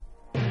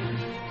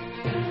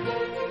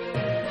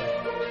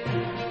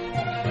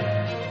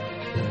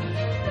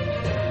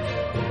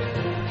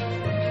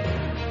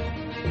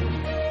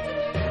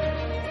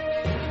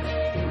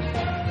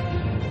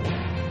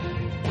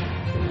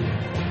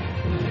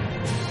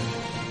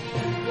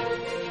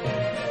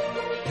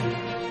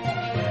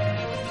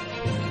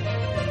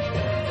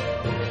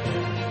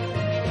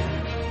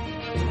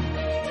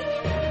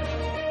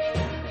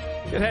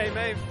G'day,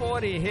 May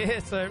 40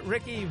 here. So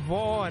Ricky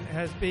Vaughn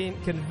has been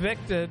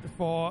convicted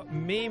for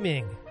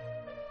memeing,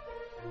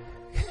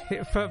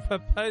 for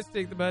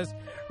posting the most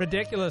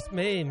ridiculous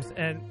memes.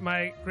 And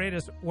my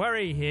greatest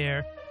worry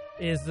here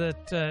is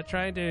that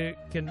trying to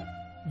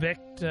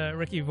convict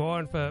Ricky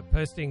Vaughn for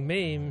posting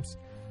memes,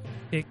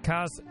 it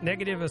casts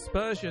negative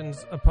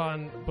aspersions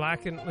upon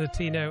Black and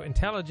Latino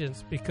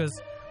intelligence, because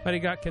what he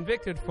got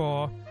convicted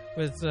for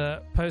was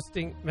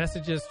posting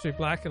messages to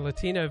Black and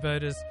Latino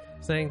voters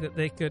saying that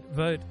they could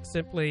vote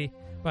simply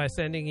by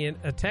sending in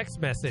a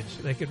text message.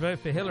 They could vote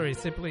for Hillary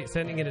simply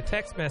sending in a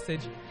text message.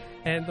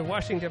 And the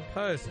Washington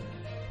Post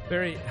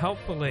very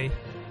helpfully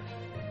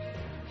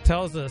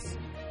tells us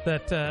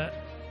that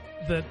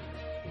that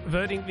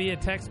voting via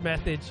text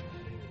message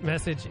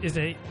is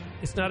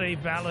it's not a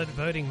valid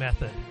voting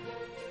method.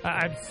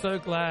 I'm so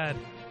glad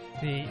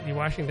the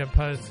Washington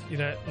Post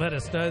let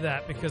us know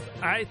that, because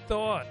I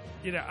thought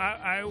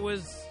I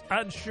was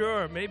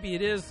unsure. Maybe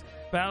it is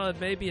valid,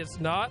 maybe it's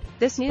not.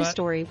 This news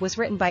story was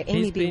written by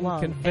Amy B.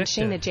 Wong and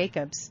Shayna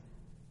Jacobs.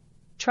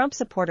 Trump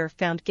supporter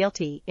found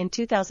guilty in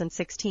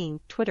 2016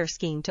 Twitter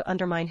scheme to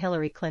undermine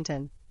Hillary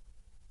Clinton.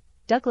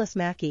 Douglas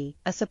Mackey,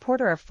 a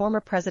supporter of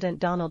former President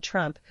Donald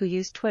Trump who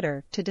used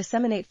Twitter to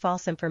disseminate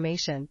false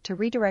information to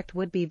redirect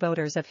would-be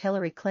voters of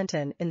Hillary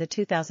Clinton in the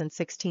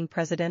 2016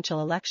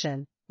 presidential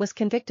election, was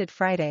convicted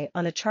Friday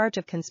on a charge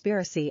of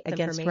conspiracy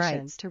against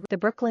rights, the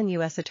Brooklyn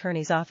U.S.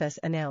 Attorney's Office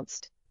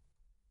announced.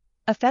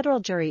 A federal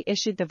jury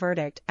issued the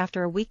verdict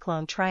after a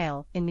week-long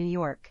trial in New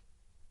York.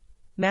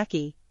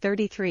 Mackey,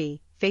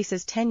 33,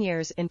 faces 10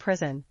 years in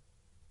prison.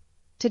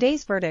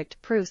 Today's verdict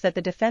proves that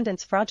the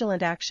defendant's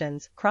fraudulent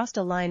actions crossed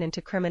a line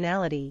into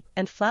criminality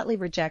and flatly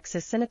rejects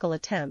his cynical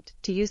attempt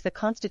to use the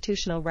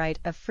constitutional right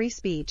of free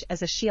speech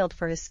as a shield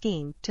for his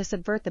scheme to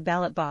subvert the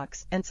ballot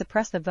box and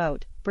suppress the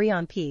vote,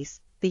 Breon Peace,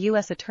 the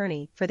U.S.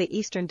 Attorney for the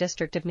Eastern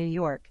District of New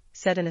York,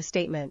 said in a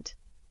statement.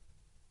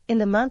 In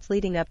the months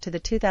leading up to the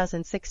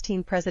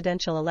 2016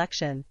 presidential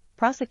election,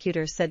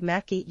 prosecutors said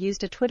Mackey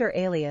used a Twitter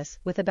alias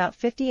with about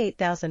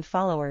 58,000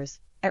 followers,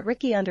 at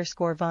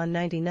Ricky_Vaughn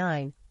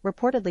 99,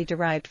 reportedly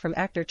derived from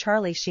actor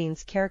Charlie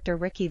Sheen's character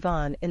Ricky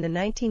Vaughn in the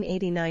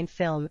 1989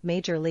 film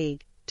Major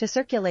League, to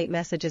circulate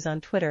messages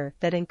on Twitter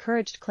that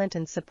encouraged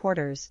Clinton's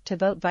supporters to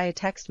vote via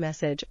text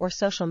message or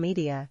social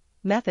media,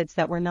 methods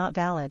that were not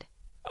valid.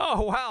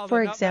 Oh, wow.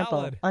 For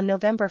example, on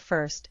November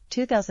 1,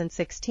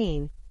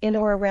 2016, in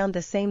or around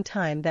the same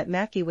time that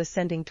Mackey was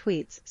sending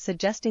tweets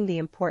suggesting the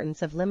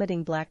importance of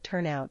limiting Black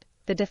turnout,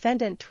 the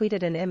defendant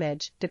tweeted an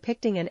image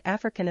depicting an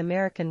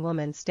African-American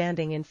woman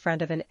standing in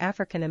front of an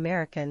African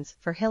Americans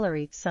for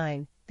Hillary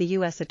sign, the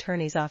U.S.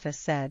 Attorney's Office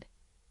said.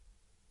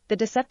 The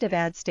deceptive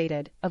ad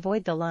stated,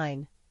 "Avoid the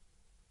line.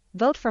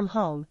 Vote from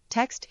home,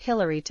 text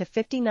Hillary to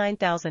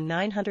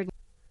 59,900.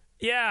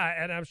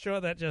 Yeah, and I'm sure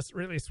that just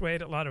really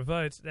swayed a lot of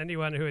votes.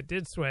 Anyone who it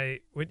did sway,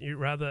 wouldn't you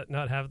rather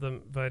not have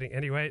them voting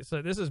anyway?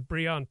 So this is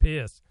Breon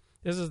Peace.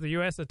 This is the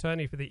U.S.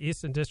 Attorney for the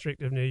Eastern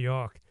District of New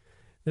York.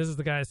 This is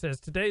the guy who says,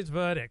 today's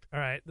verdict, all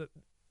right,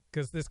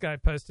 because this guy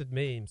posted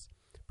memes,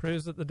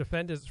 proves that the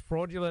defendant's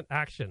fraudulent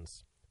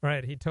actions,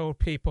 right, he told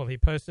people, he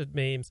posted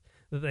memes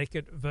that they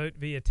could vote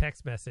via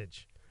text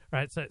message,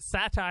 right? So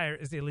satire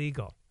is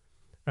illegal,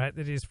 right?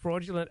 That his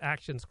fraudulent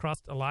actions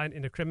crossed a line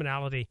into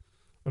criminality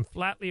and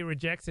flatly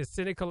rejects his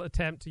cynical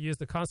attempt to use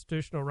the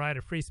constitutional right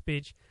of free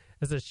speech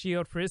as a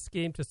shield for his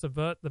scheme to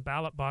subvert the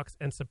ballot box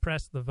and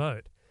suppress the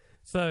vote.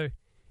 So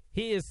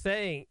he is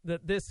saying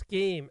that this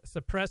scheme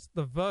suppressed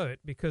the vote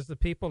because the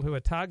people who are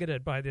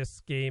targeted by this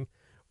scheme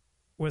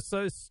were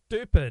so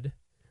stupid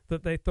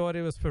that they thought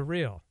it was for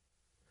real.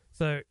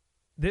 So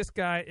this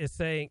guy is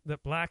saying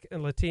that Black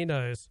and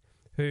Latinos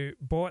who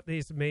bought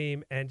these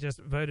meme and just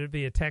voted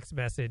via text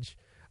message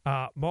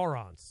are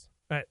morons.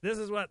 Right? This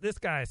is what this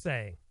guy is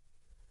saying.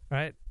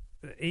 Right?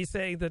 He's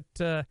saying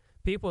that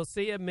people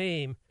see a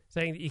meme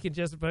saying that you can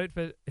just vote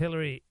for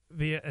Hillary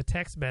via a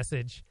text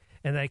message,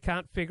 and they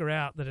can't figure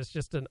out that it's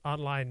just an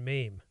online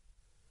meme.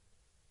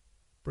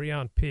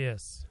 Breon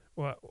Peace,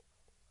 what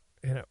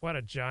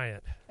a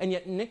giant. And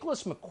yet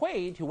Nicholas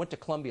McQuaid, who went to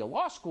Columbia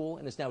Law School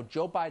and is now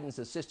Joe Biden's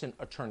assistant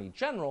attorney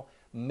general,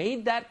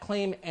 made that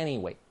claim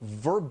anyway,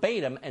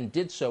 verbatim, and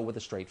did so with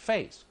a straight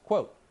face.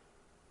 Quote,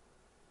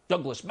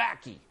 Douglas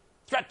Mackey,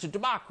 threat to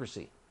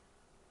democracy.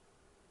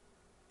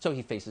 So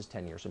he faces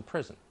 10 years in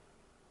prison.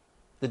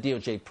 The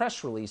DOJ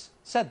press release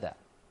said that.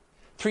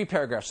 3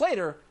 paragraphs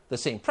later, the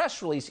same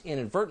press release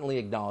inadvertently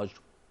acknowledged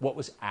what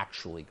was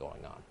actually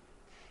going on.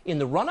 In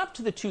the run-up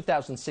to the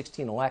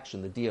 2016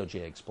 election, the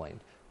DOJ explained,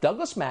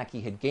 Douglas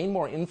Mackey had gained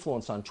more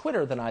influence on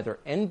Twitter than either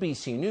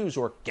NBC News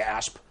or,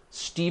 gasp,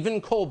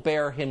 Stephen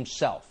Colbert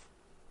himself.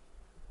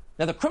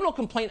 Now, the criminal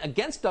complaint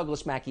against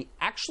Douglas Mackey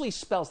actually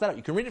spells that out.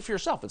 You can read it for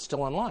yourself. It's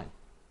still online.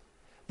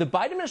 The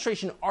Biden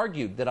administration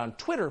argued that on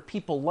Twitter,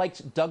 people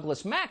liked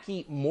Douglas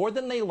Mackey more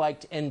than they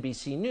liked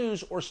NBC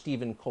News or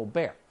Stephen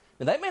Colbert.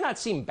 Now, that may not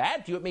seem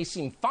bad to you. It may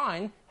seem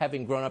fine,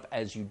 having grown up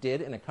as you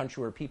did in a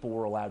country where people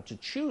were allowed to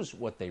choose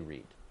what they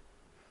read.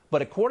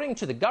 But according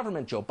to the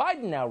government Joe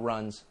Biden now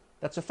runs,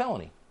 that's a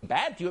felony.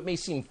 Bad to you, it may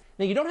seem.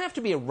 Now, you don't have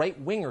to be a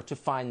right-winger to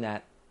find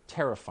that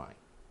terrifying.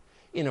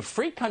 In a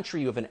free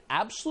country, you have an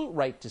absolute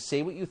right to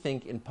say what you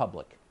think in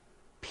public,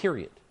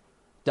 period.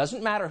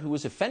 Doesn't matter who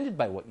is offended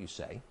by what you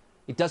say.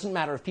 It doesn't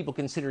matter if people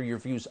consider your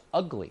views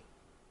ugly.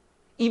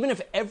 Even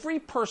if every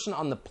person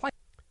on the planet...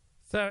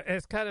 So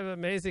it's kind of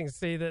amazing to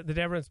see the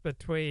difference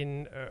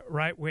between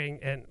right-wing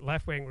and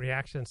left-wing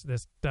reactions to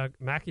this Doug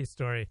Mackey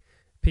story.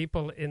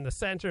 People in the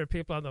center,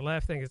 people on the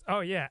left think,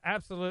 oh, yeah,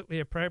 absolutely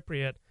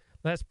appropriate.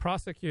 Let's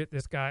prosecute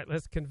this guy.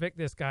 Let's convict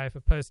this guy for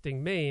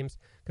posting memes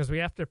because we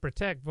have to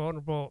protect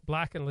vulnerable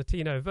Black and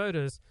Latino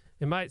voters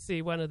who might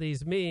see one of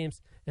these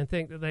memes and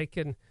think that they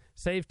can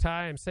save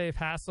time, save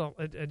hassle,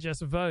 and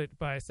just vote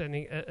by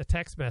sending a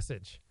text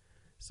message.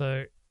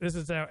 So this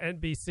is how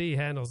NBC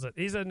handles it.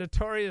 He's a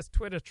notorious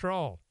Twitter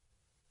troll.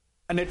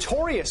 A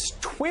notorious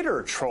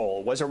Twitter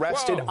troll was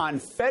arrested on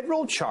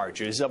federal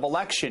charges of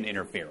election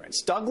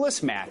interference.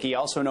 Douglas Mackey,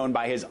 also known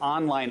by his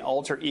online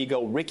alter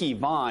ego Ricky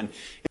Vaughn.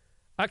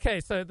 Okay,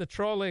 so the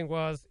trolling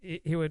was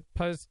he would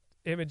post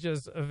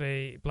images of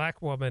a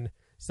black woman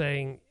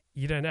saying,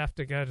 you don't have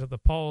to go to the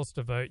polls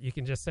to vote. You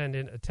can just send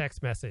in a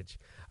text message.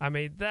 I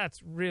mean,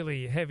 that's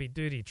really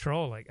heavy-duty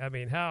trolling. I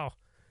mean, how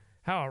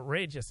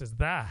outrageous is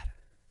that?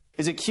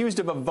 Is accused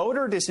of a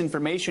voter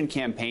disinformation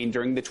campaign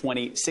during the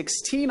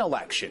 2016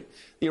 election.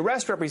 The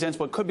arrest represents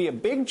what could be a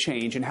big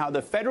change in how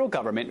the federal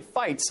government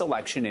fights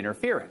election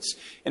interference.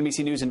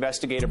 NBC News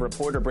investigative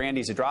reporter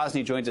Brandy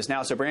Zadrozny joins us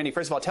now. So, Brandy,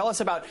 first of all, tell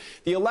us about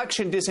the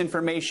election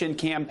disinformation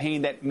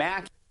campaign that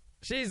Mackey...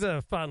 She's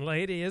a fun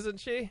lady, isn't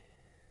she?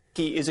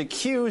 He is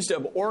accused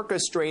of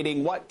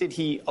orchestrating. What did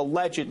he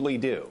allegedly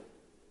do?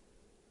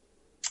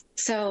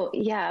 So,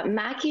 yeah,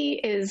 Mackey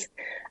is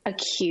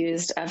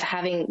accused of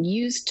having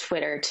used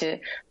Twitter to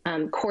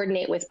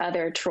coordinate with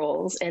other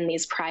trolls in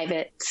these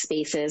private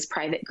spaces,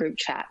 private group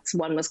chats.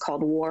 One was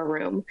called War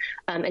Room.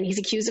 And he's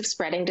accused of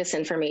spreading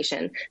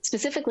disinformation,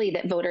 specifically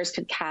that voters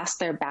could cast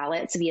their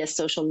ballots via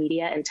social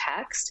media and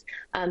text.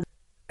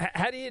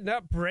 How do you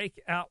not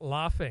break out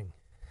laughing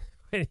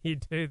when you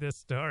do this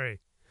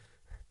story?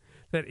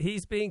 That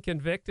he's being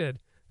convicted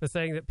for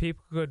saying that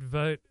people could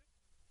vote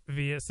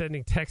via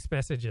sending text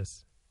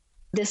messages.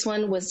 This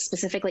one was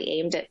specifically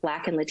aimed at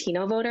Black and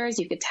Latino voters.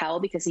 You could tell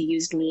because he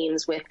used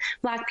memes with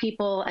Black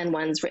people and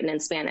ones written in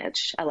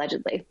Spanish,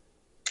 allegedly.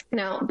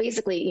 Now,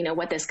 basically, you know,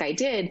 what this guy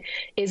did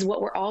is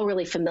what we're all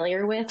really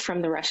familiar with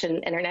from the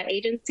Russian internet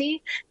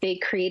agency. They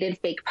created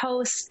fake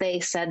posts.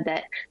 They said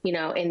that, you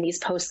know, in these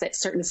posts that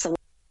certain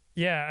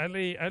yeah,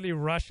 only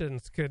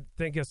Russians could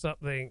think of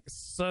something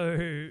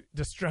so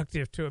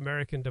destructive to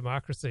American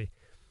democracy.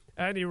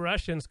 Only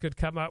Russians could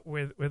come up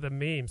with a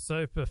meme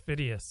so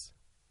perfidious.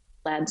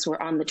 Celebs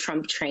were on the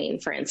Trump train,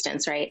 for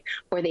instance, right?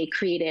 Or they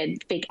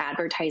created fake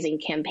advertising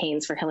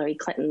campaigns for Hillary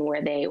Clinton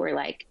where they were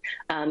like,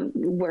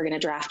 we're going to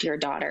draft your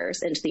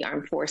daughters into the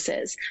armed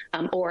forces.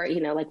 Or,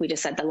 you know, like we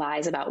just said, the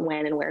lies about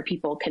when and where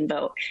people can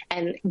vote.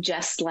 And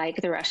just like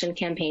the Russian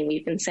campaign,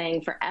 we've been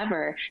saying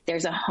forever,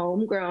 there's a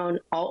homegrown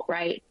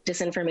alt-right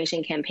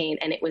disinformation campaign,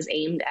 and it was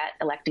aimed at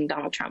electing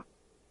Donald Trump.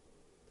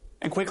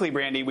 And quickly,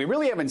 Brandy, we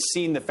really haven't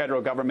seen the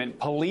federal government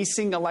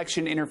policing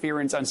election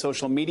interference on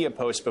social media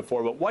posts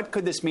before, but what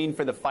could this mean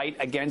for the fight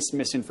against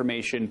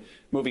misinformation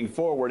moving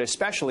forward,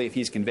 especially if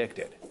he's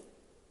convicted?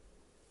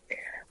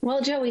 Well,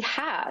 Joe, we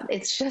have.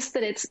 It's just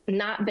that it's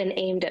not been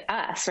aimed at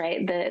us,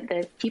 right?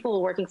 The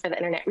people working for the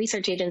Internet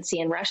Research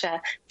Agency in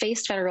Russia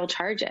faced federal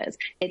charges.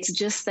 It's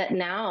just that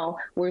now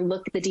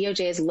the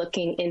DOJ is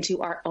looking into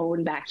our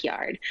own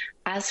backyard.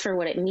 As for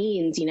what it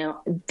means, you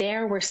know,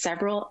 there were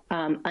several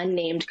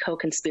unnamed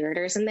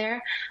co-conspirators in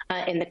there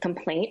in the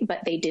complaint, but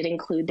they did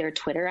include their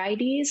Twitter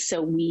IDs.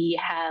 So we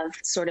have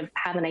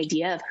an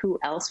idea of who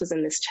else was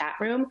in this chat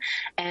room.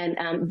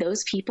 And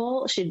those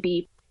people should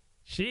be.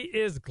 She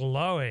is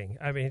glowing.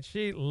 I mean,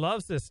 she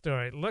loves this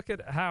story. Look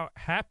at how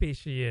happy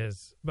she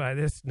is by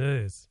this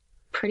news.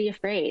 Pretty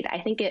afraid. I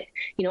think it,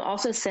 you know,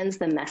 also sends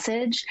the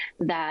message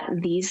that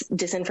these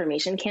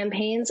disinformation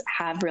campaigns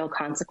have real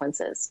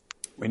consequences.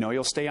 We know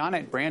you'll stay on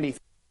it, Brandy.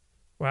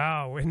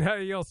 Wow, we know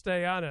you'll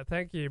stay on it.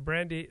 Thank you,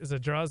 Brandy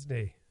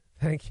Zadrozny.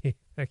 Thank you.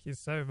 Thank you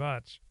so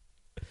much.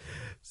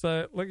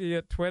 So looking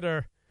at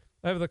Twitter,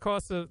 over the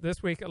course of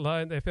this week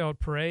alone, they held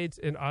parades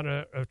in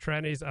honor of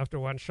trannies after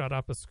one shot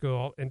up a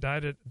school,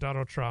 indicted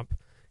Donald Trump,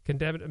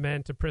 condemned a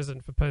man to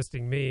prison for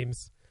posting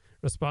memes.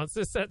 Response: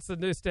 this sets the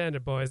new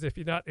standard, boys. If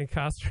you're not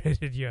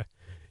incarcerated,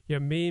 your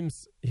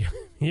memes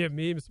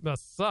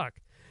must suck.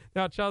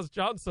 Now, Charles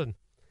Johnson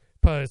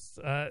posts,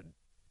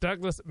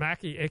 Douglas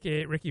Mackey,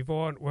 a.k.a. Ricky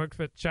Vaughn, worked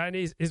for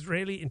Chinese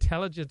Israeli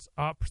intelligence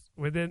ops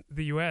within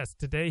the U.S.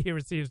 Today he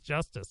receives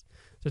justice.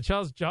 So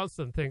Charles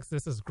Johnson thinks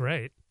this is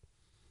great.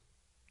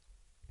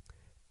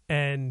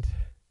 And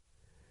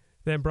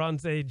then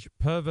Bronze Age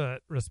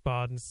Pervert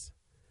responds,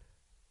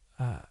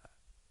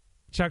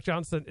 Chuck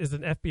Johnson is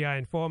an FBI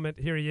informant.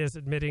 Here he is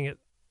admitting it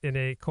in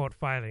a court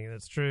filing. And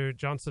it's true.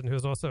 Johnson, who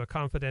is also a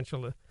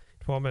confidential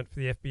informant for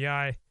the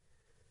FBI.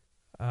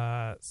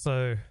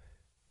 So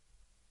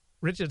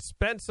Richard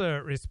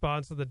Spencer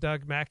responds to the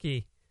Doug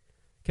Mackey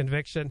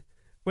conviction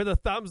with a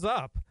thumbs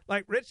up.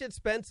 Like, Richard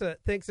Spencer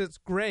thinks it's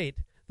great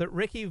that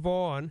Ricky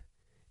Vaughn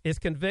is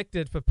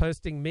convicted for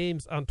posting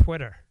memes on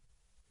Twitter.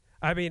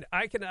 I mean,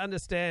 I can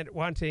understand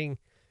wanting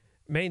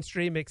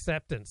mainstream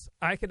acceptance.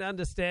 I can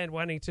understand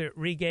wanting to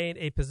regain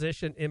a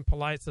position in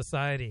polite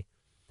society.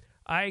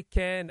 I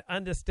can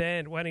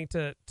understand wanting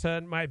to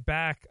turn my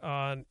back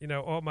on,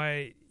 all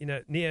my,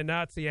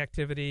 neo-Nazi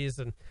activities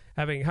and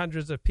having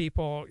hundreds of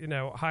people,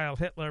 Heil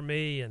Hitler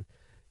me and,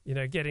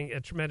 getting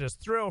a tremendous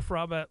thrill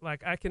from it.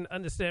 Like, I can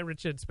understand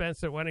Richard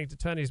Spencer wanting to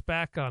turn his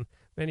back on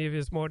many of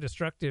his more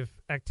destructive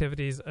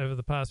activities over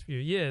the past few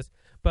years,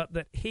 but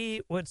that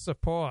he would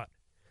support,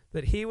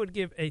 that he would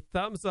give a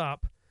thumbs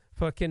up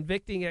for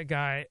convicting a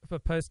guy for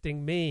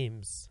posting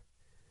memes.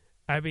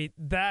 I mean,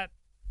 that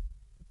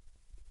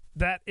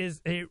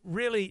is a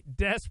really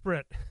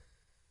desperate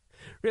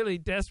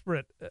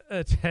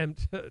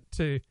attempt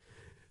to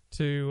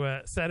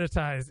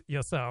sanitize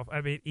yourself. I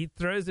mean, he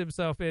throws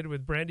himself in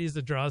with Brandy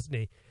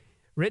Zadrozny.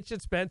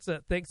 Richard Spencer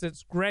thinks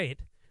it's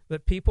great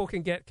that people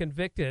can get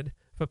convicted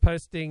for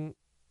posting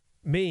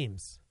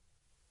memes,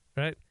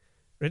 right?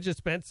 Richard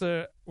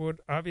Spencer would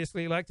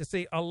obviously like to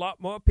see a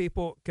lot more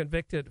people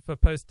convicted for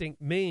posting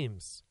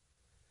memes.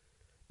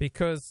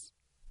 Because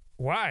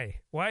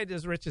why? Why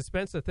does Richard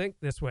Spencer think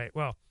this way?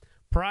 Well,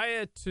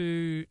 prior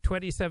to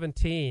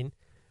 2017,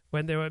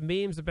 when there were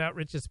memes about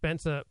Richard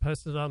Spencer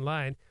posted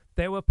online,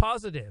 they were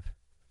positive.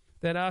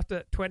 Then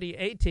after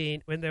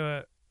 2018, when there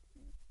were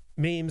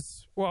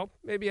memes,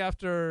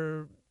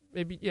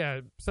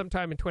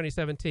 sometime in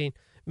 2017,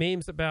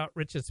 memes about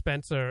Richard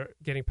Spencer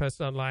getting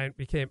posted online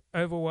became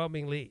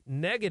overwhelmingly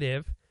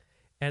negative.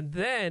 And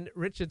then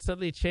Richard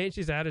suddenly changed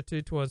his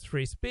attitude towards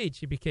free speech.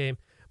 He became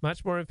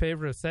much more in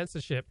favor of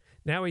censorship.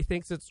 Now he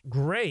thinks it's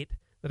great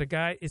that a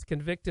guy is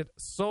convicted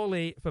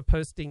solely for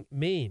posting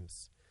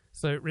memes.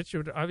 So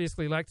Richard would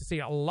obviously like to see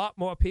a lot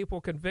more people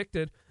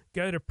convicted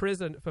go to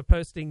prison for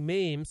posting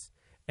memes.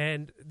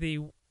 And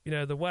the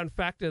one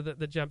factor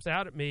that jumps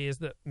out at me is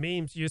that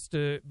memes used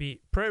to be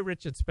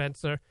pro-Richard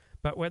Spencer,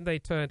 but when they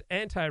turned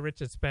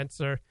anti-Richard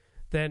Spencer,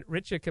 then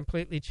Richard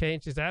completely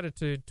changed his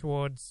attitude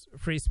towards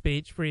free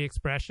speech, free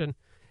expression,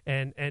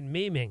 and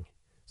memeing.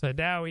 So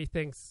now he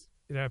thinks,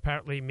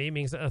 apparently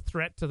memeing's a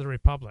threat to the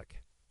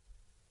Republic.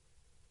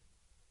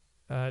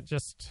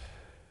 Just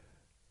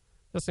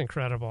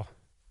incredible.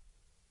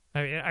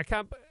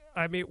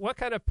 I mean, what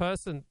kind of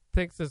person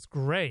thinks it's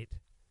great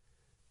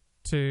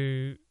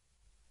to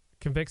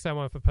convict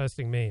someone for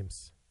posting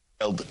memes?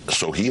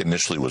 So he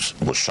initially was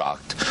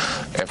shocked.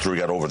 After he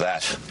got over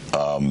that,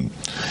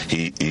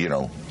 he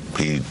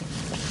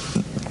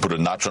put a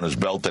notch on his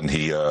belt, and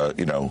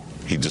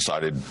he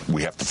decided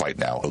we have to fight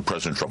now.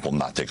 President Trump will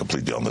not take a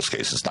plea deal in this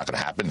case. It's not going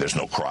to happen. There's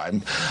no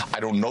crime. I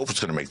don't know if it's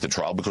going to make the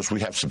trial because we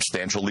have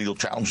substantial legal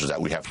challenges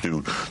that we have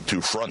to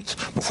front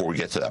before we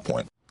get to that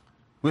point.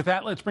 With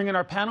that, let's bring in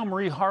our panel.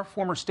 Marie Harf,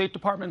 former State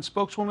Department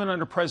spokeswoman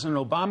under President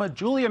Obama.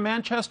 Julia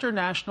Manchester,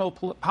 national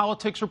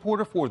politics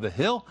reporter for The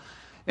Hill.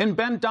 And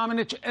Ben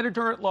Domenech,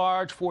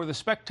 editor-at-large for The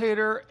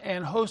Spectator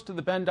and host of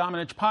the Ben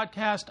Domenech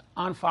podcast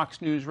on Fox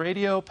News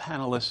Radio.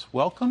 Panelists,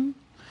 welcome.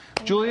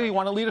 Julia, you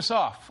want to lead us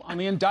off on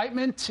the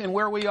indictment and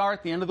where we are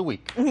at the end of the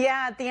week?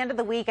 Yeah, at the end of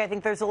the week, I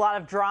think there's a lot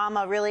of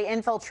drama really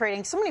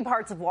infiltrating so many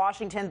parts of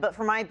Washington. But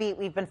for my beat,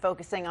 we've been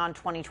focusing on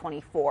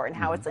 2024 and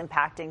how it's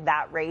impacting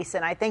that race.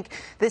 And I think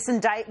this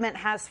indictment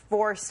has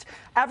forced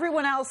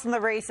everyone else in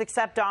the race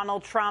except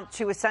Donald Trump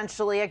to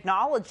essentially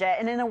acknowledge it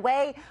and in a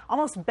way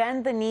almost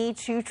bend the knee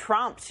to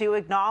Trump to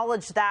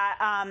acknowledge that,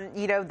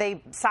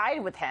 they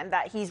sided with him,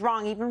 that he's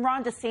wrong. Even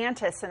Ron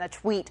DeSantis in a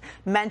tweet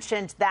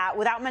mentioned that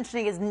without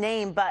mentioning his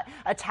name, but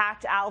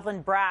attacked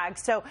Alvin Bragg.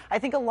 So I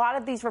think a lot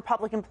of these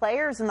Republican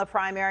players in the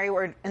primary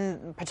or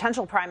in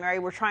potential primary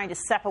were trying to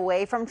step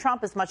away from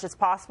Trump as much as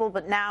possible.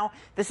 But now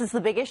this is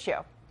the big issue.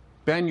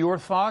 Ben, your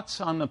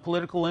thoughts on the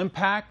political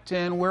impact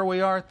and where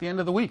we are at the end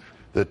of the week?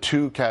 The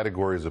two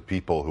categories of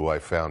people who I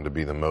found to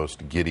be the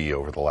most giddy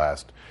over the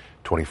last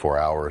 24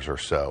 hours or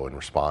so in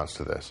response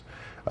to this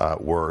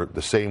were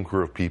the same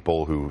group of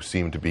people who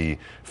seemed to be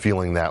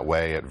feeling that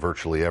way at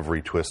virtually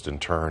every twist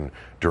and turn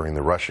during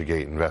the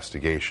Russiagate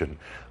investigation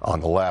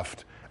on the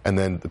left, and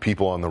then the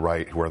people on the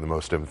right who are the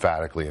most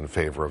emphatically in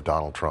favor of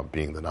Donald Trump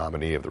being the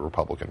nominee of the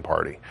Republican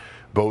Party.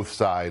 both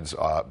sides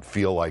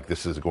feel like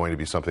this is going to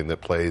be something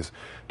that plays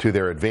to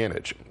their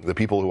advantage. The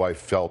people who I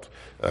felt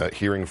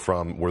hearing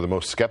from were the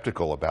most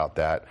skeptical about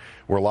that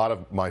were a lot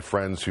of my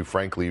friends who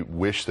frankly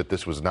wish that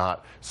this was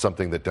not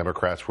something that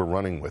Democrats were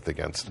running with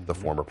against the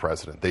former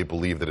president. They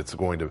believe that it's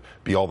going to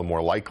be all the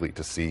more likely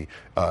to see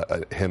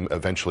him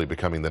eventually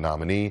becoming the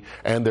nominee,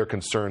 and they're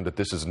concerned that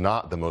this is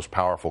not the most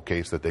powerful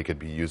case that they could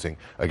be using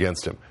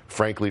against him.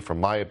 Frankly, from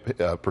my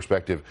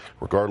perspective,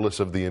 regardless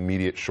of the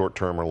immediate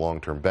short-term or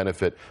long-term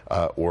benefit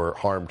or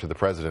harm to the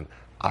president,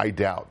 I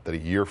doubt that a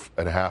year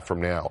and a half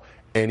from now,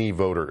 any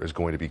voter is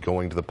going to be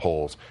going to the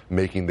polls,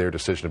 making their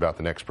decision about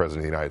the next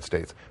president of the United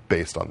States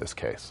based on this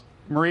case.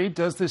 Marie,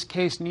 does this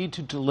case need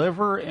to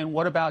deliver? And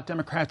what about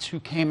Democrats who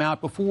came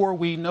out before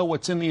we know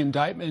what's in the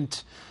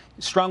indictment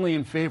strongly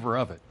in favor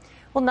of it?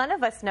 Well, none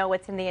of us know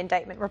what's in the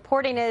indictment.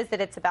 Reporting is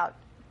that it's about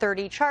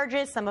 30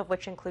 charges, some of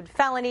which include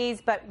felonies,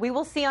 but we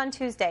will see on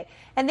Tuesday.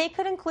 And they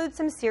could include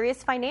some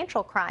serious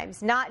financial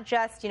crimes, not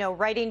just,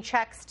 writing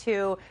checks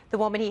to the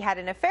woman he had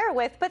an affair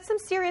with, but some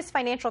serious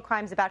financial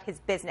crimes about his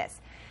business.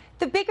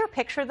 The bigger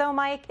picture, though,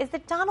 Mike, is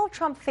that Donald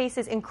Trump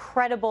faces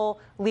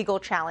incredible legal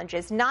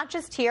challenges, not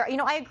just here.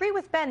 I agree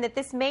with Ben that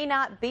this may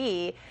not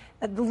be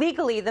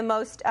legally the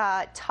most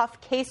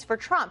tough case for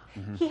Trump.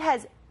 Mm-hmm. He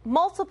has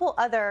multiple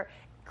other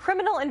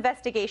criminal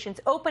investigations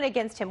open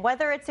against him,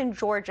 whether it's in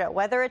Georgia,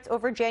 whether it's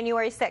over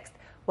January 6th,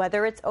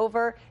 whether it's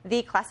over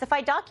the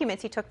classified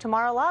documents he took to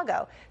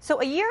Mar-a-Lago.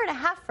 So a year and a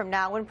half from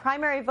now, when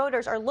primary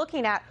voters are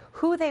looking at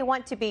who they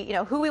want to be,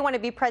 who we want to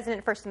be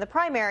president first in the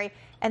primary,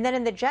 and then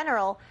in the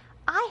general,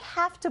 I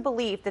have to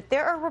believe that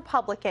there are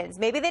Republicans,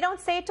 maybe they don't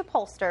say it to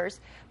pollsters,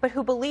 but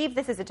who believe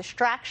this is a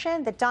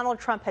distraction, that Donald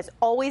Trump has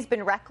always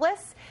been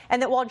reckless,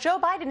 and that while Joe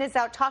Biden is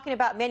out talking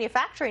about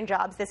manufacturing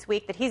jobs this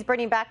week that he's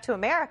bringing back to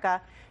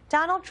America,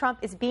 Donald Trump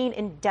is being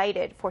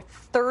indicted for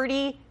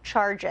 30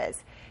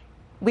 charges.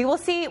 We will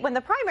see when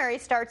the primary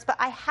starts, but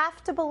I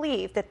have to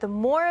believe that the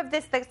more of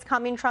this that's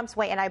coming Trump's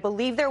way, and I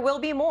believe there will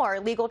be more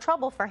legal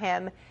trouble for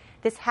him,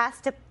 this has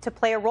to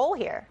play a role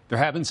here. There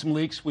have been some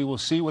leaks. We will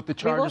see what the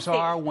charges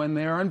are when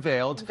they're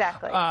unveiled.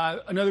 Exactly.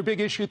 Another big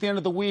issue at the end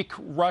of the week,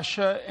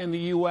 Russia and the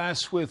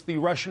U.S. with the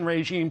Russian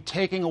regime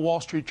taking a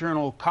Wall Street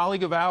Journal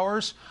colleague of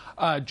ours.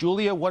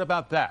 Julia, what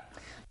about that?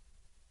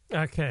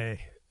 Okay.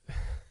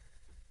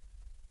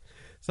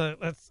 So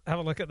let's have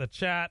a look at the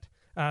chat.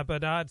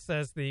 Bernard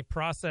says the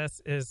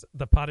process is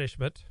the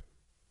punishment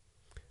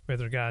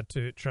with regard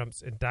to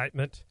Trump's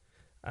indictment.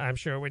 I'm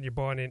sure when you're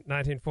born in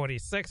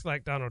 1946,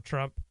 like Donald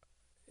Trump,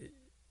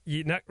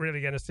 you're not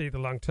really going to see the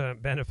long-term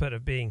benefit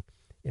of being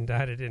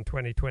indicted in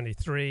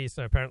 2023.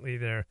 So apparently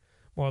there are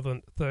more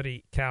than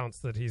 30 counts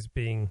that he's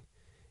being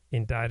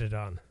indicted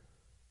on.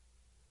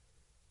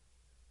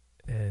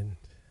 And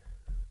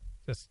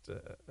just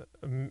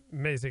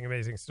amazing,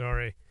 amazing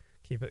story.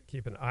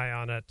 Keep an eye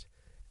on it.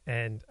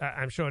 And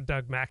I'm sure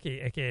Doug Mackey,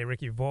 a.k.a.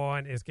 Ricky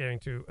Vaughn, is going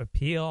to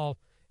appeal,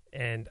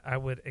 and I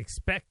would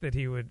expect that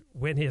he would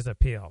win his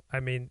appeal. I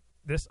mean,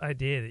 this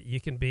idea that you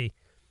can be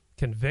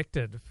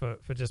convicted for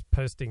just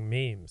posting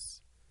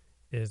memes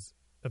is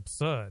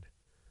absurd.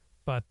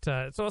 But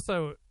it's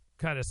also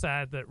kind of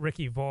sad that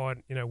Ricky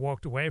Vaughn,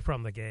 walked away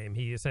from the game.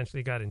 He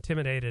essentially got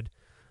intimidated,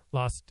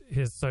 lost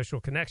his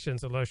social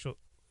connections and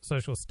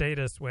social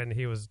status when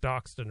he was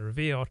doxxed and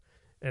revealed,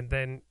 and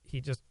then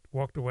he just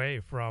walked away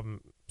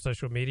from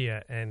social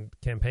media and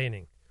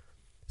campaigning.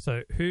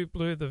 So who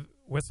blew the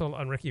whistle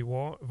on Ricky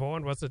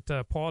Vaughn? Was it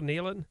Paul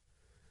Nealon?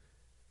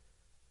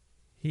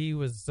 He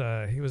was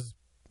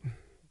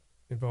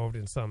involved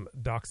in some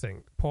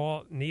doxing.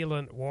 Paul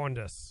Nealon warned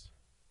us.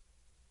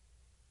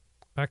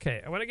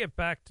 Okay, I want to get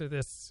back to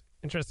this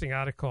interesting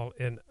article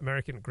in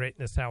American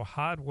Greatness, How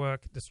Hard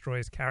Work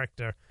Destroys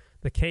Character,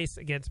 the case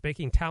against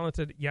making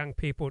talented young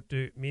people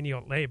do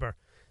menial labor.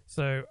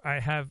 So I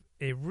have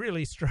a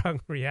really strong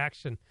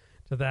reaction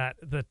to that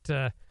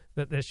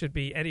there should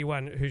be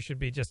anyone who should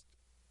be just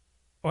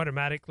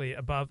automatically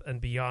above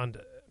and beyond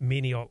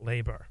menial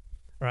labor,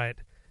 right?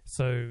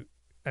 So,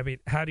 I mean,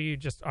 how do you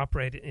just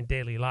operate in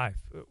daily life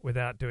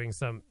without doing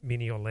some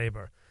menial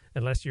labor,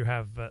 unless you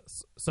have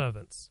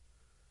servants,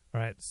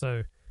 right?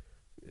 So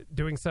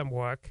doing some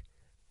work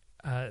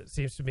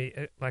seems to me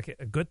like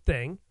a good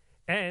thing,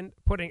 and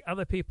putting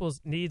other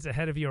people's needs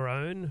ahead of your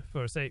own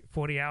for, say,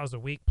 40 hours a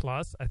week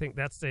plus, I think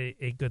that's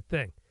a good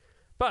thing.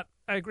 But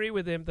I agree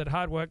with him that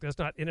hard work does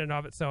not in and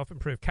of itself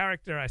improve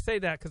character. I say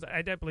that because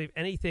I don't believe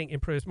anything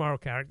improves moral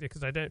character,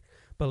 because I don't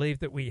believe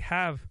that we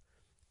have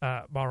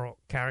moral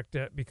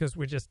character, because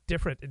we're just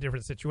different in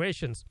different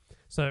situations.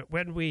 So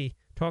when we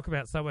talk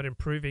about someone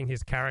improving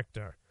his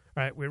character,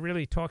 right, we're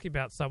really talking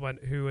about someone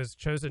who has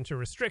chosen to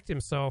restrict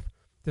himself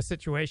to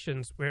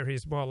situations where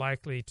he's more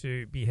likely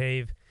to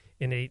behave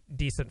in a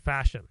decent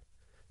fashion.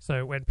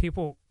 So when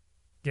people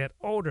get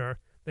older,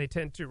 they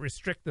tend to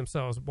restrict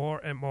themselves more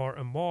and more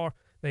and more.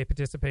 They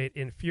participate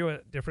in fewer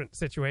different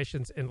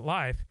situations in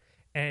life,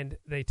 and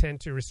they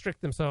tend to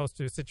restrict themselves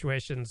to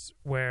situations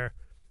where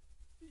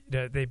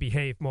they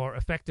behave more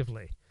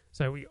effectively.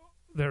 So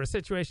there are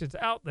situations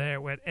out there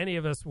where any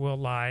of us will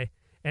lie,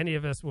 any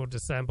of us will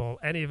dissemble,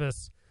 any of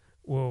us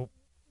will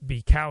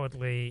be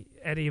cowardly,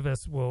 any of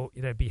us will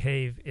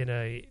behave in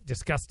a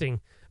disgusting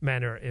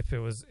manner. If it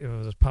was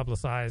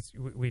publicized,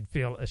 we'd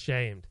feel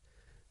ashamed.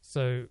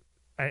 So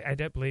I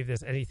don't believe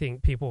there's anything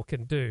people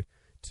can do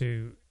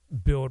to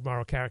build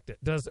moral character.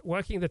 Does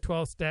working the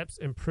 12 steps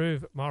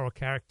improve moral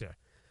character?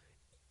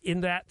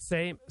 In that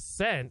same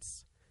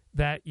sense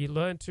that you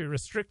learn to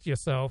restrict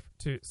yourself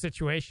to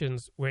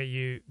situations where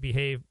you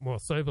behave more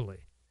soberly.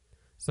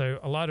 So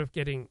a lot of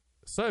getting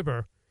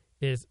sober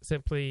is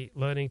simply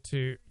learning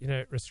to,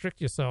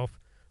 restrict yourself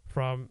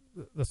from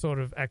the sort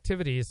of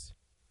activities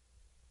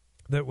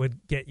that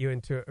would get you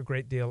into a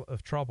great deal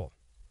of trouble.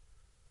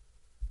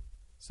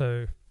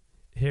 So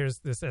here's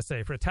this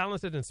essay. For a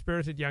talented and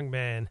spirited young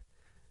man,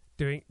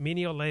 doing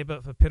menial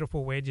labor for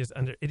pitiful wages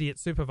under idiot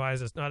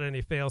supervisors not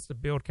only fails to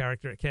build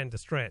character, it can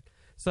destroy it.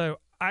 So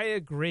I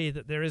agree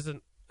that there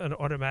isn't an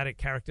automatic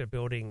character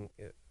building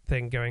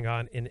thing going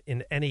on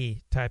in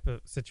any type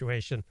of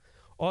situation.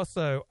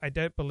 Also, I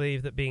don't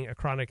believe that being a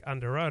chronic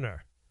underearner,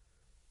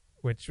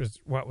 which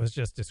was what was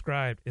just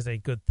described, is a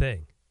good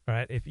thing.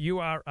 Right? If you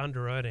are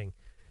underearning,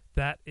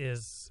 that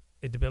is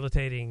a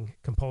debilitating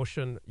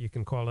compulsion. You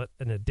can call it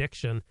an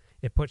addiction.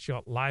 It puts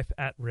your life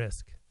at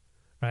risk.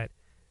 Right?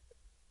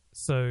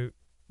 So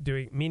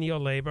doing menial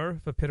labor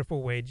for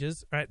pitiful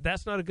wages, right?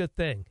 That's not a good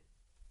thing.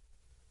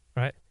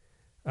 Right?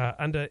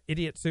 Under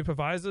idiot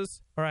supervisors,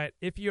 all right,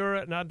 if you're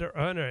an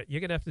under-earner, you're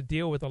going to have to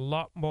deal with a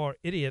lot more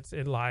idiots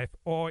in life,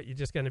 or you're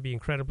just going to be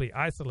incredibly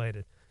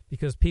isolated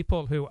because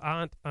people who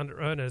aren't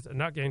under-earners are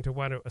not going to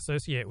want to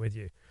associate with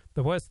you.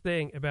 The worst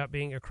thing about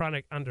being a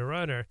chronic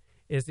under-earner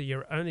is that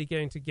you're only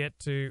going to get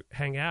to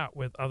hang out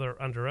with other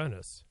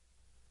under-earners.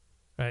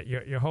 Right?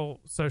 Your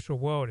whole social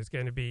world is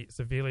going to be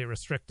severely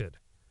restricted.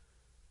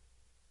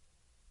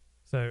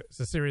 So it's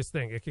a serious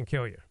thing. It can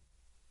kill you.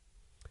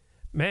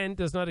 Man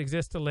does not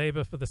exist to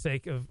labor for the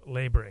sake of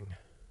laboring.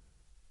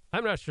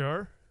 I'm not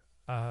sure.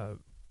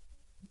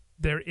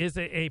 There is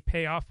a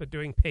payoff for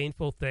doing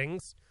painful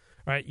things,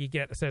 right? You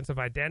get a sense of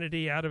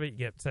identity out of it. You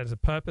get a sense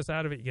of purpose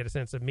out of it. You get a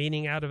sense of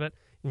meaning out of it.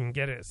 You can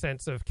get a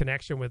sense of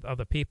connection with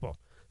other people.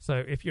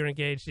 So if you're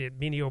engaged in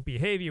menial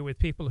behavior with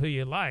people who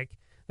you like,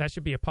 that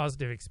should be a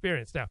positive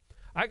experience. Now,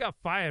 I got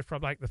fired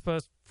from like the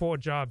first 4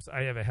 jobs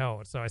I ever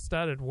held. So I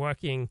started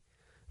working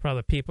for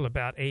other people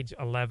about age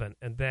 11.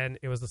 And then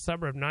it was the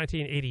summer of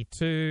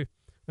 1982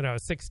 when I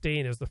was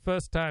 16. It was the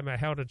first time I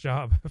held a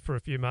job for a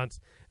few months.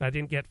 And I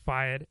didn't get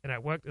fired. And I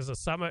worked as a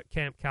summer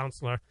camp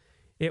counselor.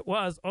 It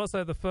was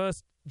also the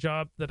first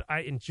job that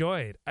I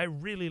enjoyed. I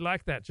really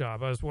liked that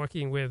job. I was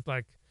working with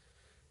like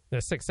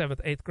 6th,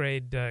 7th, 8th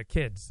grade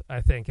kids, I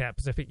think, at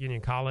Pacific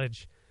Union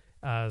College.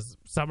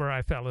 Summer,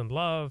 I fell in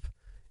love.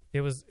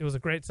 It was a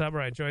great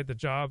summer. I enjoyed the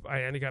job.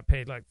 I only got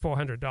paid like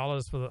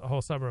 $400 for the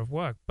whole summer of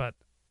work. But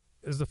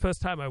it was the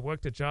first time I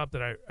worked a job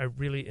that I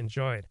really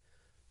enjoyed.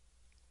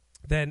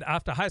 Then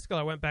after high school,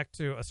 I went back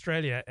to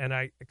Australia, and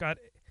I got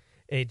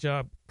a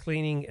job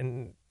cleaning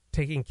and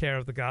taking care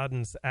of the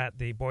gardens at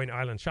the Boyne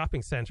Island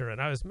Shopping Center,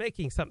 and I was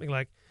making something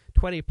like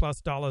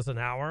 $20+ an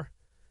hour,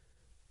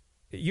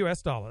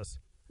 US dollars,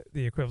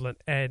 the equivalent,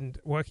 and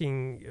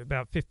working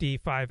about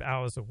 55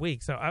 hours a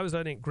week. So I was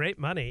earning great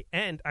money,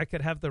 and I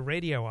could have the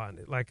radio on,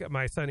 like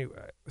my Sony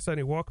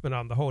Walkman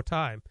on the whole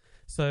time.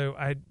 So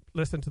I'd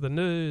listen to the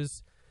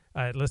news,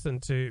 I'd listen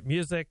to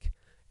music,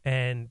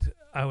 and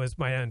I was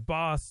my own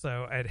boss,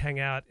 so I'd hang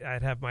out,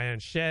 I'd have my own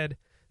shed,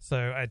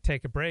 so I'd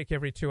take a break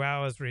every 2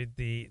 hours, read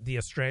the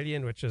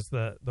Australian, which is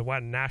the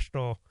one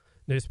national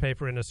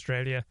newspaper in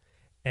Australia,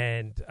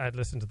 and I'd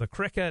listen to the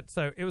cricket.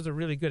 So it was a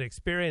really good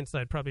experience.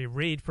 I'd probably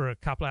read for a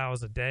couple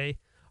hours a day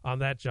on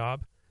that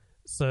job,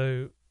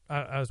 so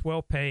I was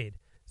well paid.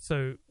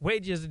 So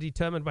wages are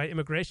determined by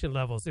immigration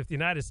levels. If the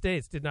United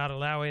States did not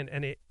allow in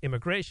any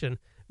immigration,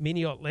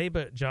 menial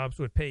labor jobs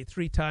would pay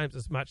 3 times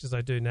as much as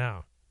I do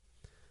now.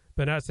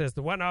 Bernard says,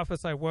 the one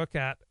office I work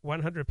at,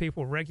 100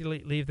 people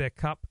regularly leave their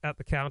cup at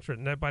the counter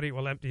and nobody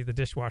will empty the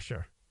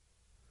dishwasher.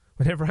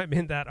 Whenever I'm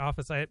in that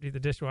office, I empty the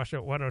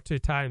dishwasher 1 or 2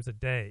 times a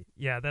day.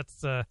 Yeah,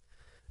 that's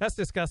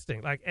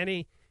disgusting. Like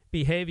any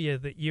behavior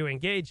that you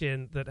engage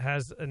in that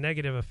has a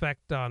negative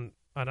effect on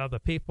other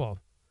people,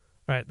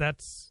 right?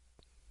 That's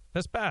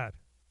bad,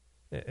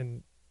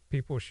 and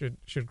people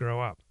should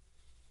grow up.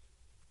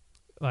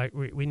 Like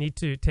we need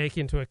to take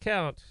into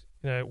account,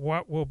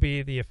 what will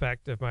be the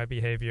effect of my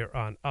behavior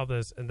on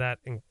others, and that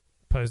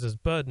imposes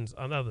burdens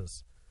on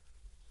others.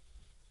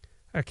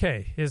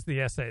 Okay, here's the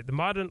essay. The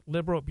modern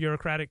liberal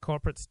bureaucratic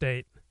corporate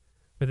state,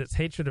 with its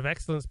hatred of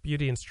excellence,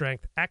 beauty, and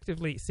strength,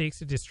 actively seeks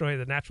to destroy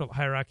the natural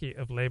hierarchy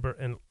of labor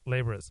and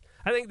laborers.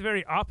 I think the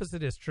very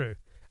opposite is true.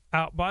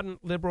 Our modern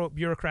liberal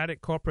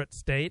bureaucratic corporate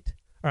state,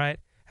 all right,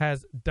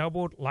 has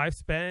doubled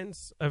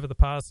lifespans over the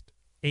past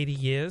 80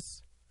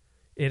 years.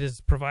 It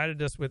has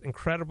provided us with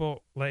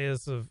incredible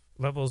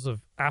levels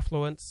of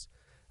affluence,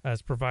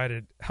 has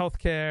provided health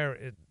care,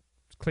 it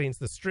cleans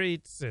the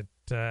streets, it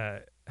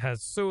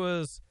has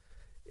sewers,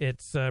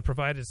 it's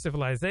provided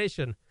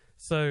civilization.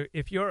 So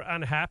if you're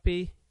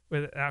unhappy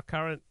with our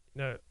current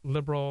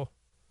liberal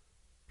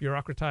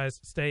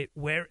bureaucratized state,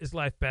 where is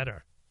life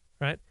better,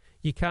 right?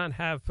 You can't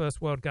have first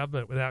world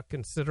government without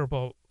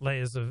considerable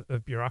layers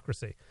of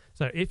bureaucracy.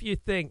 So if you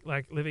think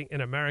like living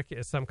in America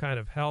is some kind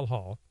of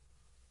hellhole,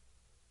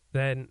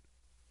 then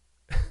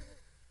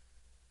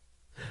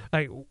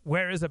like,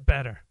 where is it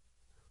better?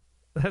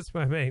 That's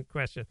my main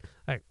question.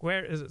 Like,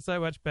 where is it so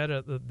much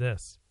better than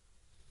this?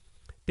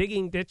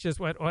 Digging ditches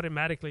won't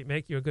automatically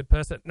make you a good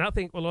person.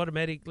 Nothing will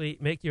automatically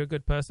make you a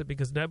good person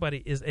because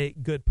nobody is a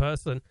good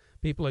person.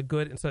 People are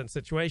good in certain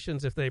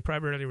situations. If they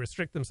primarily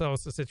restrict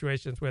themselves to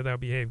situations where they'll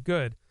behave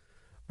good,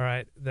 all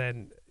right,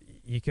 then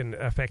you can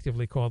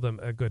effectively call them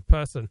a good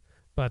person.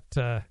 But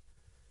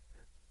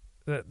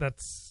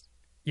that's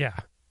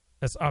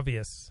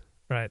obvious,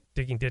 right?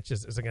 Digging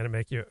ditches isn't going to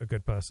make you a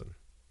good person.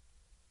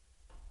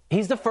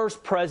 He's the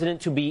first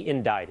president to be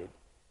indicted.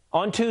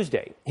 On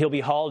Tuesday, he'll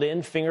be hauled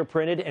in,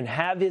 fingerprinted, and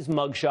have his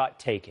mugshot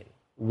taken.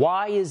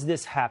 Why is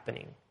this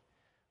happening?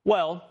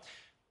 Well,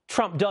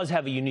 Trump does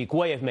have a unique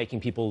way of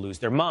making people lose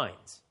their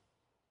minds.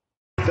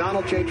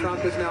 Donald J.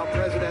 Trump is now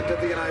president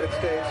of the United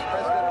States.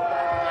 President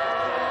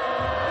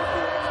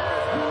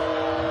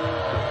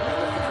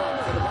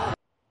Obama.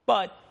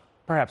 But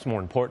perhaps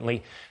more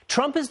importantly,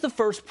 Trump is the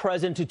first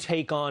president to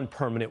take on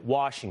permanent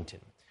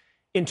Washington.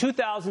 In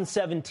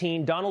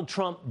 2017, Donald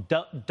Trump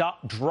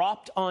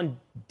dropped on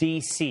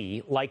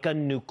D.C. like a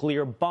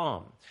nuclear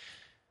bomb.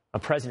 A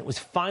president was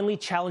finally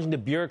challenging the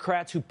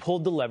bureaucrats who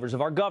pulled the levers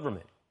of our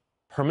government.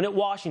 Permanent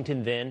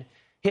Washington then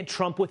hit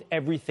Trump with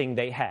everything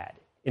they had: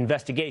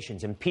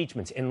 investigations,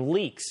 impeachments, and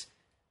leaks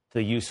to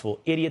the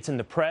useful idiots in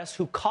the press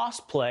who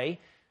cosplay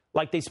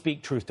like they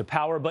speak truth to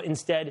power, but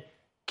instead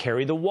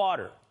carry the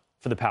water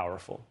for the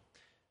powerful.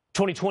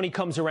 2020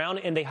 comes around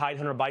and they hide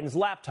Hunter Biden's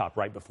laptop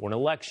right before an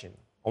election,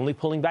 only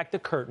pulling back the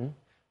curtain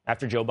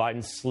after Joe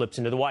Biden slips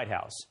into the White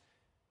House.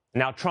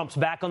 Now Trump's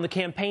back on the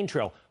campaign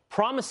trail,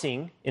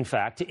 promising, in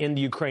fact, to end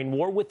the Ukraine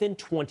war within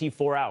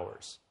 24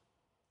 hours.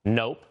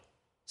 Nope,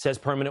 says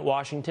permanent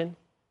Washington.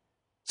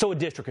 So a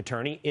district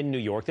attorney in New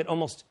York that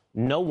almost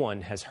no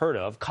one has heard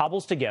of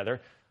cobbles together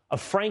a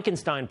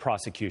Frankenstein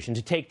prosecution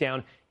to take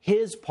down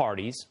his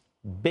party's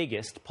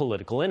biggest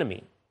political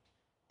enemy.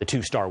 The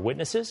two star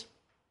witnesses,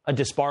 a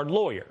disbarred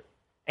lawyer,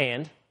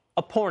 and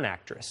a porn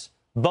actress,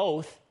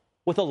 both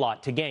with a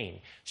lot to gain.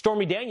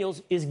 Stormy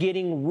Daniels is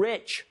getting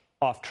rich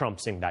off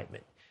Trump's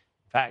indictment.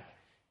 In fact,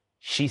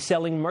 she's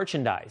selling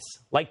merchandise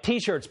like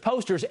T-shirts,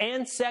 posters,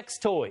 and sex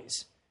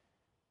toys.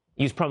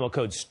 Use promo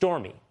code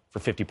STORMY for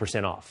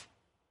 50% off.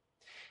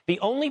 The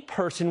only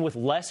person with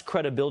less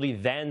credibility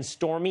than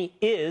Stormy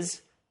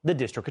is the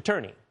district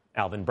attorney,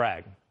 Alvin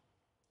Bragg.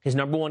 His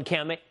number one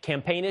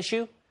campaign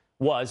issue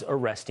was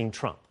arresting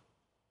Trump.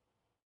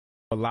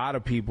 A lot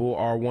of people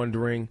are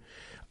wondering,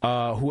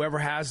 whoever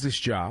has this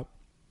job,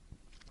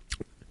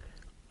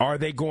 are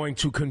they going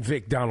to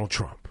convict Donald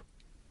Trump?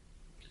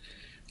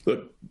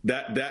 Look,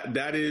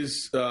 that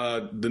is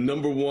the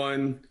number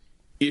one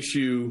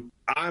issue.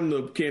 I'm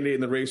the candidate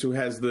in the race who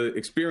has the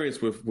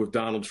experience with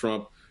Donald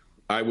Trump.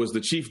 I was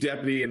the chief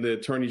deputy in the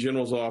Attorney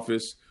General's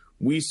office.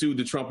 We sued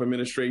the Trump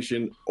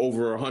administration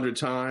over 100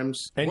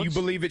 times. And you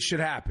believe it should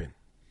happen?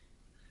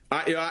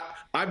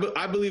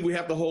 I believe we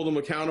have to hold them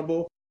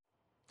accountable.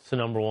 It's the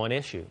number one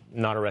issue: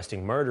 not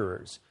arresting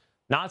murderers,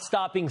 not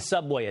stopping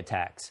subway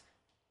attacks.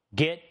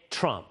 Get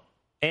Trump.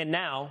 And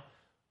now,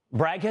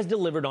 Bragg has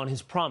delivered on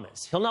his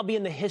promise. He'll now be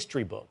in the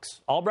history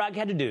books. All Bragg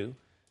had to do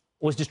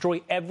was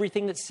destroy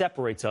everything that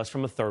separates us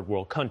from a third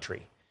world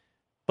country.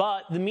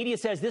 But the media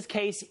says this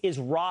case is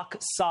rock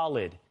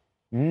solid.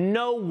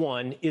 No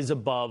one is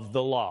above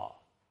the law.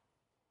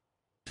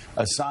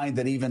 A sign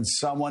that even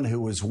someone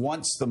who was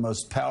once the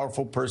most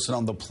powerful person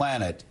on the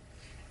planet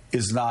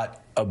is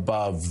not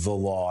above the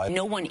law.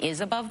 No one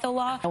is above the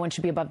law. No one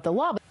should be above the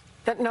law.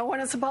 That no one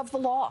is above the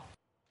law.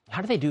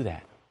 How do they do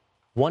that?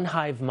 One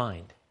hive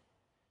mind.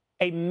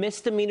 A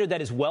misdemeanor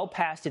that is well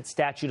past its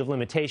statute of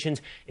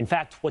limitations. In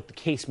fact, what the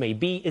case may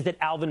be is that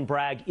Alvin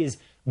Bragg is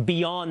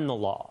beyond the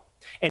law.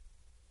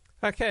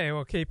 Okay,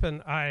 we'll keep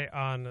an eye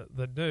on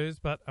the news,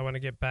 but I want to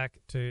get back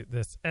to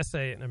this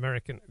essay in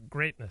American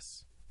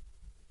Greatness.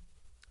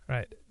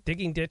 Right.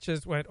 Digging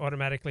ditches won't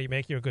automatically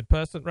make you a good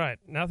person. Right.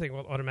 Nothing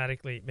will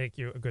automatically make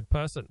you a good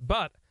person.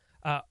 But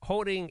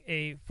holding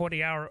a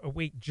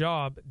 40-hour-a-week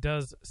job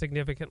does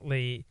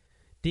significantly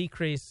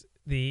decrease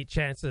the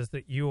chances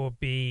that you will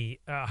be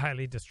a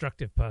highly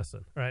destructive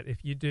person. Right.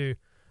 If you do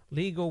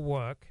legal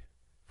work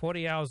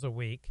 40 hours a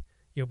week,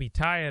 you'll be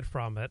tired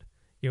from it.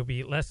 You'll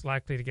be less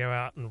likely to go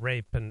out and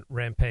rape and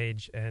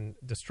rampage and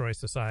destroy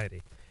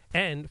society.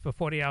 And for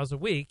 40 hours a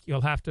week,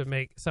 you'll have to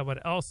make someone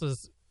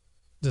else's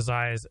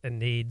desires and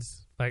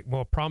needs like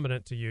more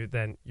prominent to you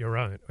than your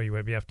own, or you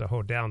maybe have to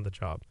hold down the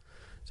job.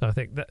 So I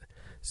think that,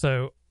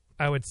 so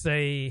I would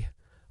say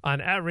on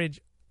average,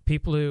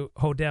 people who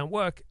hold down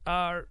work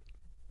are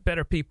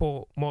better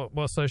people,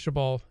 more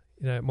sociable,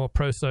 more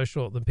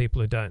pro-social than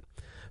people who don't.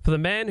 For the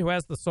man who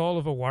has the soul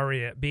of a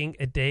warrior, being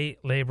a day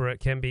laborer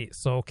can be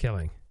soul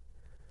killing.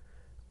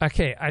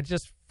 Okay, I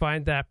just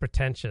find that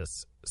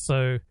pretentious.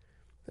 So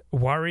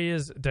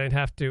warriors don't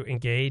have to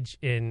engage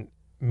in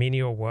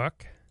menial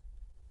work.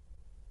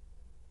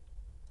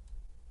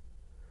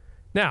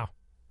 Now,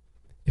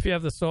 if you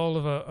have the soul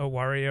of a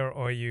warrior,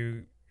 or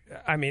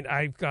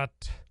I've got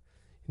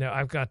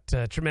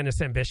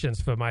tremendous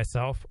ambitions for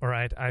myself. All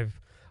right, I've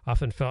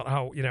often felt,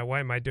 why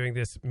am I doing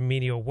this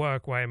menial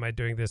work? Why am I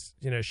doing this,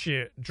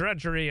 sheer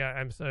drudgery?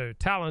 I'm so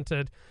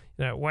talented.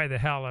 Why the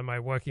hell am I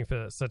working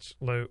for such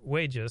low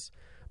wages?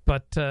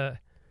 But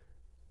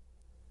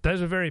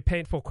those are very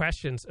painful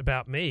questions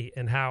about me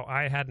and how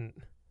I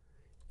hadn't,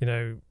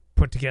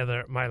 put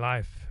together my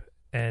life,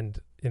 and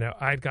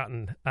I'd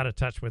gotten out of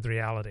touch with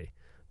reality.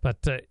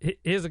 But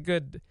here's a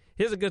good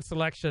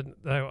selection,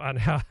 though, on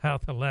how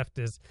the left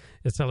is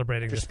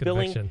celebrating this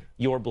conviction. Spilling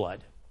your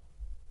blood.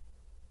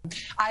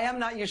 I am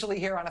not usually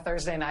here on a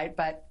Thursday night,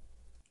 but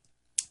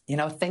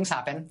things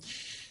happen.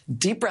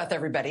 Deep breath,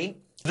 everybody.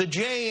 The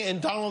J in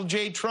Donald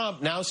J.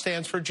 Trump now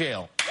stands for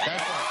jail.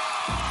 That's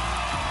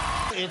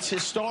right. It's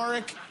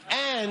historic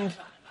and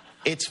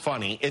it's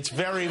funny. It's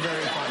very,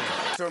 very funny.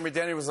 Stormy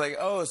Daniels was like,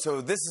 oh,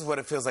 so this is what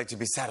it feels like to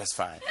be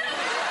satisfied.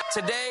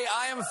 Today,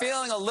 I am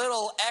feeling a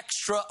little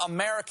extra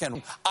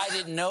American. I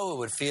didn't know it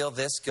would feel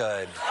this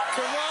good.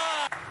 Come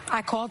on!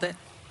 I called it.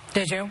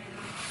 Did you?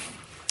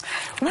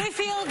 We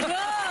feel good!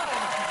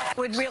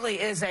 It really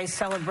is a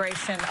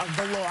celebration of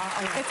the law.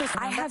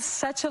 I have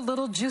such a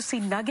little juicy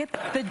nugget.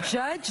 The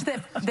judge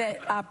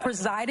that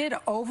presided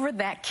over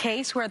that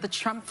case where the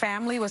Trump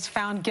family was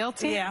found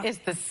guilty is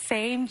the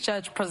same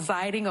judge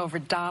presiding over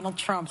Donald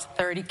Trump's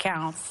 30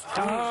 counts.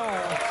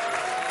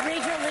 Oh.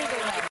 Read your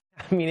legal letter.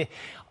 I mean,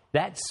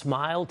 that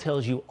smile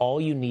tells you all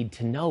you need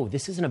to know.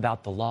 This isn't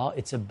about the law.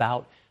 It's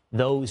about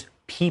those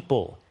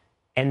people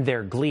and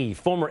their glee.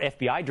 Former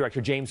FBI Director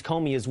James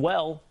Comey as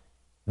well.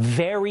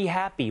 Very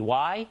happy.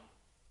 Why?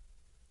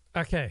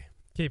 Okay,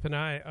 keep an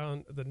eye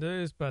on the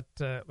news, but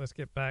let's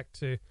get back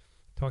to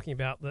talking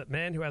about the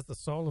man who has the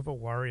soul of a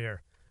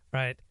warrior,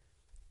 right?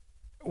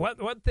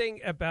 One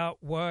thing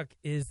about work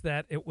is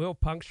that it will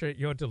puncture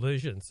your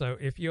delusion. So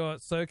if you're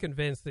so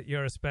convinced that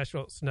you're a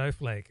special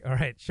snowflake, all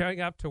right,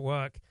 showing up to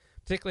work,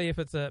 particularly if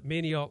it's a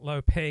menial,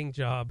 low-paying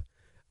job,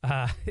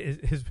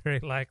 is very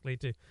likely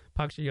to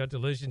puncture your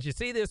delusions. You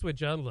see this with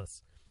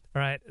journalists,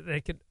 all right?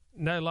 They can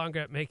no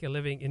longer make a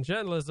living in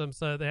journalism,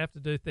 so they have to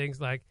do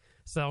things like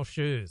sell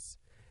shoes,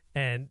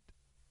 and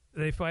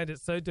they find it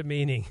so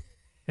demeaning.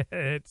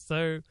 It's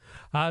so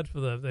hard for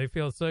them. They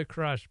feel so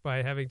crushed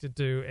by having to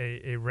do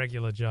a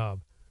regular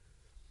job.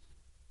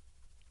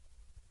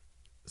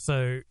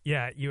 So,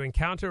 yeah, you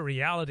encounter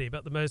reality,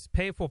 but the most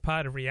painful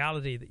part of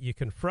reality that you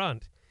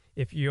confront,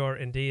 if you're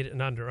indeed an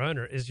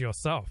under-owner, is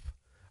yourself.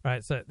 All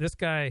right, so this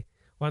guy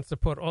wants to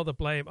put all the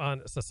blame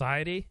on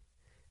society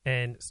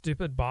and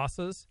stupid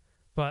bosses,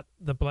 but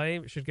the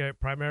blame should go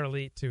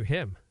primarily to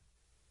him,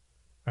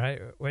 right?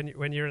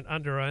 When you're an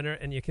under-owner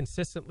and you're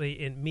consistently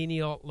in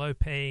menial,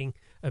 low-paying,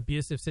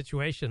 abusive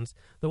situations,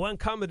 the one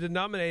common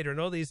denominator in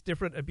all these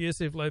different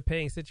abusive,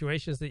 low-paying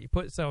situations that you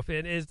put yourself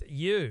in is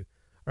you,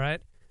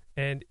 right?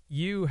 And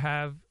you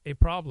have a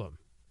problem.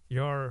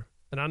 You're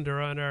an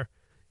under-owner.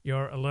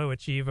 You're a low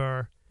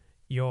achiever.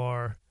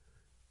 You're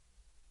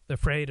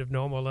afraid of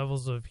normal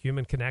levels of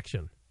human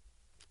connection,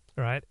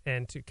 right?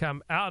 And to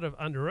come out of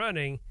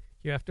under-earning,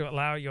 you have to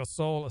allow your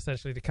soul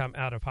essentially to come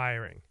out of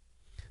hiring.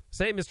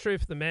 Same is true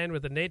for the man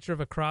with the nature of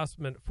a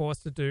craftsman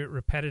forced to do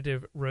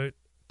repetitive, rote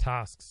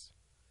tasks.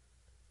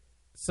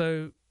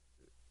 So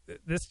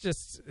this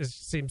just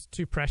seems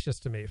too precious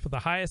to me. For the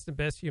highest and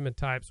best human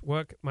types,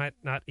 work might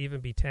not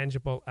even be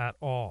tangible at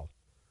all.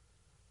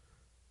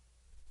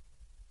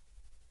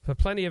 For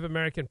plenty of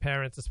American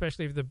parents,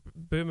 especially the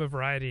boomer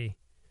variety,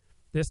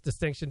 this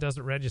distinction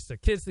doesn't register.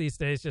 Kids these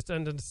days just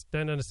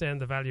don't understand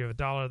the value of a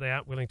dollar. They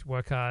aren't willing to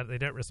work hard. They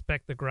don't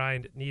respect the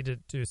grind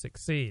needed to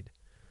succeed.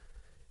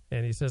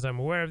 And he says, I'm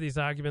aware of these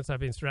arguments. I've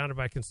been surrounded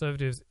by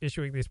conservatives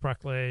issuing these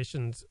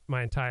proclamations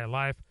my entire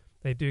life.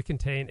 They do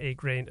contain a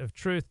grain of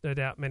truth. No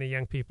doubt many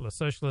young people are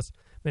socialists.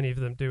 Many of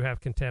them do have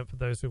contempt for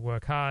those who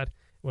work hard,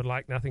 would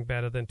like nothing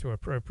better than to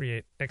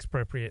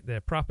expropriate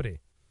their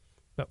property.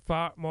 But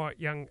far more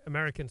young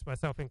Americans,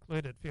 myself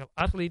included, feel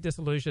utterly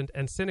disillusioned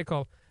and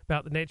cynical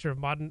about the nature of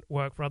modern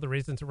work for other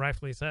reasons,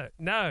 rightfully so.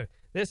 No,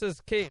 this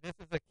is key. This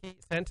is a key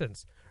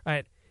sentence,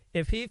 right?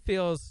 If he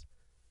feels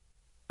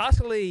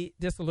utterly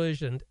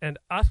disillusioned and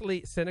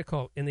utterly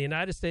cynical in the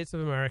United States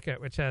of America,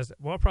 which has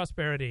more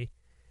prosperity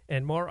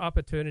and more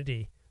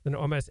opportunity than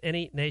almost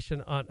any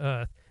nation on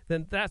earth,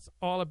 then that's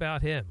all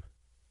about him,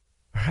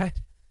 right?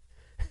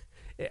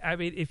 I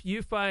mean, if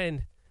you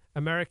find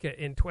America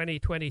in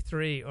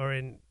 2023 or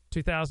in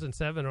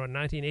 2007 or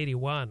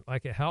 1981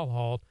 like a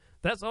hellhole,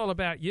 that's all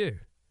about you,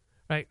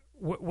 right?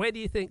 Where do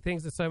you think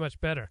things are so much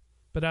better?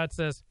 Bedard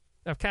says,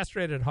 I've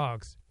castrated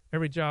hogs.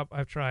 Every job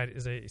I've tried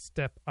is a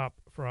step up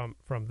from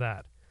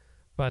that.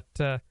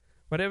 But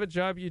whatever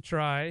job you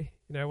try,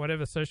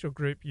 whatever social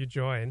group you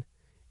join,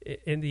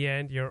 in the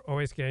end, you're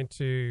always going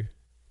to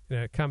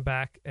come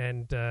back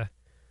and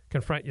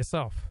confront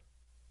yourself.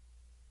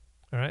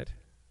 All right?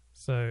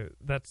 So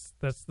that's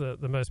the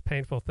most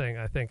painful thing,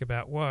 I think,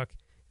 about work,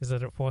 is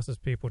that it forces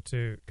people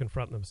to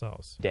confront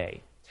themselves.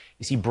 Day.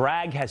 You see,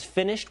 Bragg has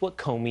finished what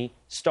Comey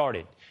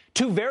started.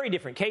 Two very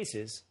different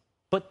cases,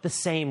 but the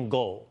same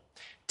goal.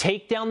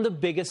 Take down the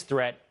biggest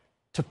threat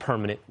to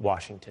permanent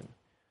Washington.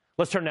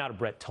 Let's turn now to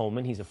Brett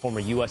Tolman. He's a former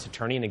U.S.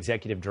 attorney and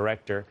executive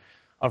director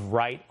of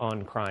Right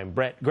on Crime.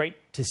 Brett, great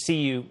to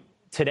see you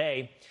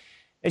today.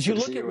 As you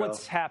look at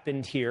what's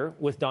happened here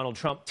with Donald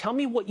Trump, tell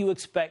me what you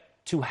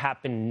expect to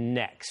happen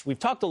next. We've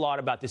talked a lot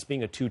about this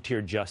being a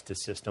two-tier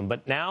justice system,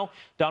 but now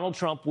Donald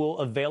Trump will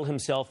avail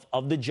himself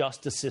of the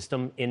justice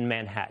system in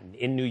Manhattan,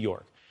 in New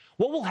York.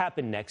 What will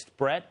happen next,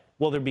 Brett?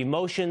 Will there be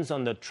motions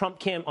on the Trump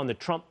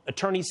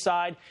attorney's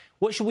side?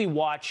 What should we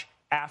watch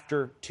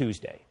after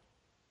Tuesday?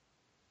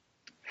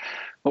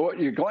 Well,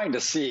 what you're going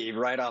to see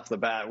right off the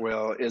bat,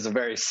 Will, is a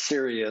very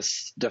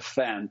serious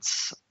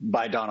defense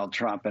by Donald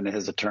Trump and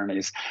his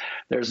attorneys.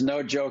 There's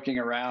no joking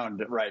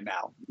around right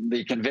now.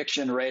 The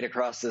conviction rate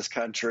across this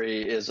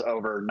country is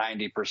over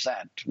 90%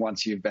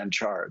 once you've been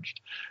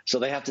charged. So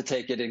they have to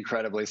take it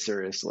incredibly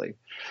seriously.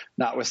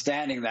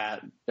 Notwithstanding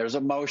that, there's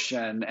a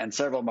motion and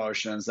several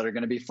motions that are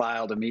going to be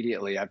filed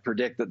immediately. I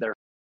predict that they're...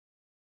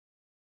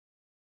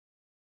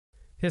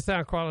 His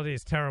sound quality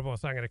is terrible,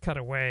 so I'm going to cut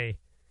away.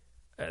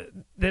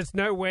 There's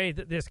no way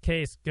that this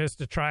case goes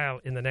to trial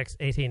in the next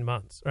 18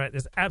 months, right?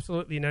 There's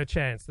absolutely no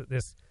chance that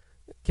this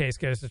case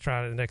goes to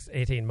trial in the next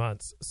 18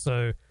 months.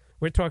 So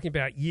we're talking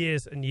about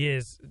years and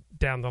years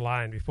down the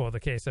line before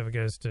the case ever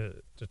goes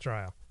to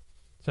trial.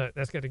 So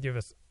that's going to give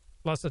us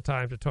lots of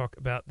time to talk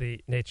about the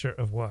nature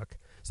of work.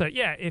 So,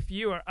 yeah, if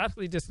you are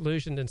utterly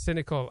disillusioned and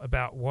cynical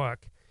about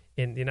work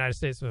in the United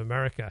States of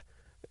America,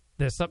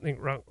 there's something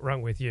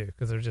wrong with you,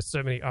 because there are just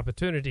so many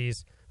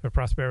opportunities for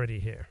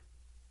prosperity here.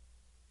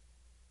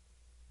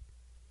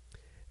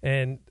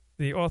 And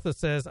the author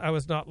says, I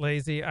was not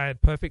lazy. I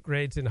had perfect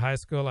grades in high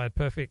school. I had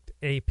perfect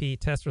AP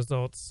test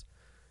results.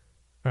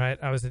 All right.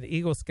 I was an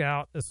Eagle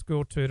Scout, a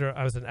school tutor.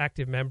 I was an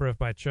active member of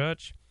my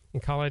church. In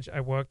college, I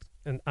worked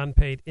an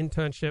unpaid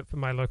internship for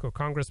my local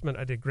congressman.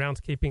 I did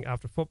groundskeeping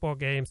after football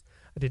games.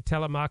 I did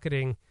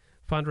telemarketing,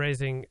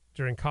 fundraising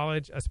during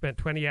college. I spent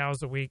 28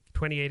 hours a week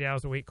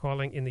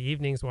calling in the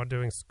evenings while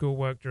doing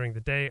schoolwork during the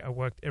day. I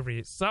worked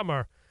every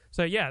summer.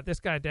 So, yeah,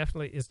 this guy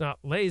definitely is not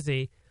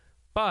lazy,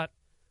 but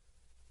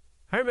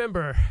I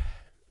remember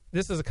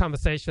this is a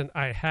conversation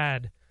I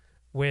had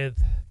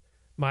with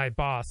my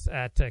boss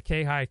at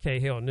K-High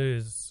K-Hill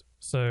News.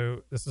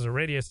 So this is a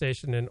radio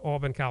station in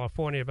Auburn,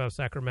 California, above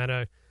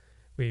Sacramento.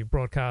 We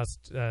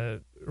broadcast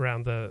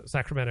around the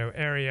Sacramento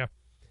area,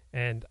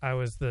 and I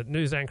was the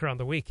news anchor on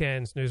the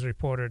weekends, news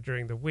reporter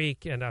during the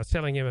week, and I was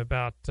telling him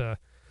about I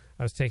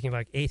was taking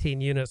like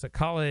 18 units at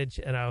college,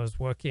 and I was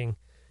working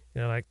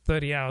like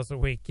 30 hours a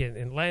week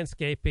in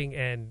landscaping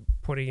and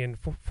putting in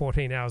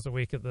 18 hours a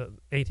week at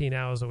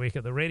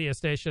the radio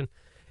station.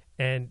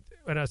 And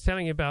when I was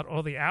telling him about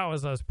all the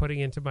hours I was putting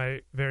into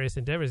my various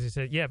endeavors, he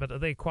said, yeah, but are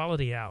they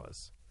quality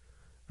hours?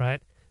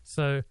 Right?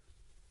 So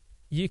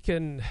you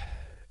can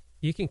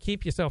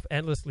keep yourself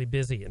endlessly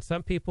busy. And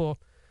some people,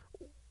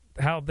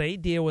 how they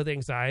deal with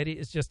anxiety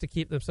is just to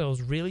keep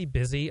themselves really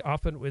busy,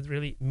 often with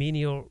really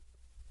menial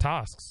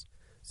tasks.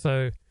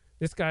 So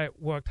this guy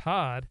worked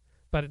hard,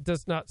 but it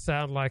does not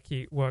sound like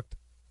he worked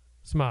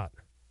smart.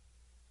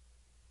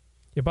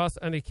 Your boss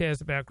only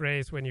cares about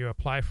grades when you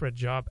apply for a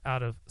job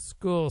out of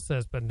school,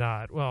 says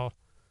Bernard. Well,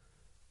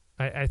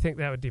 I think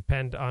that would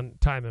depend on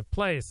time and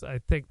place. I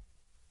think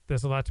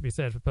there's a lot to be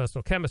said for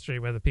personal chemistry,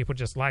 whether people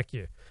just like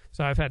you.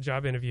 So I've had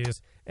job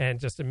interviews and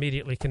just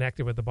immediately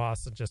connected with the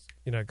boss and just,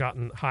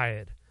 gotten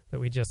hired.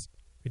 That we just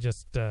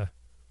hit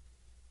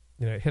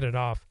it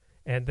off.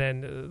 And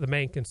then the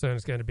main concern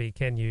is going to be,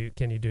 can you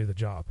do the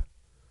job?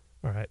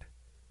 All right.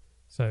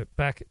 So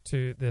back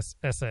to this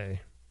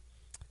essay.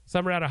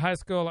 Summer out of high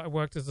school, I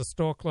worked as a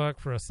store clerk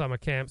for a summer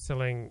camp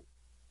selling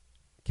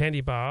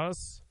candy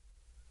bars.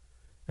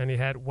 And he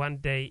had one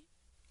day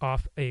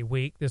off a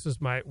week. This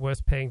was my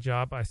worst paying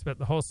job. I spent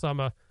the whole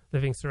summer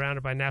living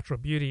surrounded by natural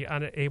beauty,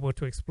 unable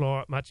to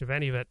explore much of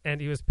any of it.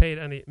 And he was paid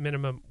only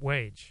minimum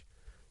wage.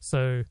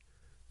 So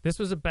this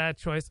was a bad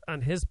choice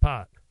on his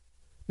part.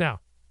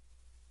 Now,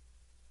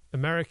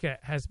 America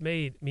has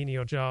made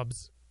menial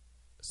jobs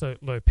so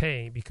low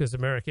paying because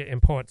America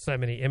imports so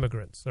many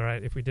immigrants. All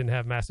right. If we didn't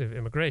have massive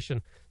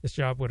immigration, this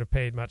job would have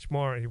paid much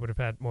more, and he would have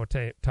had more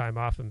time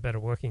off and better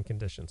working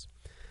conditions.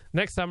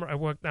 Next summer, I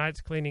worked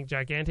nights cleaning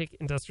gigantic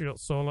industrial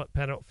solar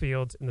panel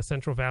fields in the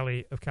Central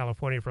Valley of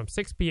California from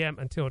 6 p.m.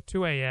 until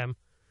 2 a.m.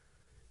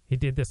 He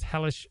did this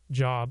hellish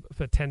job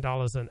for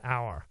 $10 an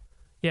hour.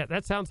 Yeah,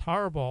 that sounds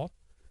horrible.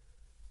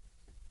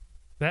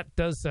 That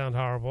does sound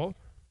horrible.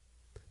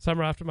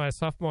 Summer after my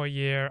sophomore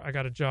year, I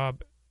got a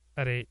job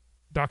at a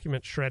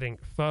document shredding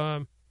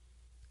firm,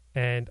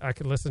 and I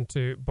could listen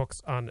to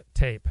books on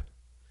tape.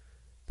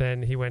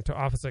 Then he went to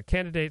officer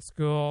candidate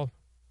school,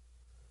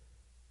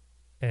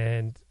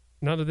 and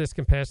none of this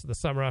compares to the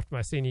summer after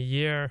my senior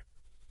year.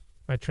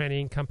 My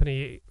training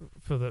company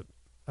for the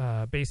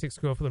basic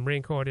school for the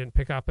Marine Corps. Didn't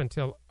pick up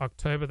until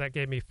October. That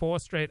gave me 4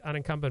 straight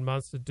unencumbered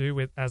months to do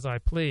with as I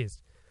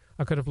pleased.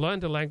 I could have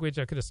learned a language.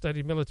 I could have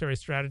studied military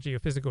strategy or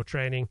physical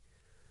training.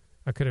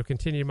 I could have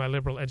continued my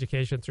liberal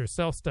education through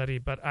self-study,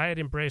 but I had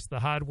embraced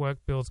the hard work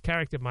builds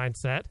character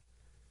mindset,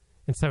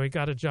 and so he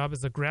got a job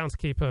as a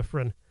groundskeeper for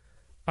an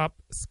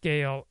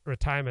upscale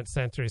retirement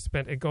center. He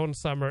spent a golden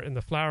summer in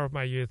the flower of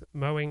my youth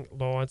mowing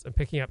lawns and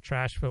picking up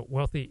trash for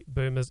wealthy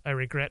boomers. I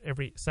regret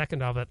every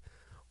second of it.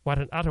 What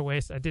an utter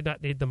waste. I did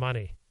not need the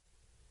money.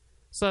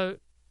 So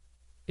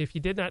if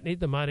you did not need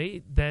the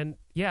money, then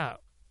yeah,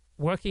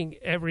 working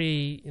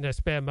every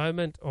spare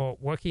moment or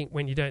working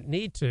when you don't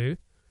need to,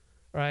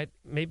 right,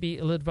 may be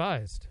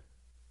ill-advised.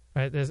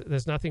 Right?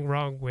 There's nothing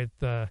wrong with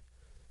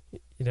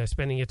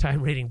spending your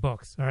time reading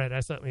books. All right, I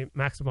certainly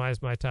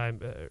maximize my time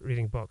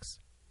reading books.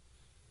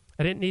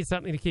 I didn't need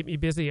something to keep me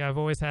busy. I've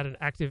always had an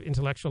active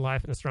intellectual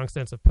life and a strong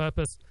sense of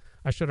purpose.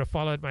 I should have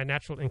followed my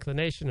natural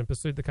inclination and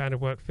pursued the kind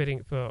of work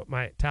fitting for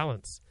my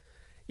talents.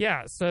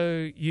 Yeah,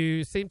 so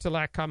you seem to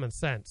lack common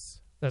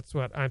sense. That's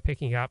what I'm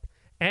picking up.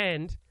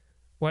 And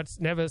what's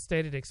never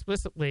stated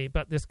explicitly,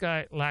 but this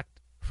guy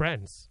lacked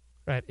friends,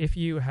 right? If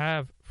you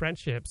have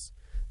friendships,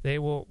 they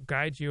will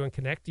guide you and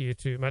connect you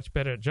to much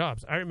better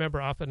jobs. I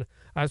remember often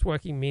I was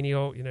working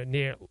menial,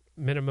 near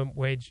minimum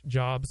wage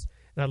jobs,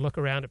 and I'd look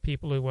around at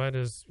people who weren't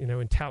as,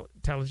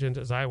 intelligent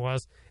as I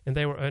was, and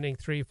they were earning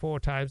 3-4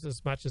 times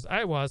as much as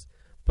I was,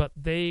 but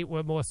they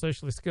were more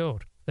socially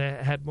skilled. They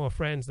had more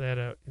friends. They had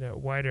a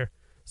wider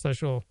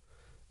social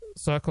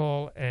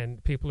circle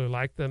and people who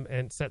liked them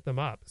and set them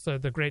up. So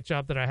the great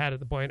job that I had at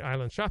the Boyne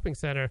Island Shopping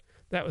Center,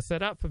 that was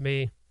set up for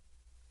me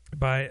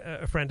by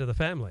a friend of the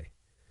family.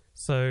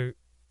 So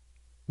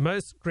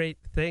most great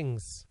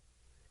things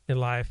in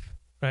life,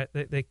 right,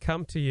 they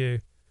come to you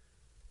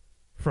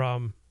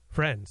from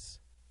friends.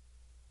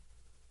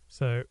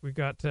 So we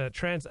got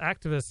trans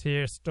activists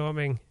here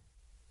storming.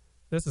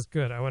 This is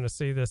good. I want to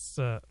see this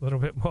a little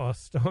bit more.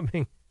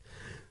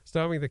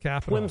 Storming the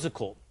Capitol.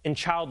 Whimsical and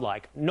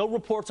childlike. No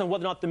reports on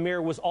whether or not the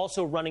Mirror was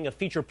also running a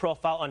feature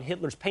profile on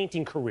Hitler's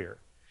painting career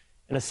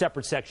in a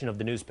separate section of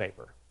the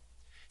newspaper.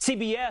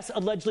 CBS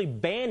allegedly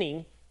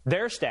banning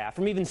their staff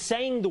from even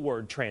saying the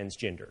word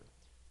transgender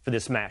for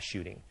this mass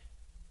shooting.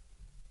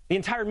 The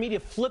entire media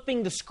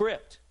flipping the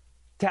script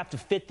to have to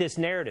fit this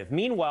narrative.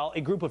 Meanwhile,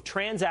 a group of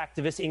trans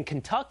activists in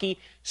Kentucky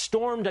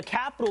stormed a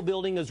Capitol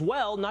building as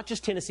well, not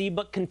just Tennessee,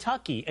 but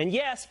Kentucky. And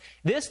yes,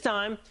 this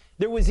time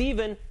there was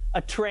even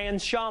a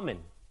trans shaman.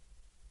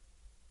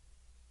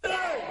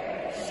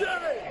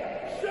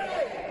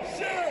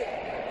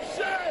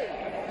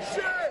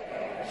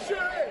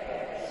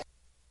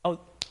 Oh,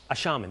 a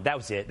shaman. That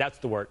was it. That's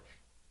the word.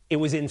 It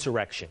was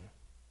insurrection,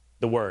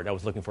 the word I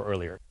was looking for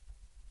earlier.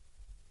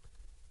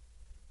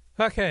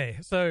 Okay,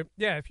 so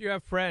yeah, if you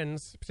have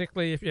friends,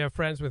 particularly if you have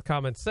friends with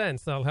common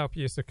sense, they'll help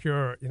you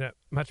secure,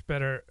 much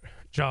better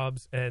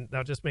jobs, and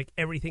they'll just make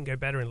everything go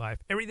better in life.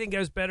 Everything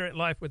goes better in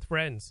life with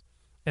friends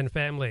and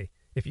family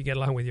if you get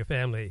along with your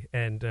family,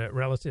 and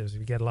relatives if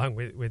you get along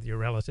with your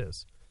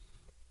relatives.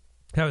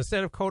 Now,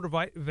 instead of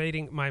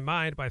cultivating my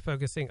mind by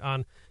focusing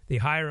on the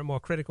higher and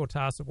more critical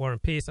tasks of war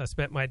and peace, I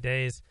spent my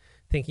days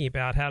thinking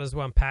about how does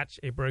one patch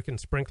a broken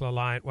sprinkler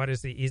line? What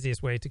is the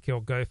easiest way to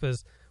kill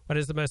gophers? What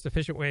is the most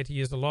efficient way to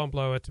use a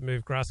lawnmower to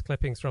move grass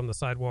clippings from the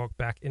sidewalk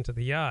back into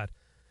the yard?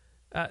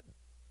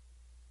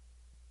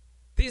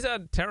 These are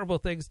terrible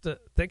things to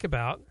think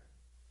about,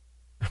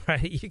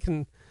 right?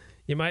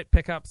 You might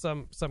pick up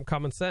some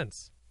common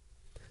sense.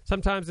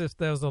 Sometimes if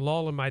there was a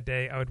lull in my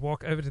day, I would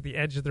walk over to the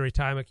edge of the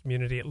retirement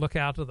community and look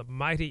out at the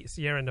mighty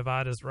Sierra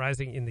Nevadas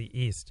rising in the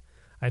east.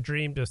 I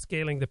dreamed of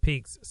scaling the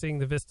peaks, seeing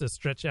the vistas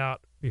stretch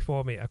out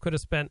before me. I could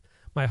have spent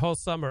my whole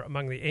summer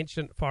among the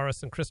ancient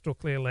forests and crystal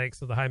clear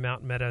lakes of the high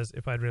mountain meadows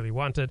if I'd really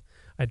wanted.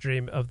 I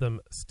dream of them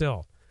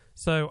still.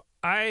 So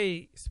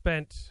I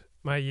spent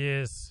my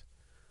years,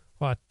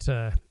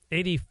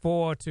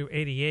 84 to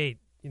 88,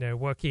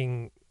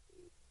 working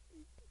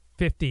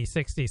 50,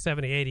 60,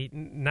 70, 80,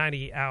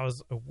 90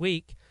 hours a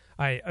week.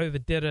 I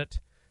overdid it.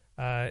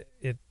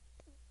 It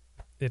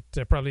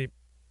probably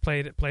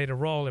played a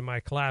role in my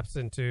collapse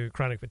into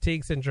chronic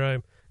fatigue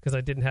syndrome because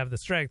I didn't have the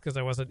strength because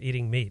I wasn't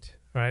eating meat.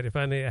 Right? If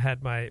only I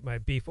had my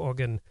beef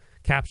organ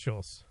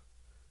capsules,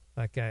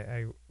 like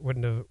I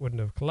wouldn't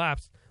have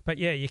collapsed. But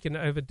yeah, you can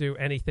overdo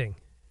anything,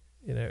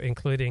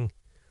 including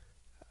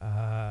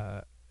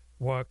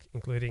work,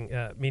 including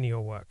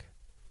menial work.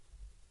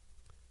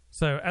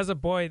 So as a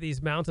boy,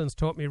 these mountains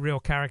taught me real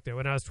character.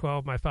 When I was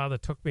 12, my father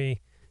took me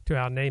to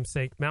our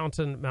namesake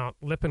mountain, Mount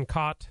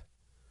Lippincott.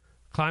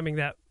 Climbing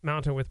that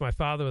mountain with my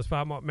father was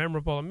far more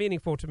memorable and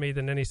meaningful to me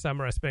than any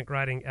summer I spent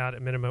grinding out a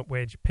minimum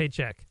wage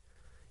paycheck.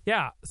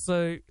 Yeah,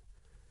 so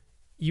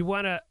you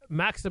want to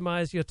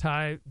maximize your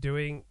time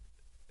doing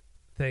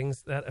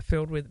things that are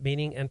filled with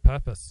meaning and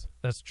purpose.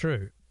 That's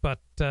true. But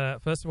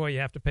first of all, you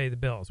have to pay the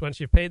bills.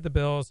 Once you've paid the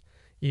bills,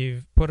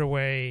 you've put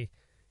away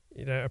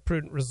a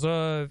prudent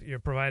reserve, you're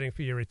providing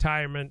for your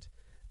retirement,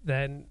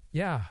 then,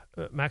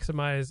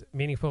 maximize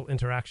meaningful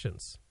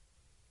interactions.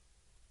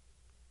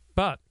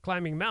 But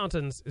climbing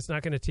mountains is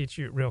not going to teach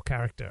you real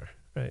character,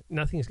 right?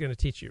 Nothing's going to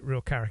teach you real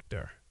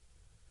character,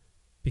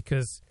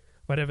 because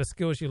whatever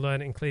skills you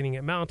learn in climbing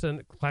a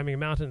mountain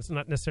is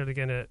not necessarily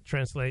going to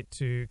translate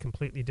to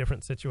completely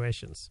different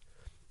situations,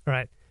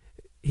 right?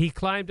 He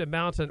climbed a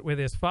mountain with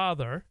his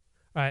father,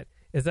 right?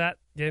 Is that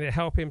going to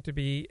help him to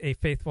be a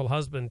faithful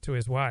husband to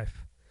his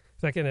wife?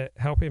 Is that going to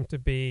help him to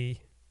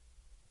be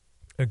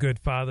a good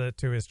father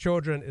to his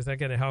children? Is that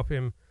going to help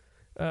him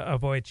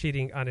avoid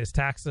cheating on his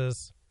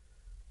taxes?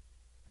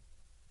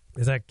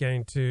 Is that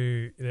going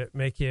to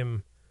make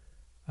him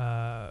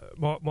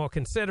more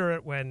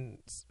considerate when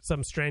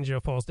some stranger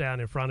falls down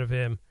in front of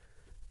him?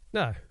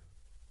 No.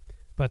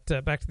 But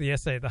back to the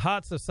essay. The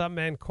hearts of some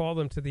men call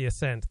them to the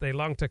ascent. They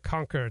long to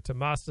conquer, to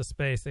master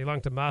space. They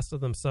long to master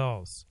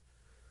themselves.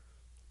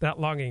 That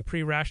longing,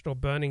 pre-rational,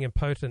 burning, and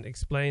potent,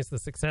 explains the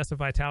success and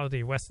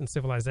vitality of Western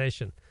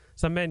civilization.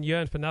 Some men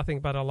yearn for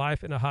nothing but a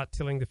life in a hut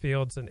tilling the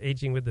fields and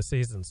aging with the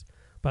seasons.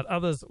 But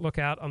others look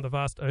out on the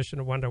vast ocean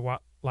and wonder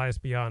what lies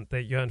beyond.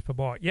 They yearn for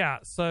more. Yeah,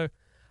 so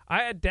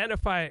I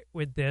identify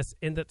with this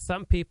in that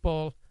some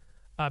people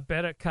are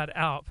better cut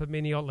out for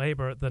menial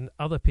labor than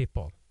other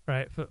people,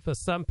 right? For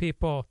some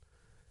people,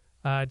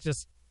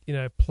 just,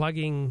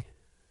 plugging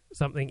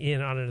something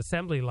in on an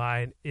assembly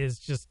line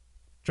just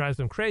drives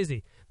them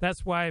crazy.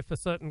 That's why for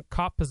certain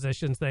cop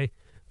positions, they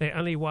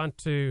only want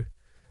to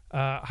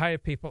hire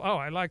people. Oh,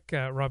 I like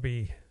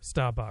Robbie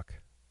Starbuck.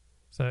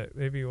 So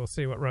maybe we'll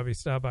see what Robbie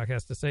Starbuck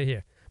has to say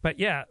here. But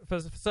yeah, for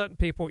certain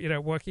people,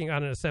 working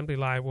on an assembly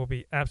line will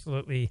be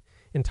absolutely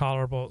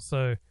intolerable.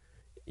 So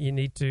you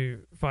need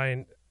to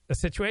find a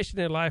situation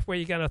in life where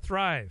you're going to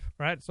thrive,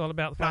 right? It's all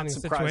about finding a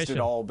situation. Not surprised at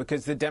all,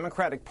 because the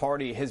Democratic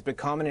Party has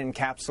become an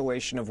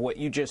encapsulation of what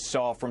you just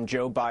saw from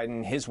Joe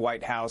Biden, his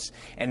White House,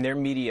 and their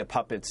media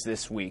puppets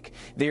this week.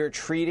 They are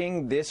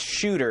treating this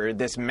shooter,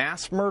 this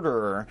mass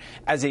murderer,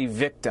 as a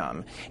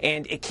victim.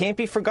 And it can't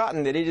be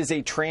forgotten that it is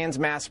a trans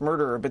mass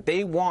murderer, but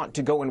they want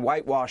to go and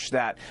whitewash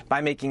that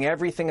by making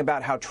everything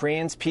about how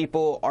trans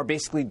people are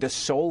basically the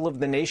soul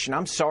of the nation.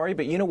 I'm sorry,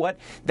 but you know what?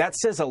 That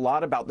says a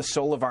lot about the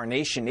soul of our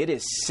nation. It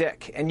is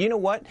sick. And you know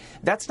what?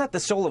 That's not the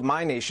soul of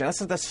my nation.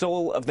 That's not the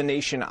soul of the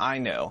nation I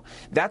know.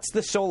 That's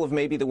the soul of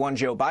maybe the one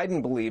Joe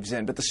Biden believes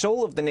in. But the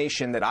soul of the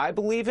nation that I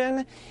believe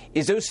in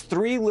is those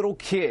 3 little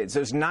kids,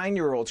 those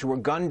 9-year-olds who were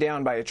gunned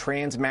down by a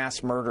trans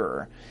mass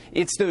murderer.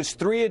 It's those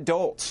 3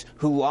 adults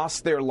who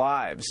lost their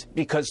lives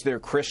because they're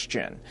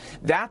Christian.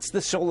 That's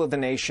the soul of the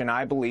nation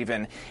I believe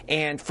in.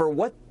 And for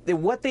what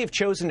they've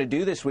chosen to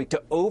do this week,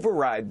 to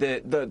override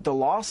the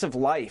loss of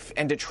life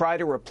and to try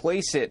to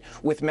replace it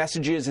with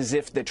messages as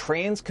if the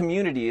trans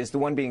community is the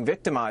one being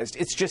victimized,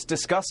 it's just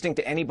disgusting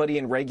to anybody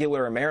in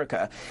regular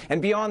America.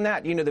 And beyond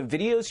that, the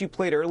videos you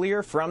played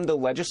earlier from the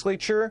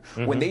legislature,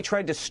 when they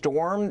tried to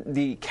storm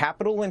the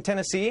Capitol in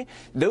Tennessee,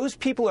 those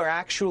people are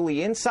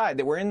actually inside.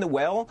 That were in the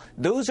well.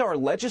 Those are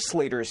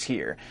legislators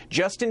here.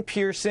 Justin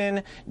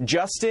Pearson,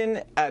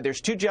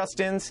 there's 2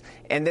 Justins,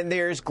 and then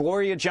there's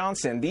Gloria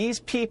Johnson. These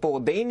people,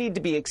 they need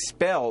to be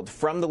expelled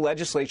from the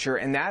legislature,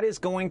 and that is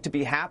going to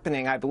be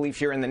happening, I believe,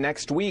 here in the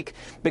next week,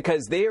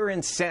 because they are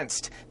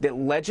incensed that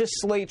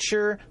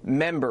legislature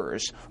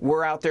members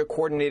were out there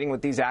coordinating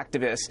with these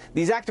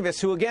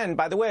activists who, again,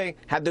 by the way,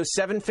 had those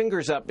 7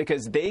 fingers up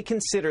because they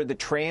consider the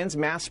trans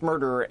mass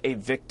murderer a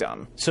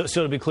victim. So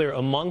to be clear,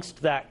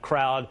 amongst that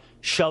crowd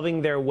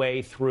shoving their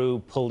way through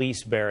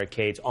police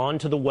barricades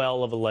onto the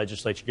well of a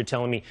legislature, you're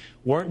telling me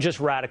weren't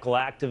just radical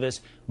activists,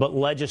 but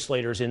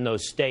legislators in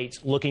those states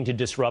looking to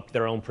disrupt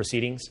their own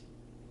proceedings?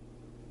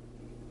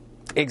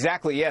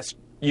 Exactly, yes.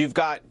 You've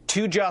got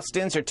 2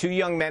 Justins, or 2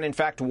 young men. In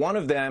fact, one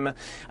of them,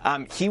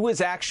 he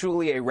was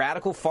actually a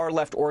radical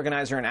far-left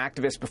organizer and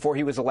activist before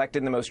he was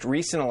elected in the most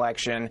recent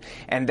election.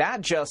 And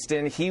that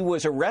Justin, he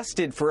was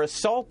arrested for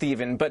assault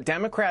even. But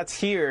Democrats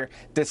here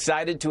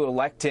decided to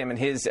elect him in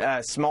his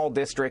small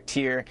district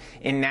here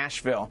in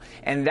Nashville.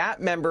 And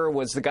that member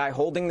was the guy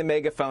holding the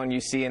megaphone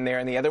you see in there,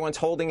 and the other one's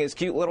holding his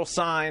cute little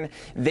sign.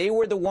 They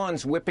were the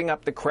ones whipping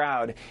up the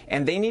crowd.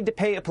 And they need to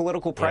pay a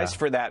political price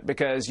for that,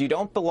 because you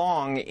don't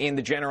belong in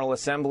the General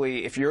Assembly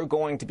if you're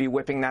going to be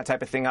whipping that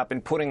type of thing up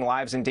and putting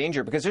lives in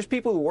danger, because there's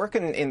people who work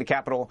in the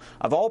Capitol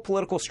of all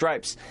political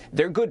stripes.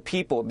 They're good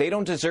people. They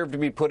don't deserve to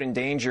be put in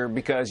danger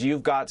because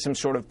you've got some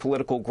sort of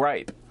political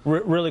gripe.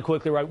 Really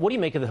quickly, right? What do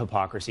you make of the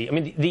hypocrisy? I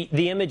mean,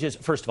 the images,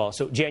 first of all,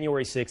 so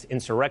January 6th,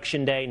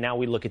 Insurrection Day. Now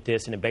we look at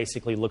this, and it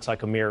basically looks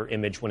like a mirror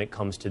image when it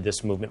comes to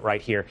this movement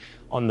right here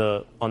on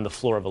the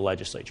floor of a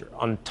legislature.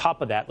 On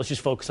top of that, let's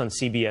just focus on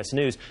CBS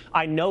News.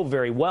 I know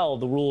very well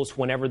the rules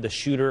whenever the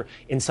shooter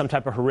in some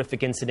type of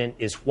horrific incident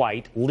is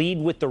white. Lead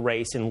with the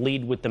race and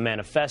lead with the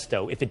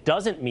manifesto. If it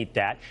doesn't meet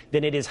that,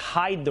 then it is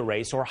hide the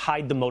race or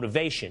hide the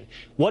motivation.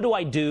 What do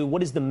I do?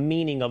 What is the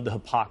meaning of the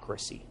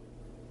hypocrisy?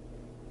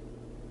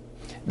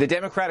 The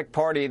Democratic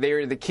Party, they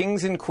are the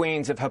kings and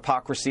queens of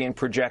hypocrisy and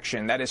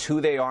projection. That is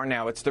who they are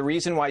now. It's the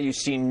reason why you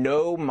see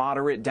no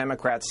moderate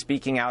Democrats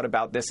speaking out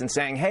about this and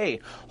saying, hey,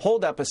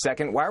 hold up a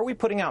second. Why are we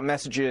putting out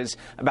messages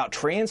about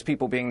trans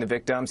people being the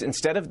victims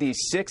instead of these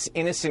 6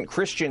 innocent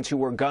Christians who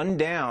were gunned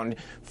down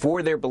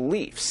for their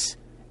beliefs?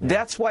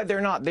 That's why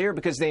they're not there,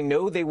 because they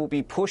know they will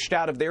be pushed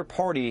out of their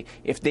party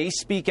if they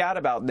speak out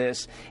about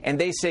this and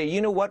they say,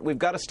 you know what, we've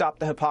got to stop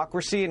the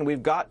hypocrisy and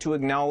we've got to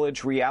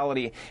acknowledge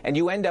reality. And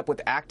you end up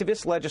with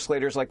activist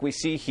legislators like we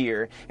see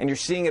here, and you're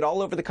seeing it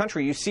all over the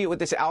country. You see it with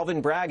this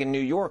Alvin Bragg in New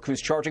York who's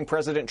charging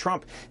President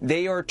Trump.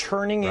 They are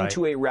turning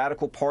into a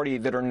radical party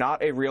that are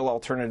not a real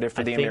alternative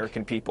for the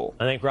American people.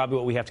 I think, Robbie,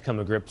 what we have to come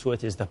to grips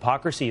with is the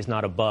hypocrisy is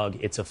not a bug,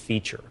 it's a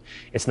feature.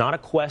 It's not a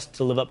quest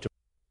to live up to.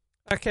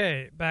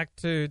 Okay, back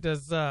to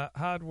does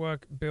hard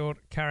work build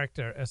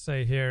character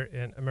essay here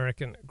in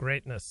American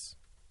Greatness.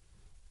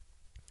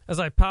 As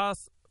I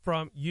pass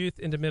from youth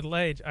into middle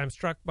age, I'm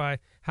struck by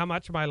how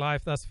much of my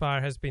life thus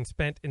far has been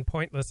spent in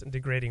pointless and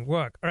degrading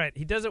work. All right,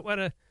 he doesn't want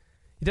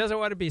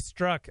to be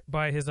struck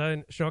by his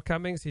own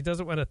shortcomings. He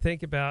doesn't want to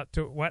think about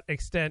to what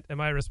extent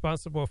am I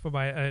responsible for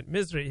my own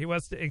misery. He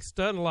wants to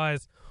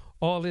externalize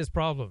all his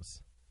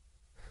problems.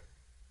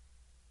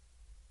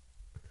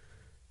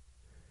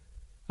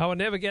 I will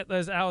never get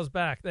those hours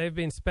back. They've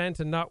been spent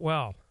and not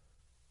well.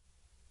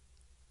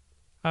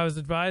 I was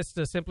advised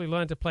to simply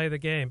learn to play the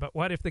game. But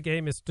what if the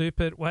game is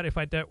stupid? What if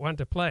I don't want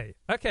to play?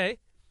 Okay,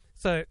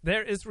 so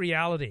there is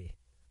reality,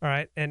 all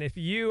right? And if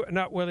you are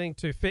not willing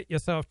to fit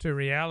yourself to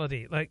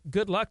reality, like,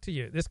 good luck to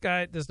you. This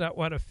guy does not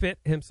want to fit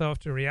himself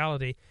to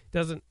reality.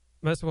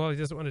 Most of all, he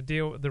doesn't want to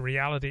deal with the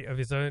reality of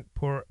his own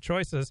poor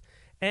choices.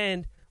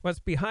 And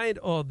what's behind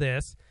all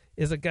this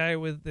is a guy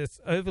with this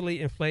overly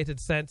inflated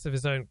sense of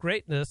his own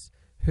greatness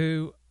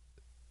who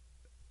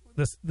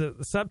the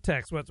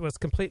subtext, what's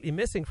completely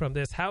missing from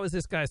this, how is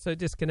this guy so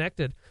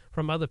disconnected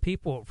from other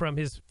people, from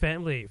his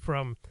family,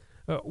 from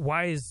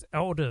wise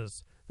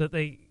elders, that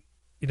they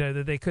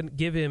couldn't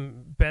give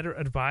him better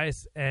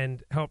advice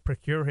and help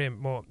procure him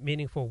more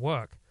meaningful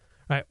work,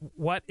 right?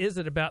 What is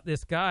it about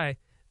this guy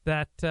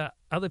that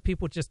other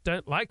people just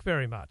don't like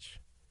very much?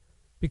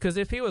 Because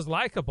if he was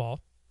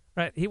likable,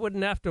 right, he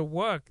wouldn't have to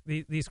work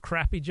these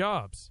crappy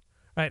jobs.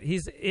 Right,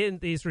 he's in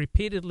these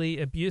repeatedly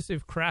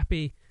abusive,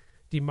 crappy,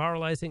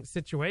 demoralizing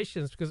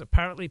situations because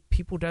apparently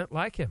people don't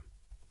like him.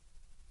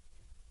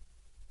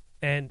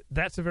 And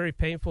that's a very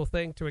painful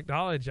thing to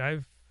acknowledge.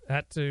 I've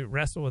had to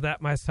wrestle with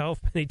that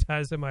myself many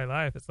times in my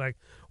life. It's like,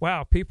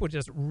 wow, people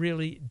just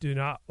really do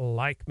not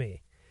like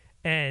me.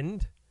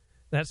 And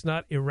that's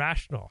not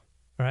irrational,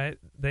 right?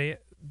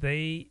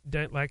 They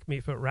don't like me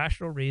for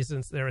rational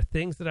reasons. There are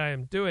things that I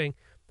am doing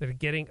that are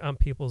getting on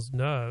people's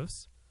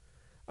nerves.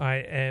 I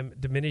am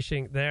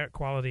diminishing their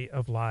quality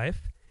of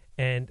life,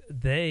 and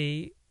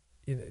they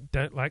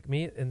don't like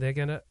me, and they're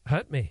going to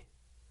hurt me.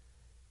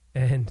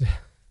 And,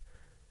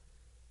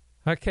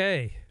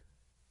 okay,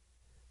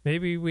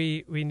 maybe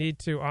we need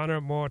to honor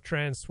more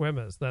trans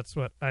swimmers. That's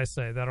what I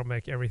say. That'll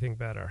make everything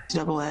better.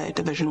 AA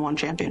Division I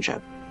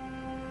championship.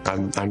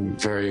 I'm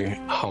very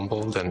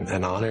humbled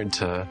and honored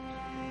to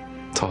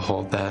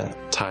hold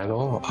that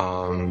title,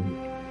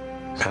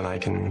 and I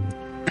can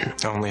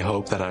only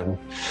hope that I'm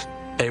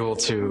able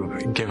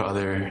to give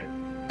other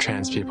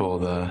trans people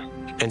the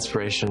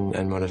inspiration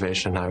and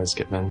motivation I was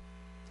given.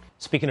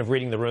 Speaking of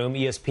reading the room,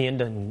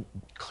 ESPN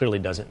clearly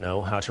doesn't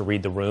know how to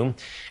read the room,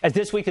 as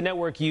this week the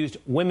network used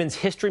Women's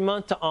History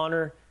Month to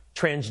honor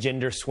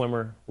transgender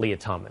swimmer Leah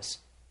Thomas.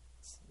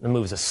 The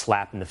move is a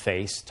slap in the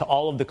face to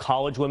all of the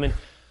college women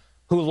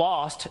who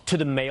lost to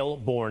the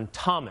male-born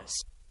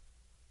Thomas.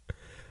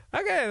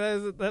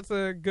 Okay, that's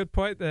a good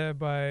point there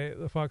by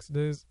the Fox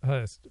News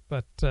host,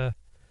 but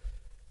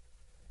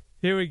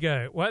here we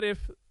go. What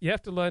if you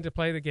have to learn to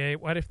play the game?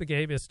 What if the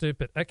game is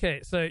stupid?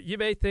 Okay, so you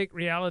may think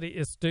reality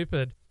is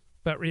stupid,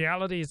 but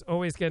reality is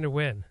always going to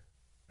win,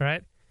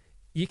 right?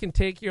 You can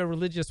take your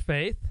religious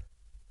faith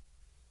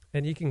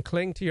and you can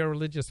cling to your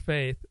religious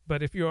faith,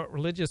 but if your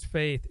religious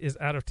faith is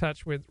out of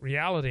touch with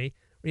reality,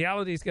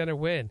 reality is going to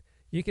win.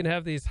 You can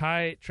have these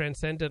high,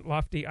 transcendent,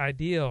 lofty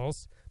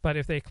ideals, but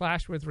if they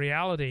clash with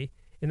reality,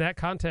 in that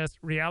contest,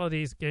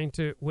 reality is going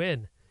to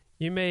win.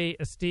 You may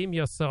esteem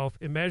yourself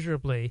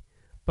immeasurably,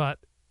 but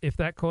if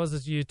that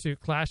causes you to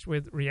clash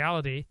with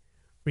reality,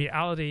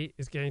 reality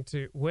is going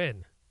to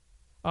win.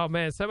 Oh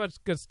man, so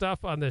much good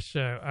stuff on this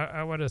show.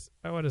 I want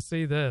to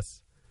see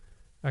this.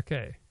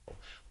 Okay.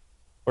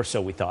 Or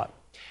so we thought.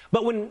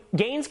 But when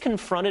Gaines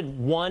confronted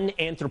one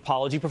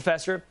anthropology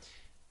professor,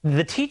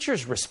 the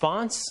teacher's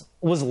response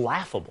was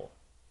laughable.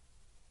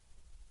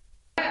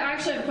 I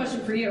actually have a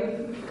question for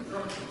you.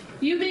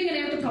 You being an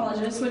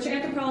anthropologist, which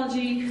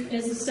anthropology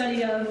is the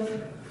study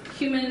of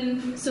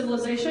human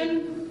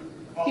civilization.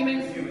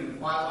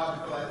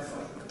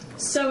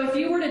 So if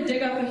you were to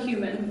dig up a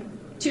human,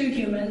 2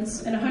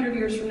 humans, and 100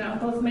 years from now,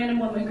 both man and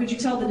woman, could you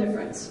tell the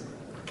difference?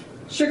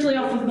 Strictly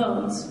off of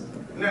bones?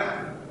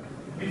 No,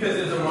 because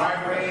there's a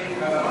wide range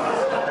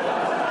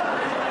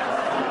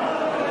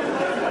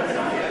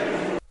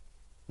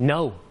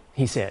No,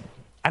 he said.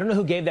 I don't know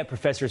who gave that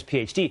professor his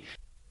PhD.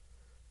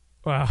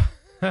 Wow.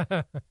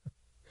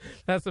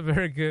 That's a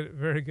very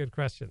good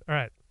question. All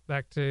right,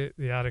 back to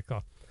the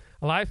article.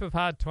 A life of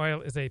hard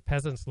toil is a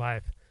peasant's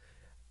life.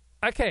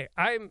 Okay,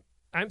 I'm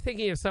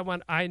thinking of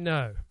someone I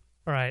know.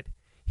 All right,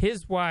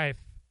 his wife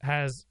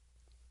has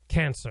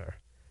cancer.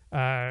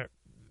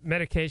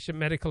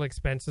 Medical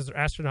expenses are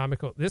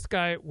astronomical. This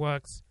guy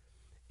works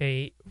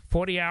a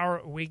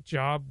 40-hour-a-week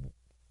job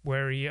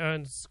where he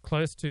earns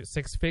close to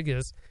six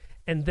figures,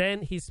 and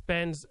then he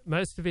spends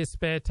most of his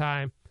spare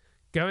time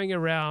going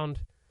around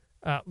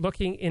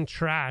looking in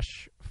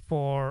trash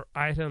for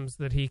items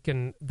that he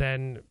can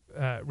then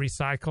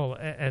recycle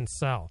and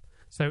sell.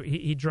 So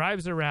he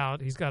drives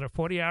around. He's got a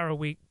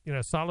 40-hour-a-week,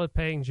 solid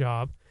paying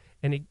job,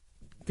 and he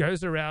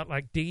goes around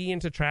like digging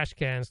into trash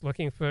cans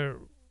looking for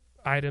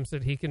items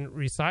that he can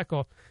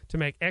recycle to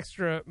make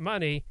extra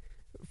money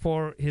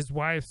for his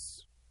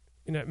wife's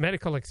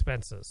medical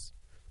expenses.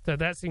 So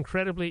that's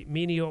incredibly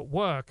menial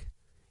work.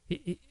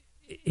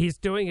 He's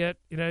doing it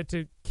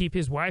to keep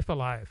his wife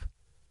alive.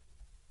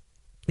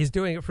 He's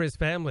doing it for his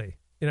family.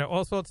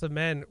 All sorts of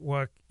men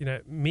work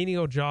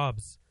menial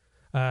jobs,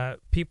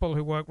 people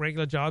who work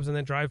regular jobs and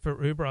then drive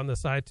for Uber on the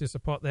side to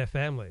support their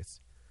families.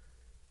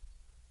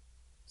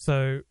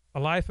 So a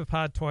life of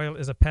hard toil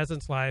is a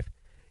peasant's life.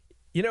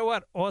 You know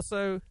what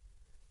also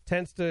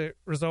tends to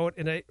result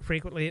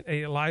frequently in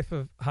a life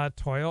of hard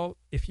toil?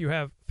 If you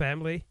have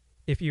family,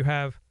 if you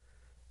have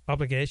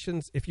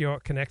obligations, if you're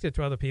connected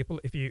to other people,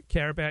 if you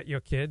care about your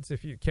kids,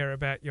 if you care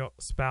about your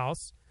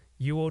spouse,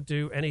 you will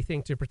do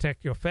anything to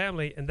protect your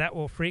family, and that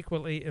will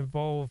frequently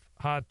involve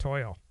hard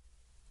toil.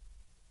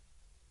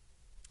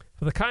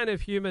 For the kind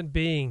of human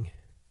being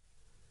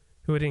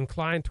who would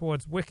incline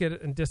towards wicked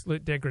and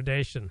dissolute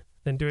degradation,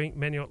 then doing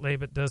manual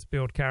labor does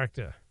build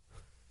character.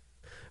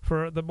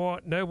 For the more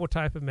noble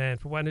type of man,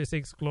 for one who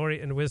seeks glory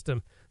and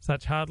wisdom,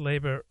 such hard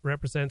labor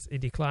represents a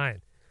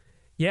decline.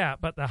 Yeah,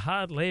 but the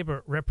hard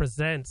labor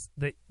represents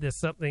that there's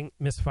something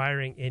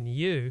misfiring in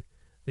you,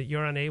 that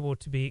you're unable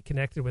to be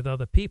connected with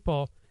other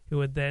people who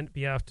would then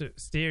be able to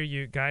steer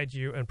you, guide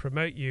you, and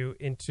promote you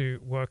into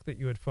work that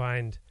you would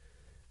find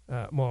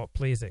more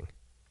pleasing.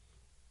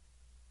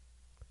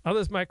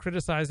 Others might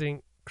criticize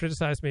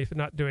me for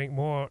not doing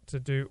more to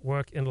do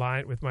work in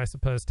line with my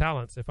supposed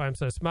talents. If I'm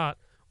so smart,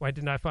 why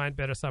didn't I find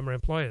better summer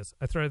employers?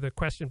 I throw the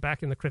question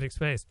back in the critic's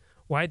face.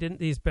 Why didn't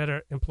these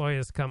better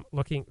employers come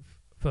looking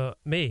for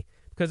me?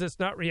 Because it's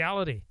not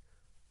reality.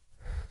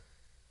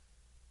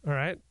 All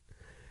right?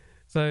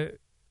 So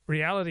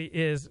reality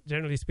is,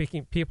 generally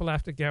speaking, people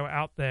have to go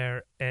out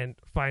there and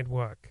find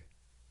work,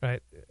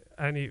 right?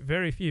 Only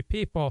very few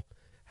people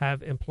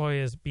have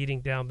employers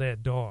beating down their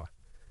door.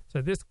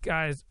 So this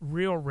guy's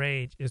real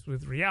rage is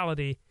with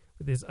reality,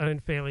 with his own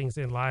failings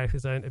in life,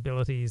 his own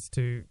abilities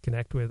to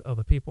connect with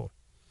other people.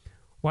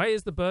 Why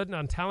is the burden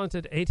on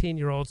talented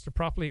 18-year-olds to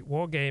properly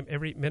wargame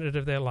every minute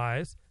of their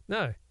lives?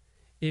 No.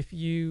 If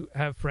you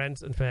have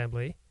friends and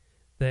family,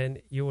 then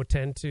you will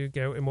tend to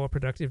go in more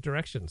productive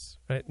directions.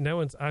 Right? No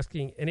one's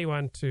asking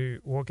anyone to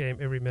wargame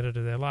every minute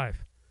of their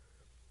life.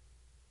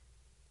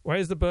 Why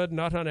is the burden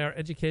not on our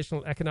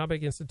educational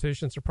economic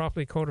institutions to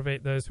properly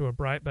cultivate those who are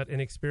bright but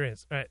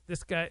inexperienced? Right?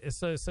 This guy is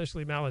so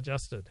socially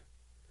maladjusted.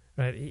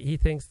 Right? He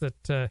thinks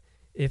that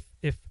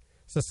if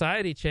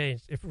society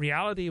changed, if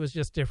reality was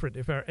just different,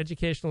 if our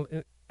educational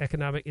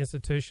economic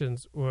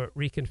institutions were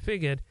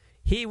reconfigured,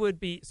 he would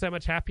be so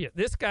much happier.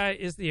 This guy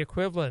is the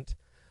equivalent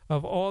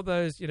of all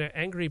those,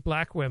 angry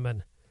black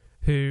women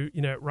who,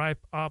 write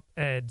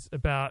op-eds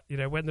about,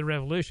 when the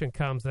revolution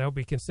comes, they'll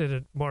be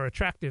considered more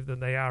attractive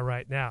than they are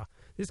right now.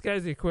 This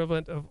guy's the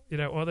equivalent of,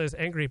 all those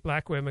angry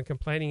black women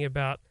complaining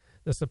about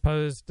the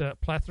supposed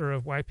plethora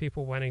of white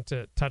people wanting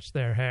to touch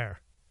their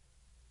hair.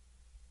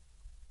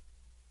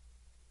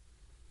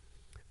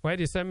 Why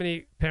do so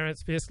many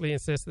parents fiercely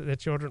insist that their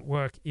children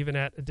work even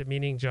at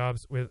demeaning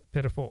jobs with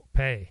pitiful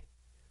pay?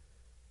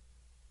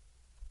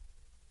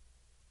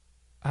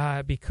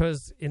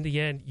 Because in the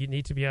end, you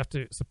need to be able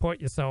to support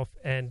yourself,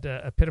 and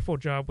a pitiful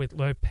job with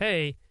low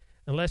pay,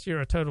 unless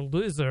you're a total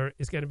loser,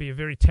 is going to be a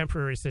very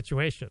temporary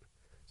situation.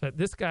 So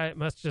this guy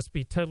must just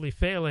be totally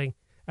failing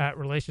at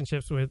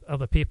relationships with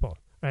other people.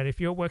 Right?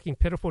 If you're working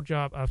pitiful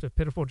job after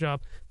pitiful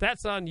job,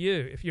 that's on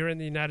you. If you're in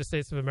the United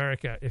States of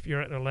America, if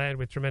you're in a land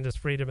with tremendous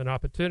freedom and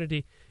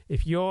opportunity,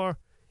 if you're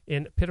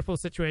in pitiful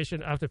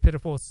situation after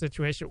pitiful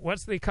situation,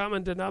 what's the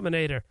common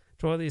denominator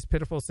to all these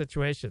pitiful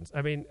situations?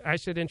 I mean, I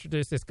should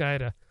introduce this guy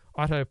to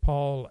Otto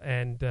Poll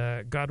and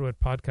Godward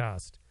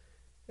podcast,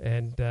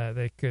 and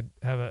they could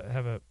have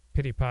a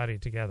pity party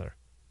together.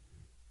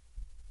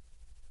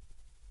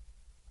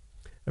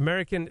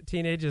 American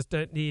teenagers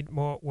don't need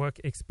more work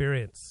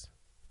experience.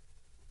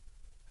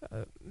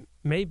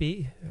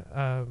 Maybe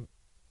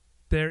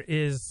there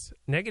is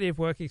negative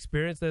work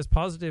experience, there's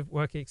positive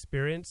work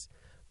experience,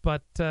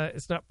 but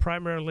it's not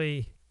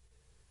primarily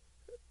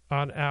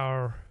on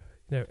our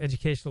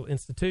educational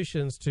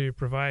institutions to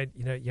provide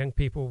young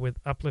people with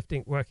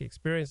uplifting work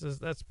experiences.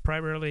 That's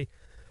primarily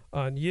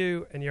on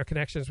you and your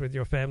connections with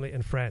your family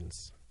and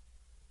friends.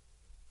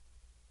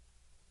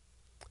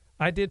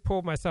 I did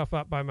pull myself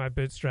up by my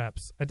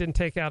bootstraps. I didn't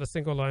take out a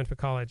single loan for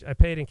college. I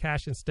paid in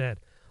cash instead.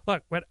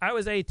 Look, when I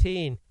was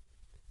 18,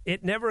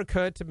 it never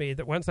occurred to me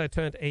that once I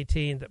turned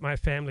 18 that my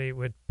family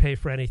would pay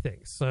for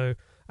anything. So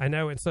I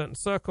know in certain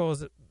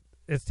circles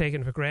it's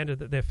taken for granted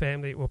that their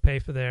family will pay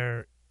for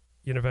their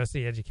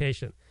university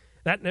education.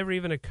 That never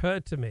even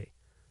occurred to me.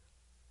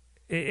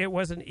 It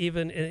wasn't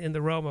even in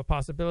the realm of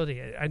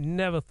possibility. I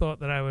never thought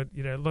that I would,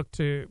 look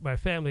to my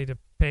family to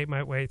pay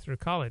my way through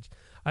college.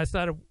 I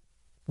started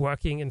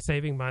working and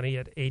saving money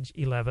at age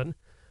 11.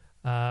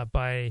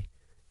 By,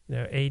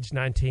 age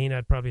 19,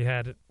 I'd probably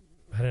had,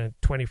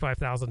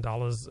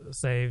 $25,000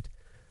 saved.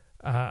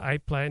 I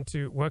planned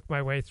to work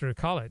my way through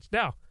college.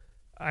 Now,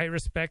 I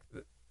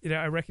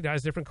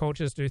recognize different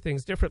cultures do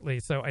things differently.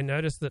 So I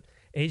noticed that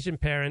Asian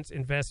parents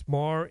invest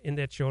more in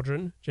their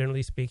children,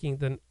 generally speaking,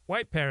 than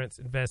white parents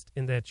invest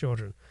in their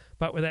children.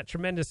 But with that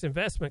tremendous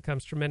investment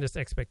comes tremendous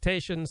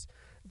expectations.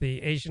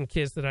 The Asian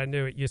kids that I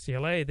knew at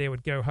UCLA, they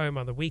would go home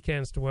on the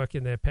weekends to work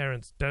in their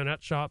parents'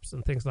 donut shops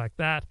and things like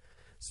that.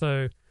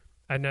 So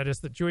I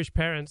noticed that Jewish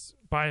parents,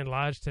 by and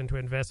large, tend to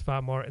invest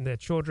far more in their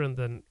children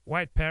than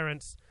white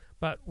parents.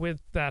 But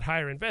with that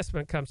higher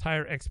investment comes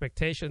higher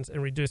expectations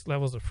and reduced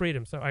levels of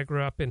freedom. So I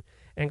grew up in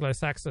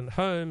Anglo-Saxon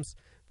homes.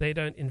 They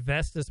don't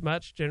invest as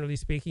much, generally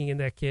speaking, in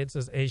their kids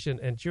as Asian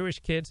and Jewish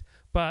kids.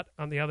 But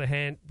on the other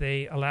hand,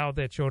 they allow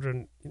their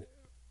children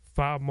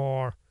far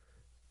more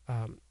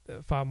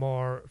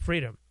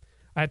freedom.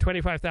 I had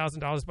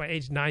 $25,000 by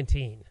age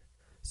 19.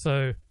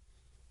 So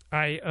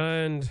I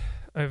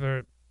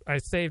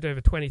saved over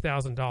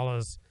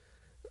 $20,000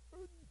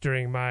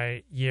 during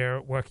my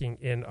year working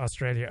in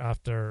Australia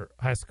after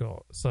high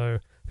school. So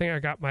I think I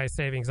got my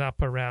savings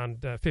up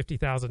around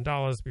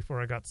 $50,000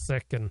 before I got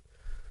sick and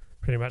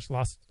pretty much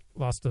lost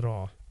it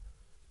all.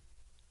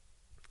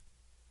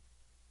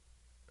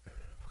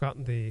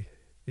 Forgotten the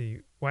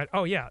white.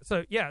 Oh yeah.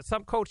 So yeah,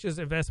 some cultures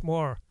invest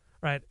more,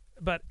 right?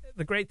 But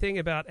the great thing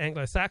about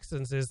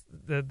Anglo-Saxons is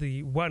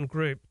the one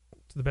group,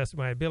 to the best of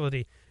my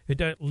ability, who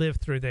don't live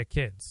through their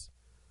kids.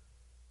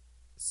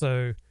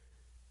 So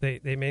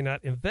they may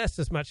not invest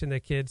as much in their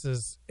kids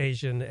as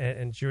Asian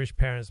and Jewish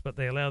parents, but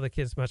they allow the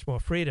kids much more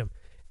freedom.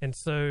 And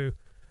so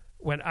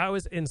when I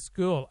was in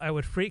school, I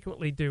would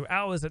frequently do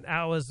hours and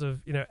hours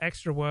of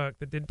extra work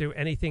that didn't do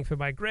anything for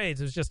my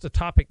grades. It was just a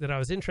topic that I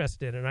was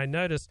interested in. And I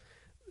noticed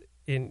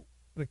in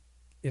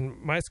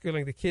my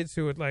schooling, the kids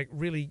who would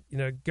really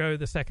go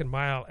the second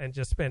mile and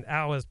just spend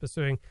hours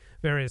pursuing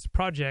various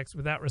projects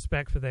without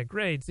respect for their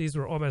grades, these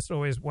were almost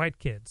always white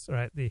kids,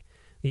 right?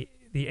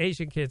 The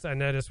Asian kids, I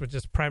noticed, were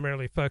just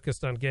primarily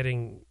focused on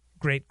getting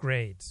great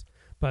grades.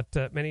 But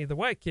many of the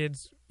white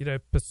kids,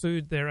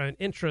 pursued their own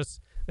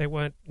interests. They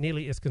weren't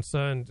nearly as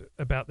concerned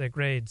about their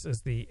grades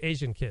as the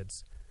Asian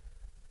kids.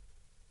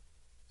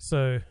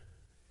 So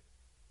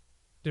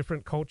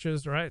different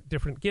cultures, right?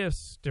 Different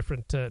gifts,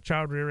 different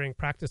child-rearing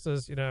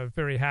practices.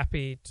 Very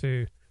happy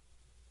to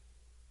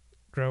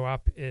grow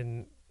up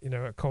in,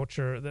 a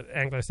culture, that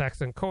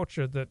Anglo-Saxon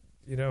culture that,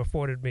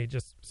 afforded me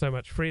just so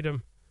much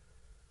freedom.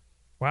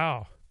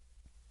 Wow,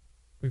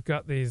 we've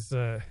got these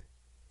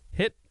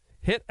hit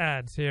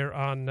ads here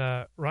on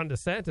Ron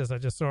DeSantis. I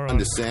just saw on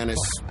DeSantis.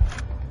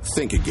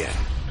 Think again.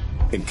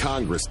 In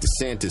Congress,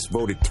 DeSantis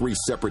voted 3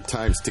 separate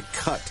times to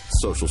cut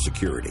Social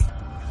Security.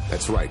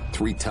 That's right,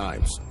 3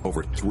 times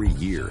over 3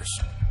 years.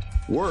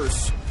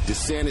 Worse,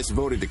 DeSantis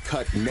voted to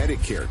cut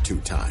Medicare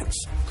 2 times.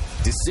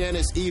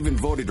 DeSantis even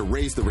voted to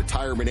raise the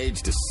retirement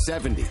age to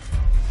 70.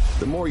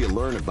 The more you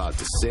learn about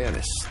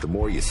DeSantis, the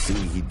more you see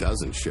he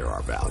doesn't share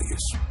our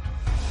values.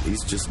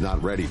 He's just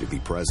not ready to be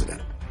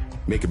president.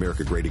 Make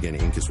America Great Again,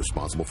 Inc. is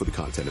responsible for the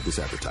content of this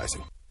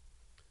advertising.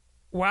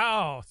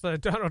 Wow. So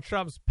Donald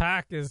Trump's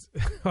PAC is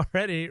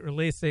already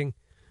releasing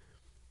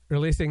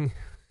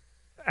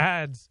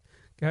ads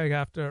going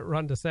after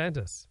Ron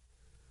DeSantis.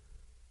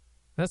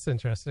 That's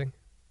interesting.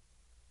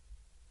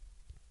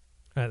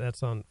 All right,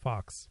 that's on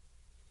Fox.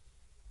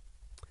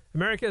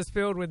 America is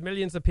filled with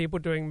millions of people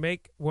doing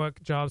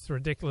make-work jobs for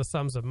ridiculous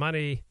sums of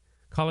money.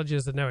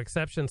 Colleges are no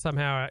exception.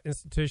 Somehow our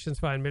institutions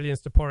find millions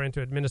to pour into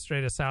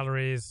administrator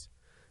salaries.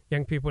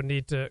 Young people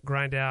need to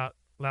grind out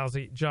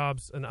lousy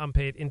jobs and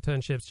unpaid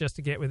internships just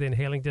to get within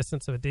hailing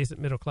distance of a decent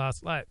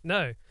middle-class life.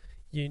 No,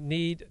 you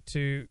need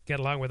to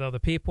get along with other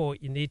people.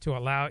 You need to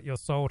allow your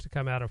soul to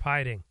come out of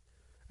hiding.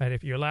 And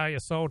if you allow your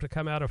soul to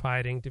come out of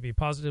hiding, to be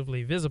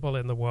positively visible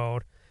in the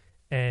world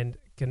and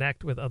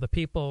connect with other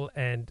people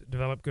and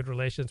develop good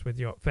relations with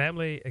your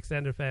family,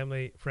 extended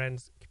family,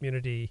 friends,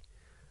 community,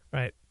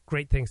 right?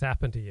 Great things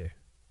happen to you.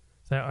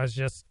 So I was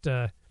just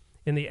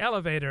in the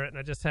elevator and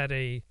I just had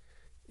a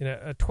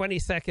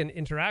 20-second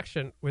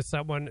interaction with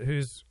someone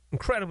who's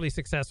incredibly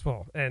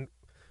successful, and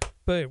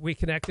boom, we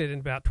connected in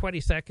about 20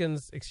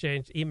 seconds,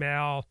 exchanged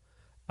email.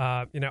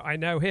 I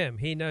know him,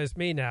 he knows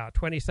me now.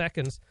 20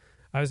 seconds.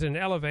 I was in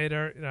an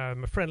elevator.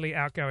 I'm a friendly,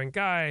 outgoing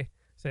guy.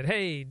 Said,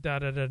 hey, da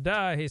da da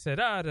da. He said,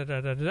 da da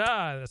da da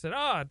da. And I said,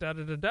 da da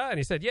da da. And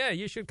he said, yeah,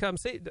 you should come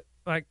see.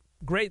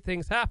 Great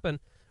things happen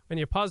when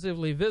you're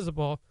positively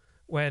visible,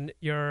 when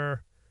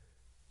you're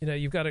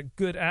you've got a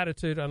good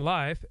attitude on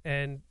life,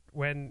 and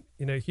when,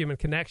 human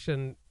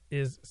connection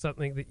is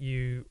something that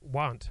you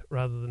want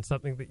rather than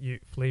something that you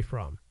flee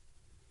from.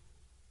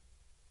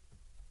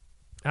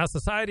 Our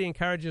society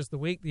encourages the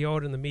weak, the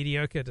old, and the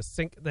mediocre to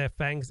sink their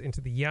fangs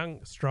into the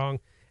young, strong,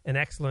 and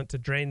excellent to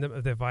drain them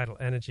of their vital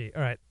energy.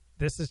 All right,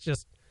 this is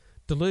just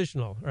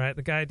delusional, right?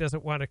 The guy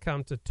doesn't want to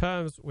come to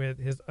terms with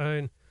his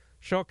own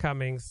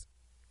shortcomings,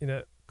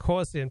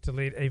 cause him to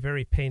lead a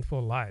very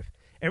painful life.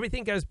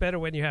 Everything goes better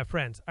when you have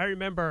friends. I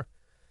remember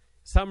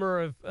summer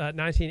of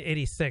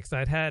 1986,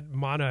 I'd had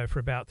mono for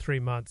about 3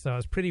 months, so I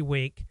was pretty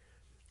weak.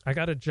 I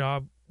got a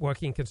job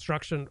working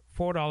construction,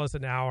 $4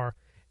 an hour,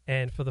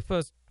 and for the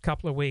first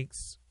couple of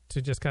weeks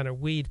to just kind of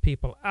weed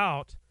people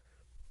out,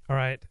 all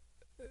right,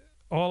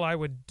 all I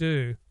would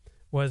do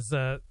was,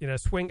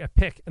 swing a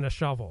pick and a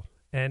shovel.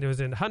 And it was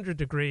in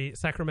 100-degree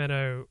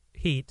Sacramento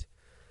heat,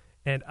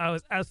 and I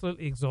was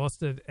absolutely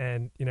exhausted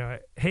and, I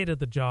hated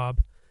the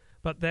job.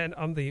 But then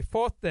on the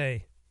fourth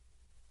day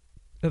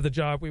of the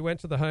job, we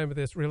went to the home of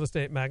this real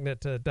estate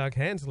magnate, Doug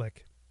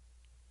Hanslick,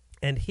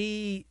 and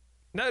he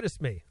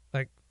noticed me.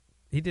 Like,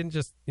 he didn't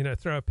just,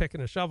 throw a pick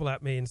and a shovel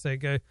at me and say,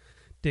 go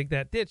dig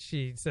that ditch.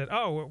 He said,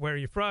 oh, where are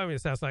you from?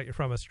 It sounds like you're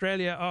from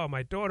Australia. Oh,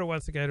 my daughter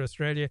wants to go to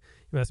Australia.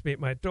 You must meet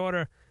my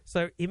daughter.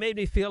 So he made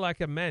me feel like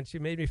a mensch. He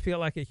made me feel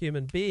like a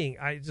human being.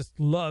 I just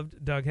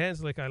loved Doug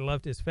Hanslick. I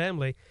loved his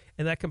family.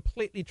 And that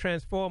completely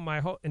transformed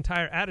my whole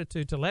entire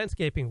attitude to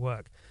landscaping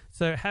work.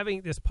 So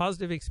having this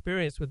positive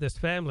experience with this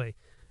family,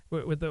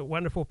 with the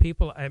wonderful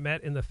people I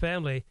met in the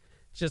family,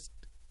 just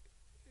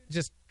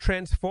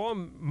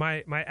transformed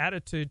my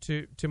attitude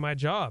to my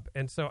job.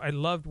 And so I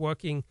loved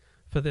working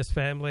for this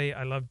family.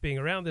 I loved being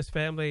around this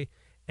family,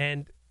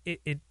 and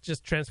it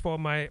just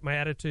transformed my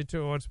attitude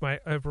towards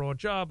my overall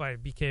job. I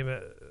became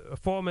a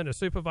foreman, a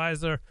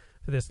supervisor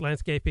for this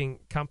landscaping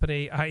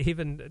company. I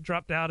even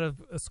dropped out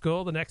of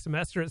school the next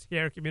semester at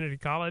Sierra Community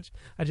College.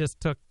 I just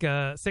took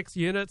 6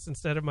 units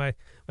instead of my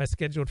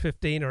scheduled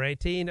 15 or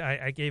 18.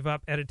 I gave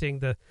up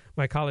editing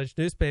my college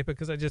newspaper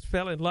because I just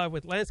fell in love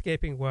with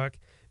landscaping work,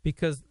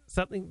 because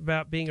something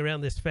about being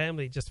around this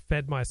family just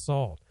fed my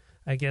soul.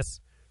 I guess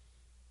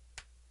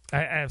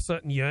I have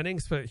certain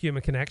yearnings for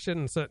human connection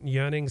and certain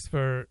yearnings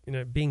for,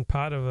 being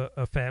part of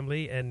a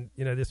family. And,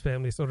 this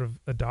family sort of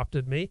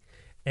adopted me,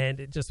 and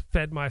it just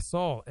fed my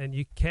soul. And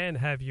you can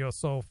have your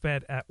soul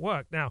fed at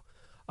work. Now,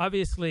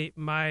 obviously,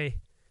 my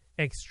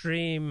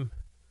extreme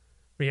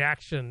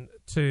reaction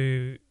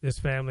to this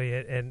family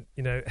and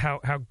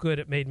how good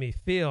it made me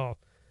feel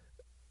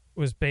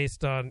was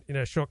based on,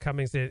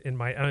 shortcomings in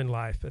my own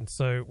life. And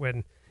so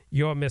when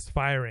you're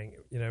misfiring,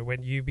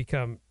 when you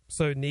become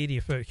so needy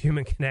for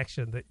human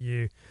connection that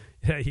you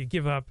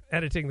give up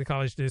editing the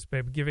college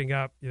newspaper, giving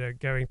up,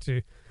 going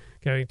to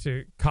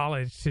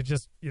college to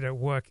just,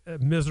 work a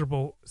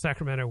miserable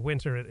Sacramento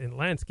winter in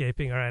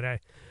landscaping. All right,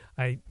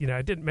 I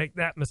didn't make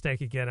that mistake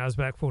again. I was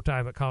back full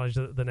time at college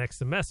the next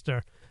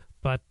semester,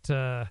 but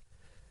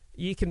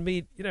you can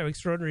meet,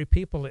 extraordinary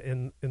people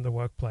in the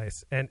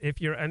workplace. And if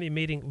you're only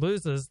meeting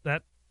losers,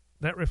 that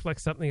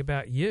reflects something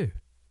about you,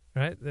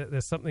 right?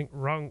 There's something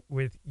wrong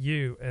with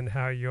you and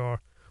how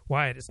you're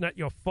wired. It's not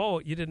your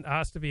fault. You didn't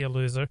ask to be a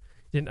loser.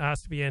 You didn't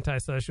ask to be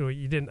antisocial.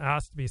 You didn't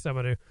ask to be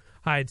someone who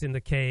hides in the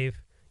cave,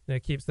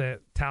 keeps their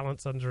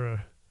talents under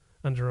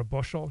a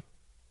bushel,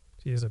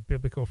 to use a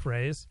biblical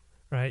phrase,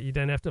 right? You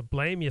don't have to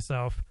blame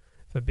yourself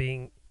for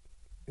being,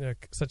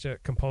 such a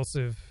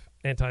compulsive,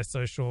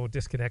 antisocial,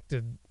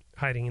 disconnected,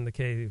 hiding in the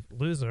cave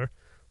loser,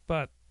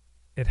 but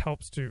it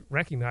helps to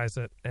recognize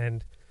it.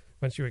 And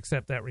once you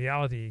accept that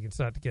reality, you can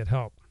start to get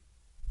help.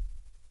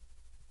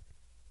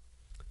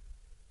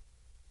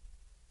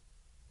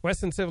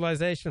 Western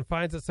civilization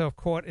finds itself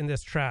caught in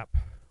this trap.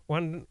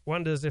 One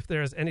wonders if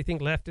there is anything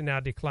left in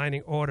our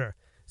declining order.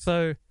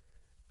 So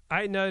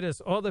I notice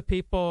all the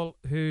people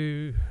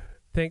who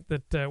think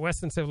that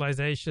Western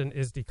civilization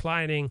is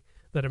declining,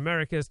 that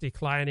America is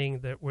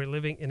declining, that we're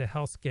living in a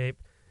hellscape,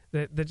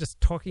 they're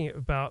just talking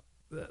about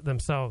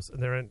themselves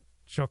and their own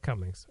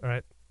shortcomings. All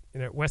right,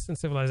 Western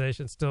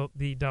civilization is still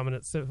the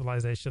dominant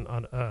civilization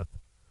on Earth.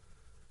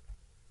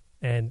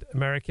 And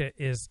America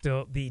is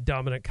still the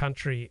dominant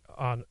country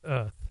on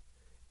Earth,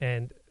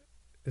 and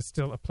is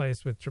still a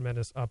place with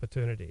tremendous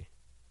opportunity.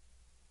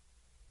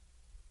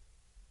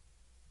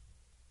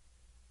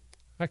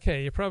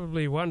 Okay, you're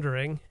probably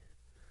wondering,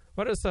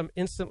 what are some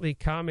instantly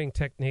calming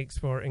techniques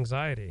for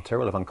anxiety?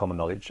 Tyrrell of Uncommon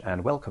Knowledge,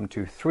 and welcome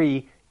to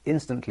 3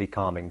 instantly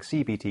calming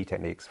CBT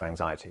techniques for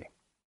anxiety.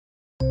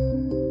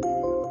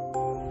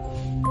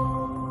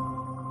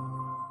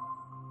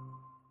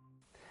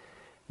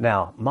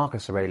 Now,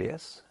 Marcus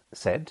Aurelius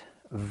said,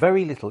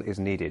 "Very little is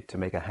needed to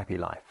make a happy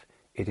life.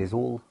 It is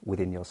all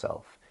within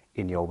yourself,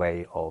 in your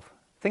way of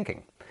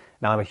thinking."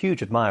 Now, I'm a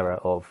huge admirer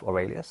of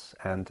Aurelius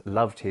and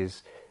loved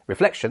his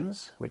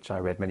Reflections, which I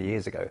read many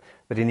years ago.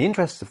 But in the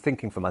interests of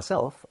thinking for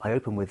myself, I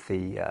open with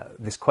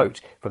this quote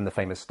from the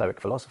famous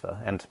Stoic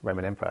philosopher and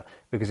Roman emperor,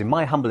 because in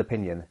my humble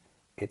opinion,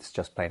 it's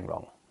just plain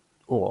wrong.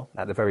 Or,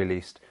 at the very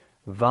least,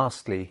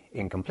 vastly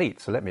incomplete.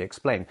 So let me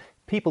explain.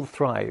 People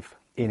thrive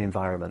in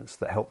environments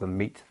that help them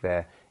meet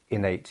their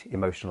innate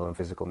emotional and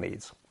physical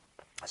needs.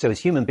 So as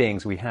human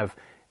beings, we have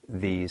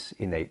these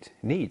innate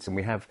needs, and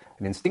we have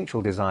an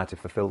instinctual desire to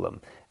fulfill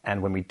them.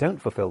 And when we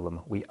don't fulfill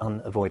them, we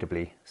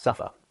unavoidably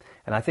suffer.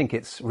 And I think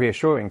it's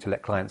reassuring to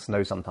let clients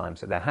know sometimes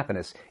that their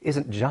happiness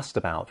isn't just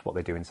about what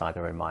they do inside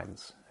their own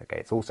minds. Okay,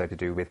 it's also to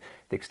do with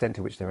the extent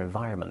to which their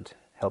environment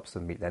helps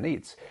them meet their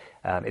needs.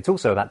 It's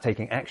also about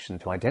taking action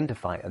to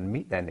identify and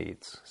meet their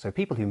needs. So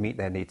people who meet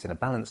their needs in a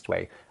balanced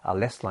way are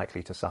less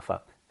likely to suffer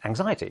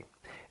anxiety.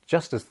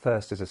 Just as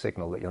thirst is a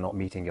signal that you're not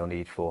meeting your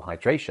need for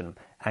hydration,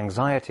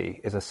 anxiety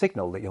is a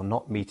signal that you're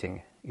not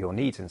meeting your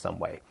needs in some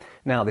way.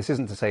 Now, this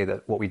isn't to say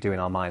that what we do in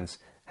our minds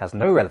has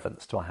no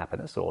relevance to our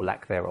happiness or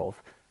lack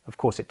thereof. Of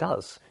course it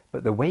does.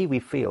 But the way we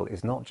feel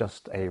is not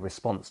just a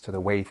response to the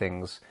way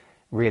things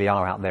really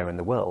are out there in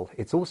the world.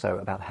 It's also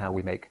about how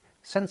we make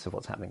sense of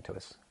what's happening to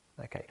us.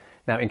 Okay.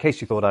 Now, in case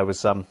you thought I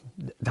was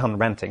done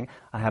ranting,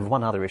 I have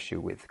one other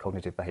issue with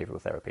cognitive behavioral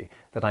therapy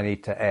that I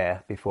need to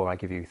air before I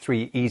give you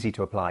 3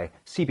 easy-to-apply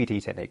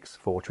CBT techniques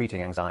for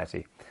treating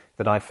anxiety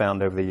that I've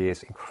found over the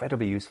years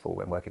incredibly useful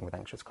when working with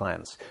anxious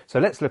clients. So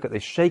let's look at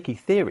this shaky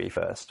theory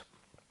first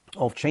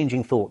of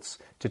changing thoughts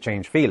to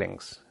change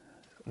feelings.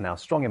 Now,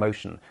 strong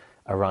emotion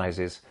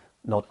arises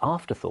not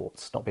after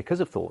thoughts, not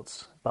because of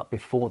thoughts, but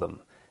before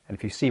them. And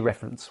if you see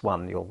reference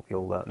 1,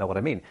 you'll know what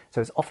I mean. So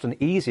it's often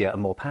easier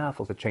and more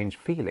powerful to change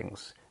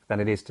feelings than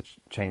it is to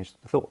change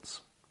the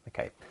thoughts.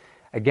 Okay.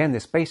 Again,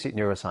 this basic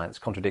neuroscience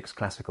contradicts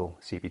classical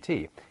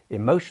CBT.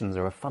 Emotions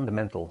are a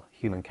fundamental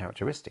human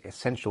characteristic,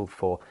 essential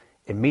for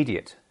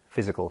immediate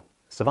physical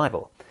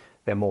survival.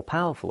 They're more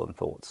powerful than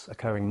thoughts,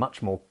 occurring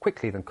much more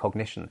quickly than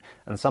cognition,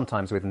 and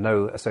sometimes with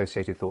no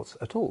associated thoughts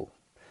at all.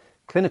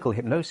 Clinical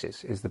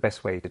hypnosis is the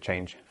best way to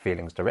change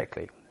feelings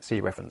directly.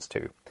 See reference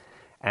 2.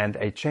 And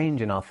a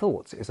change in our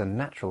thoughts is a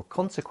natural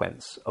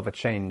consequence of a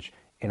change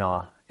in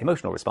our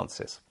emotional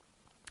responses.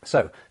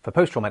 So, for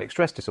post-traumatic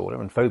stress disorder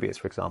and phobias,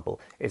 for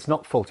example, it's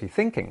not faulty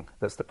thinking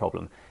that's the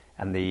problem,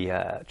 and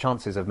the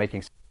chances of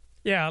making...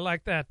 Yeah, I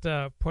like that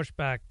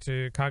pushback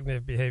to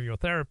cognitive behavioral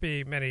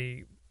therapy.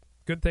 Many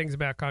good things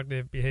about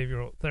cognitive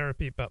behavioral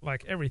therapy, but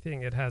like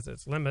everything, it has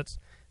its limits.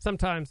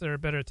 Sometimes there are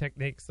better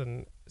techniques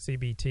than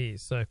CBT.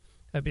 So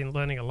I've been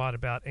learning a lot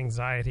about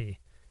anxiety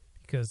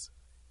because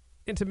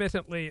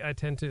intermittently I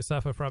tend to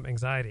suffer from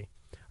anxiety.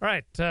 All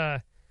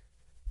right,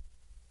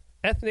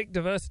 Ethnic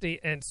Diversity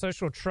and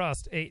Social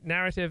Trust, a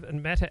narrative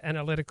and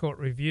meta-analytical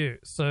review.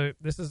 So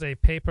this is a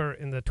paper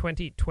in the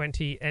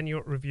 2020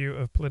 Annual Review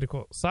of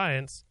Political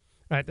Science.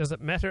 Right, there's a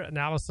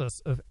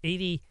meta-analysis of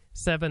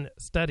 87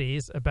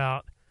 studies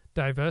about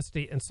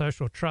diversity and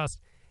social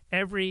trust.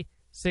 Every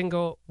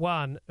single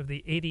one of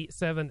the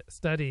 87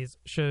 studies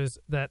shows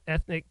that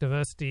ethnic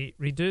diversity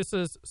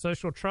reduces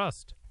social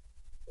trust.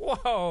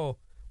 Whoa,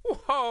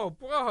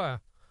 boy.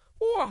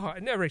 Whoa, I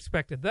never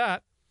expected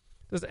that.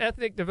 Does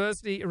ethnic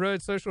diversity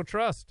erode social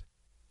trust?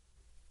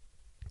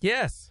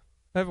 Yes,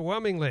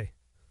 overwhelmingly.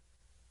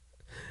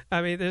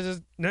 I mean, there's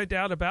just no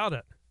doubt about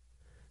it.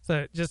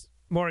 So just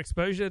more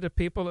exposure to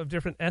people of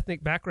different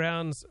ethnic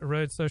backgrounds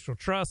erodes social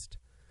trust,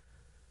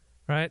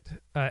 right?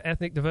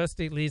 Ethnic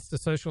diversity leads to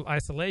social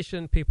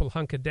isolation. People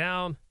hunker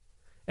down.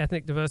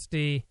 Ethnic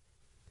diversity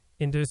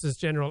induces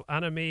general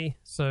anomie,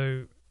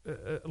 so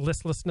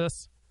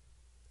listlessness.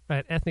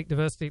 Right? Ethnic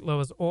diversity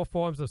lowers all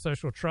forms of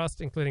social trust,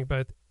 including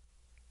both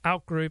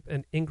out-group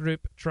and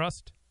in-group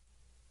trust.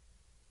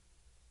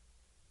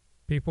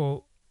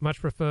 People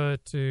much prefer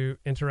to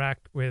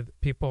interact with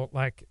people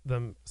like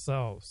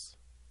themselves.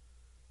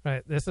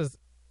 Right? This is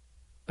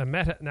a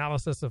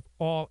meta-analysis of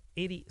all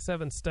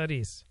 87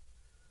 studies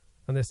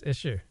on this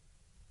issue.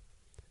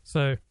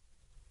 So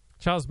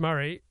Charles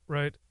Murray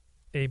wrote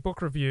a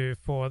book review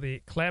for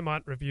the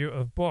Claremont Review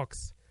of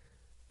Books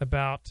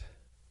about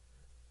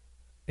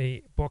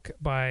a book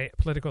by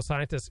political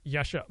scientist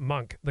Yasha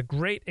Monk, The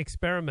Great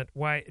Experiment,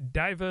 Why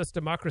Diverse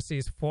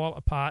Democracies Fall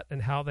Apart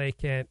and How They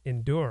Can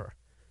Endure.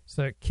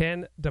 So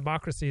can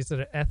democracies that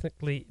are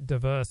ethnically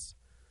diverse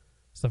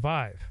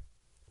survive?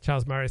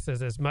 Charles Murray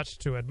says there's much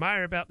to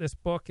admire about this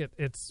book.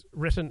 It's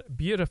written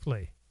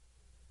beautifully.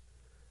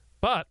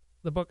 But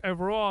the book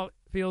overall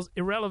feels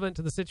irrelevant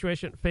to the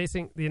situation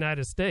facing the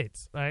United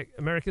States. Right?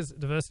 America's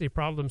diversity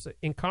problems are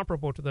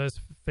incomparable to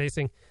those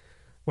facing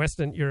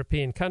Western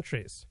European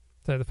countries.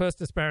 So the first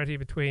disparity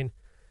between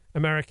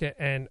America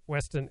and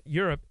Western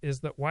Europe is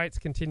that whites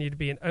continue to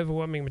be an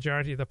overwhelming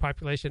majority of the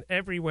population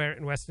everywhere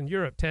in Western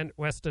Europe. 10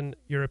 Western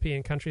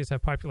European countries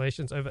have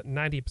populations over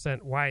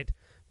 90% white.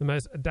 The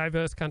most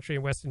diverse country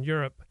in Western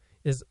Europe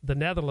is the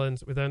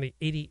Netherlands, with only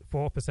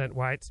 84%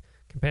 whites.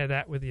 Compare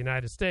that with the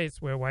United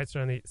States, where whites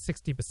are only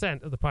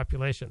 60% of the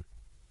population.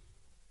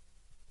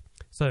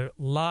 So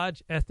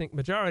large ethnic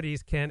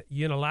majorities can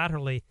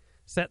unilaterally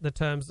set the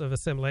terms of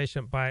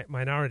assimilation by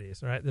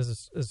minorities. Right?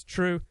 This is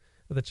true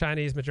of the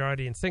Chinese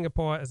majority in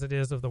Singapore as it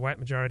is of the white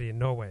majority in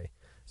Norway.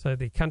 So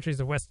the countries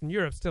of Western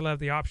Europe still have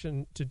the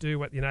option to do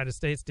what the United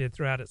States did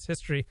throughout its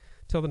history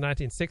till the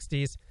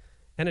 1960s,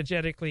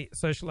 energetically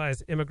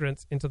socialize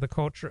immigrants into the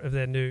culture of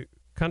their new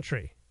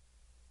country.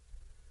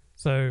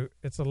 So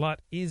it's a lot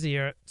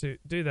easier to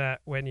do that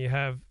when you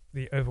have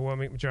the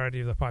overwhelming majority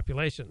of the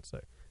population.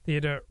 So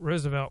Theodore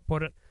Roosevelt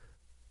put it,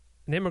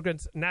 an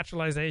immigrant's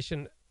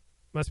naturalization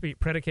must be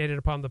predicated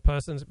upon the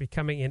person's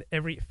becoming in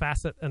every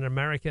facet an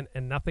American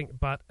and nothing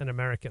but an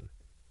American.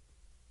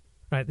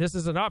 Right, this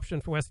is an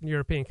option for Western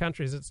European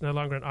countries. It's no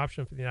longer an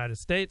option for the United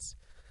States.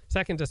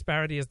 Second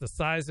disparity is the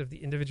size of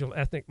the individual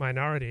ethnic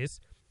minorities.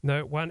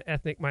 No one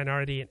ethnic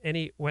minority in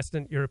any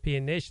Western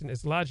European nation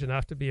is large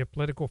enough to be a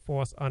political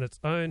force on its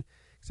own,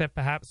 except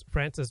perhaps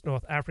France's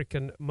North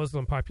African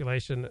Muslim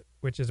population,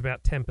 which is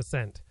about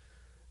 10%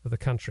 of the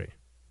country.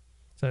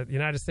 So the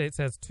United States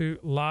has two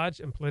large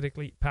and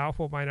politically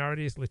powerful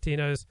minorities,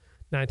 Latinos,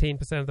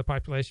 19% of the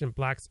population,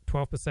 blacks,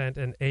 12%,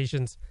 and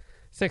Asians,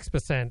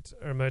 6%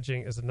 are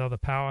emerging as another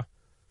power.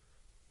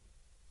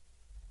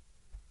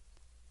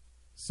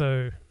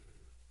 So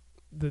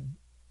the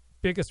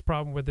biggest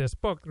problem with this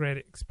book, Great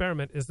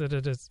Experiment, is that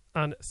it is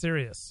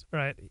unserious,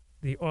 right?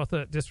 The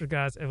author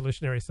disregards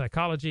evolutionary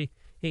psychology.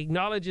 He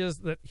acknowledges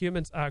that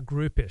humans are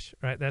groupish,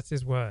 right? That's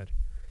his word.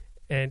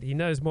 And he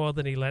knows more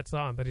than he lets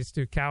on, but he's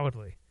too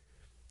cowardly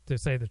to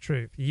say the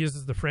truth. He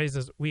uses the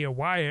phrases, we are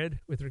wired,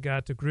 with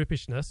regard to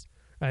groupishness,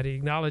 right? He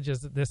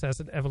acknowledges that this has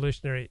an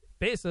evolutionary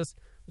basis,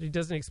 but he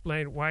doesn't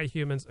explain why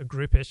humans are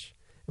groupish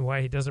and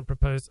why he doesn't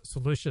propose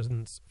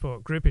solutions for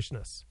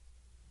groupishness.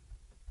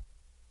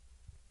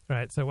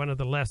 Right, so one of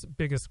the left's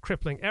biggest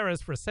crippling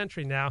errors for a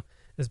century now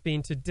has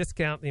been to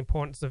discount the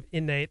importance of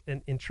innate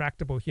and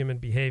intractable human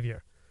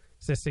behavior,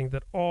 insisting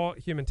that all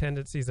human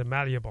tendencies are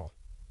malleable.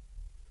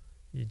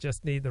 You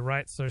just need the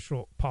right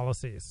social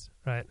policies,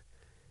 right?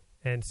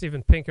 And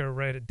Steven Pinker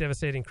wrote a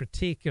devastating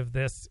critique of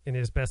this in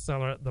his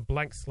bestseller, The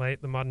Blank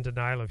Slate, The Modern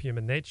Denial of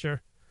Human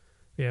Nature.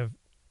 We have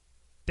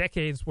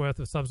decades worth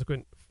of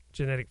subsequent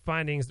genetic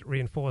findings that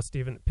reinforce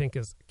Steven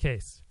Pinker's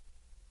case.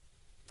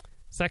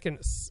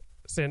 Second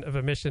sin of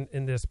omission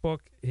in this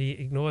book, he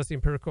ignores the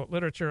empirical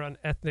literature on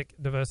ethnic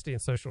diversity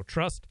and social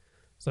trust.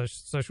 So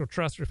social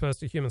trust refers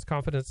to humans'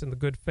 confidence in the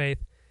good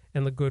faith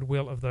and the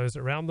goodwill of those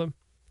around them.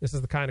 This is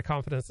the kind of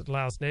confidence that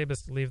allows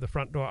neighbors to leave the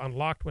front door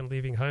unlocked when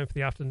leaving home for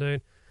the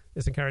afternoon.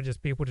 This encourages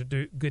people to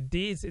do good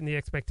deeds in the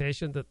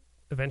expectation that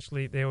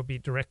eventually they will be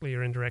directly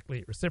or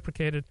indirectly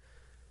reciprocated.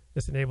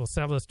 This enables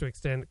sellers to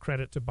extend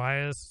credit to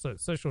buyers. So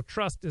social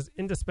trust is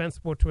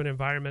indispensable to an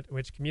environment in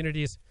which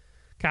communities,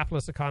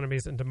 capitalist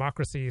economies, and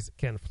democracies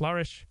can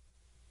flourish.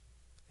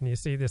 And you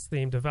see this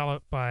theme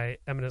developed by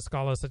eminent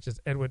scholars such as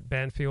Edward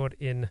Banfield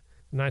in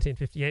the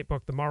 1958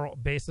 book, The Moral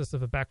Basis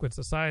of a Backward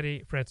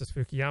Society, Francis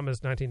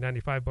Fukuyama's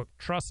 1995 book,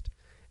 Trust,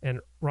 and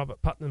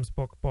Robert Putnam's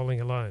book, Bowling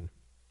Alone.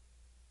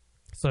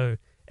 So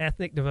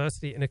ethnic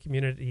diversity in a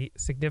community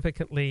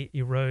significantly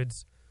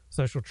erodes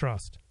social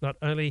trust, not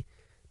only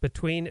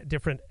between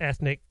different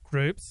ethnic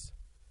groups,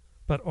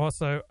 but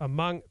also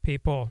among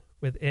people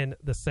within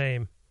the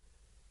same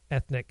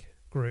ethnic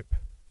group.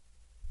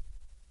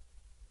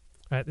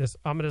 Right, this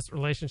ominous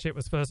relationship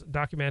was first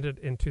documented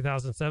in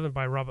 2007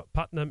 by Robert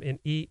Putnam in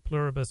E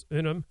Pluribus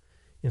Unum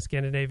in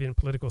Scandinavian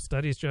Political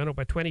Studies Journal.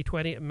 By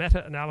 2020, a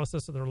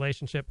meta-analysis of the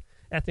relationship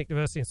ethnic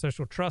diversity and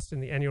social trust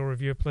in the Annual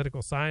Review of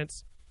Political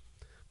Science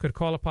could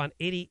call upon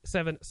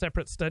 87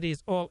 separate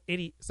studies. All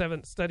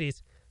 87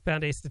 studies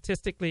found a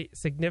statistically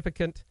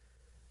significant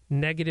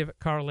negative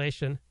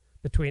correlation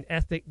between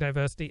ethnic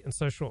diversity and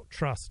social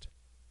trust.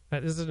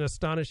 This is an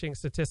astonishing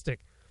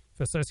statistic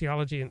for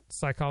sociology and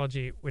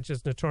psychology, which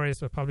is notorious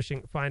for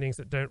publishing findings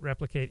that don't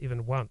replicate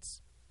even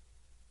once.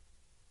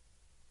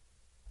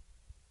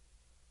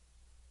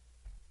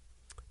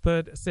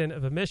 Third sin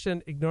of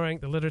omission, ignoring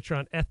the literature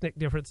on ethnic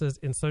differences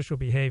in social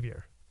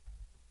behavior.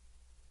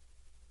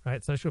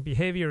 Right, social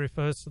behavior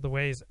refers to the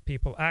ways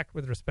people act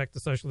with respect to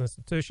social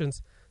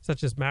institutions,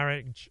 such as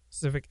marriage,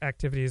 civic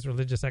activities,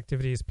 religious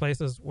activities,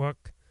 places,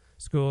 work,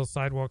 schools,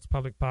 sidewalks,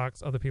 public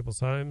parks, other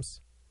people's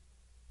homes.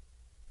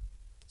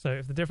 So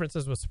if the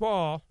differences were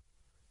small,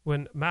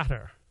 wouldn't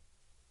matter.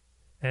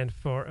 And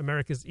for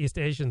America's East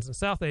Asians and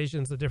South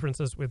Asians, the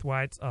differences with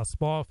whites are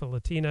small. For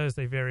Latinos,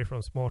 they vary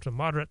from small to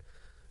moderate.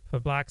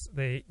 For blacks,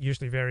 they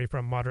usually vary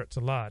from moderate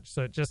to large.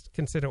 So just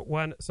consider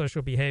one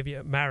social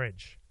behavior,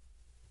 marriage.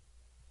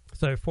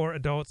 So for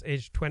adults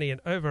aged 20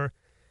 and over,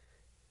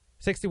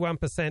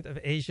 61% of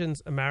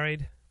Asians are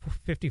married,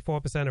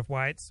 54% of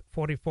whites,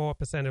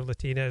 44% of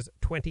Latinos,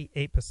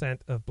 28%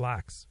 of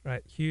blacks,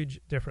 right? Huge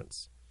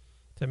difference.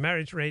 So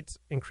marriage rates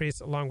increase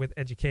along with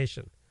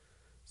education.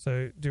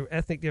 So do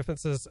ethnic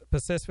differences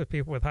persist for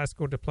people with high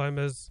school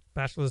diplomas,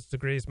 bachelor's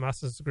degrees,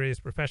 master's degrees,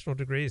 professional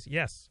degrees?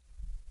 Yes.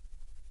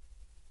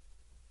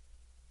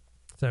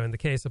 So in the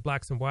case of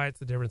blacks and whites,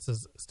 the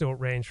differences still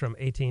range from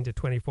 18 to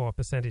 24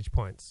 percentage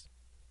points.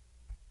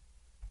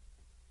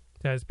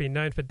 So it's been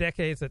known for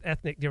decades that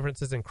ethnic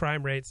differences in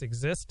crime rates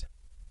exist.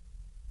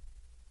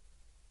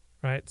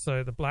 Right?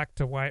 So the black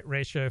to white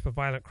ratio for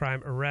violent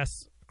crime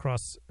arrests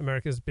across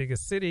America's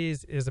biggest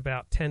cities is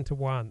about 10 to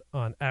 1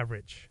 on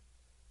average.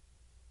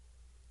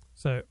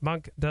 So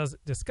Monk does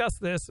discuss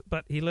this,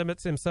 but he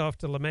limits himself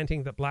to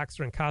lamenting that blacks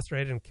are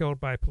incarcerated and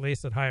killed by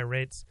police at higher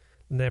rates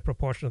than their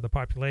proportion of the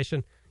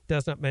population.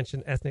 does not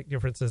mention ethnic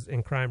differences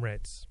in crime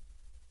rates.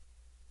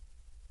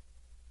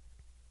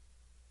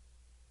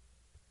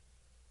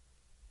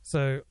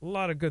 So a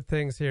lot of good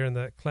things here in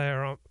the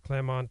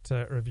Claremont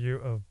review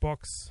of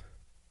books.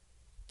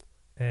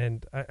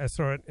 And I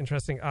saw an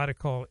interesting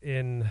article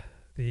in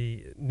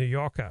the New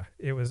Yorker.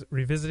 It was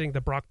revisiting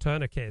the Brock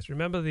Turner case.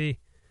 Remember the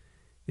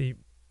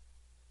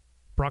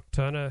Brock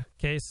Turner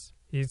case?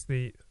 He's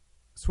the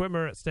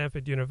swimmer at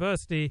Stanford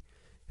University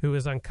who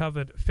was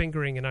uncovered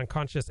fingering an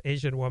unconscious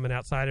Asian woman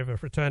outside of a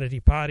fraternity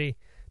party.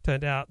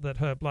 Turned out that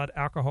her blood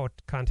alcohol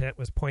content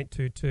was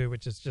 0.22,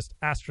 which is just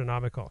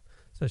astronomical.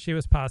 So she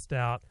was passed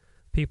out.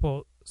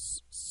 People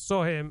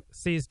saw him,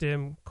 seized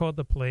him, called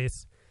the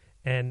police,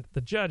 and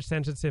the judge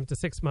sentenced him to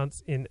 6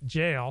 months in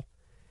jail.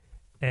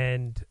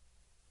 And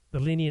the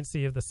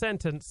leniency of the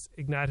sentence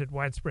ignited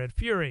widespread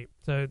fury.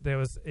 So there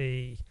was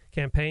a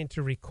campaign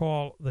to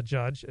recall the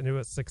judge, and it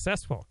was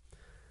successful.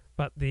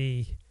 But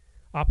the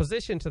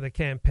opposition to the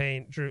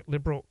campaign drew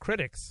liberal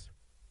critics,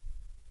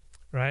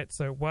 right?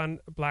 So one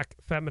black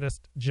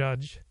feminist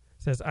judge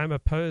says, I'm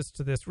opposed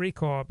to this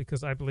recall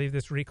because I believe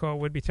this recall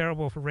would be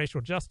terrible for racial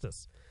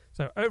justice.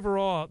 So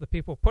overall, the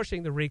people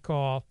pushing the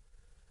recall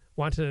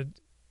wanted,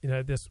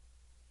 this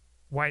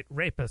white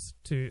rapist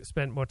to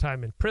spend more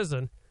time in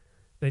prison.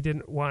 They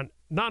didn't want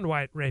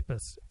non-white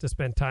rapists to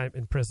spend time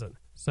in prison.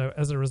 So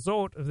as a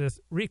result of this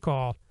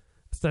recall,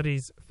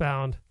 studies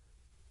found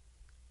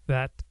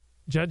that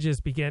judges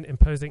began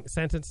imposing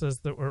sentences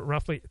that were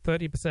roughly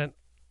 30%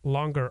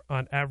 longer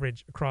on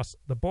average across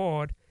the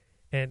board.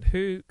 And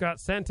who got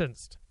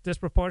sentenced?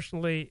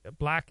 Disproportionately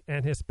black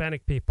and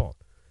Hispanic people.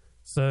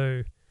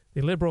 So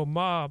the liberal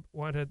mob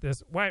wanted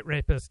this white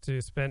rapist to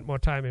spend more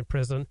time in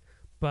prison,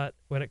 but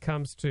when it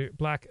comes to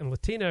black and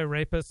Latino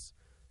rapists,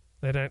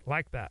 they don't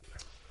like that.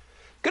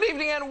 Good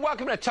evening and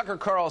welcome to Tucker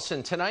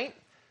Carlson Tonight.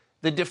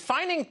 The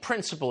defining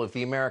principle of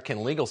the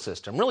American legal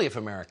system, really of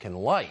American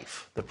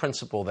life, the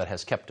principle that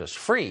has kept us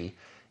free,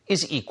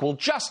 is equal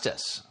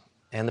justice.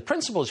 And the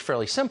principle is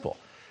fairly simple.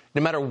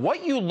 No matter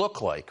what you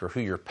look like or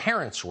who your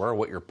parents were or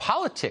what your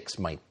politics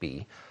might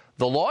be,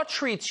 the law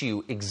treats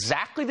you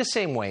exactly the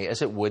same way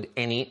as it would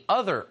any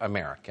other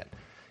American.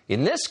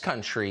 In this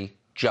country,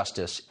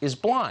 justice is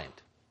blind.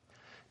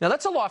 Now,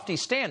 that's a lofty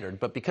standard,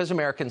 but because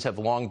Americans have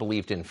long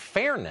believed in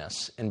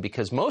fairness, and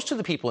because most of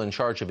the people in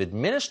charge of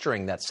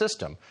administering that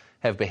system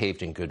have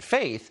behaved in good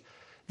faith,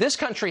 this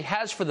country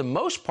has, for the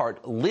most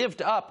part,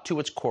 lived up to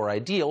its core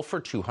ideal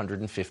for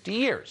 250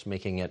 years,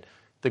 making it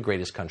the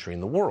greatest country in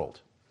the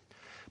world.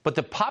 But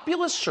the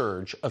populist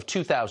surge of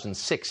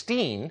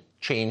 2016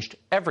 changed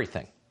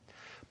everything.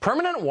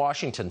 Permanent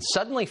Washington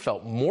suddenly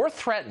felt more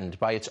threatened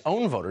by its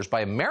own voters, by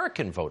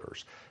American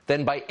voters,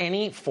 than by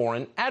any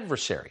foreign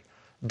adversary.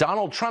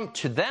 Donald Trump,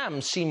 to them,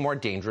 seemed more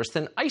dangerous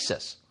than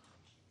ISIS.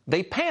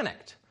 They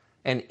panicked.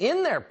 And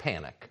in their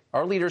panic,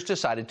 our leaders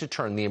decided to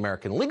turn the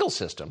American legal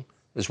system,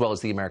 as well as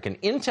the American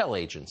intel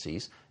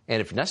agencies, and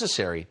if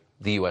necessary,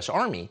 the U.S.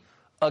 Army,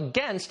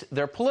 against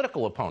their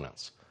political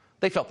opponents.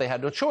 They felt they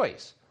had no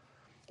choice.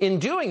 In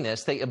doing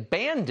this, they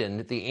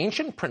abandoned the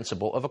ancient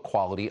principle of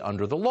equality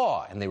under the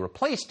law, and they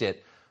replaced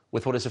it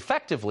with what is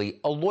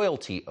effectively a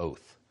loyalty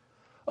oath.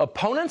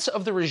 Opponents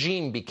of the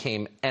regime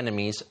became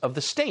enemies of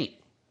the state.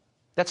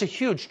 That's a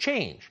huge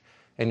change,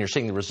 and you're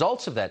seeing the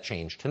results of that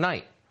change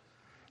tonight.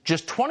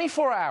 Just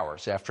 24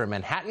 hours after a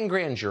Manhattan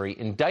grand jury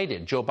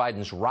indicted Joe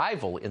Biden's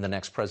rival in the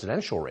next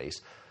presidential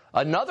race,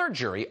 another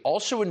jury,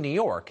 also in New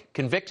York,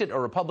 convicted a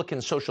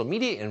Republican social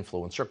media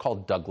influencer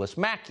called Douglas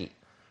Mackey.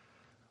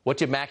 What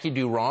did Mackey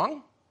do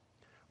wrong?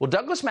 Well,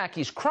 Douglas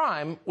Mackey's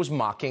crime was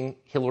mocking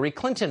Hillary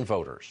Clinton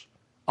voters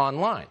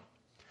online.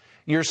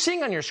 You're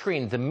seeing on your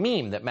screen the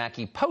meme that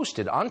Mackey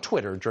posted on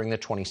Twitter during the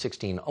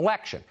 2016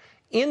 election.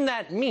 In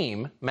that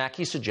meme,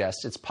 Mackey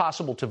suggests it's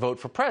possible to vote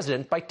for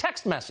president by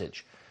text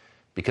message,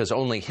 because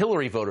only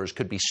Hillary voters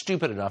could be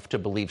stupid enough to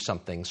believe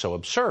something so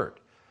absurd.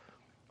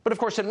 But of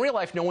course, in real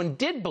life, no one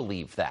did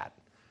believe that.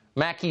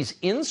 Mackey's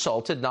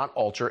insult did not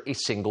alter a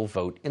single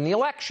vote in the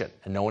election,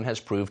 and no one has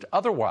proved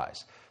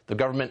otherwise. The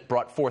government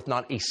brought forth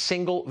not a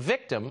single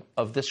victim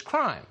of this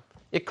crime.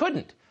 It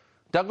couldn't.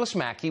 Douglas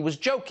Mackey was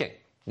joking.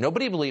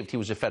 Nobody believed he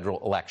was a federal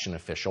election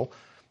official.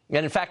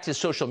 And in fact, his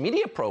social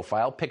media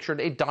profile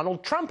pictured a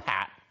Donald Trump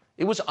hat.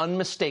 It was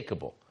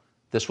unmistakable.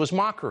 This was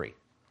mockery.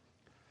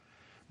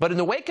 But in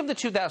the wake of the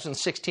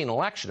 2016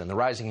 election and the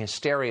rising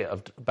hysteria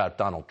about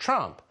Donald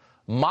Trump,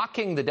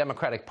 mocking the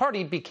Democratic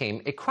Party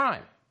became a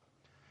crime.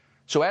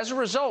 So as a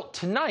result,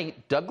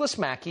 tonight, Douglas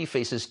Mackey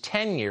faces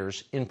 10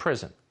 years in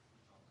prison.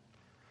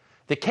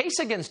 The case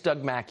against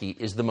Doug Mackey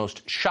is the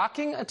most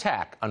shocking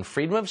attack on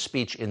freedom of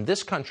speech in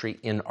this country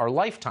in our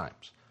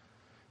lifetimes.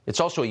 It's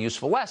also a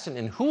useful lesson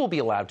in who will be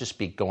allowed to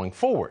speak going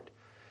forward.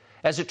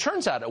 As it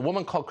turns out, a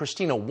woman called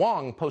Christina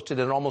Wong posted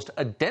an almost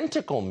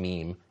identical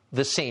meme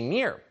the same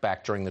year,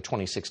 back during the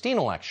 2016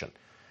 election.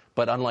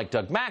 But unlike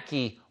Doug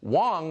Mackey,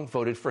 Wong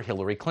voted for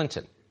Hillary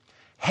Clinton.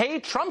 "Hey,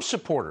 Trump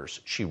supporters,"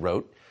 she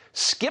wrote,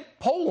 "skip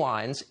poll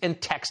lines and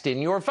text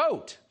in your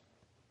vote."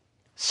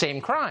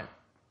 Same crime.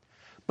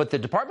 But the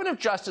Department of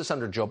Justice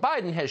under Joe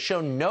Biden has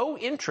shown no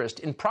interest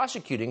in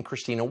prosecuting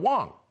Christina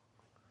Vaughn.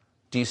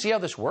 Do you see how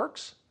this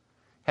works?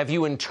 Have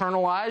you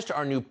internalized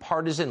our new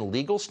partisan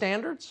legal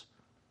standards?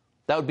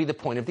 That would be the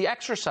point of the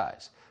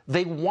exercise.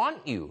 They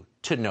want you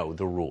to know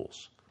the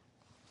rules.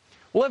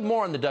 We'll have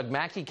more on the Doug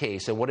Mackey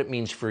case and what it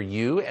means for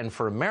you and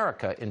for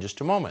America in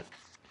just a moment.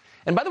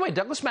 And by the way,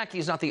 Douglas Mackey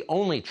is not the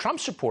only Trump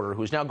supporter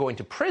who is now going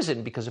to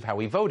prison because of how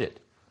he voted.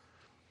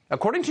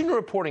 According to new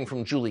reporting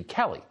from Julie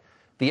Kelly,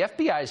 the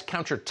FBI's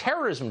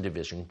Counterterrorism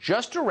Division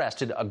just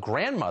arrested a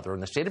grandmother in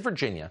the state of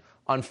Virginia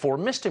on 4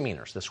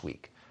 misdemeanors this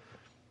week.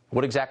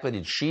 What exactly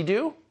did she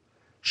do?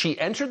 She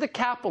entered the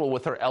Capitol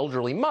with her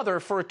elderly mother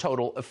for a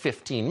total of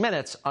 15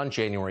 minutes on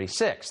January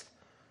 6th.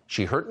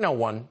 She hurt no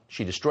one.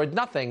 She destroyed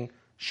nothing.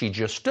 She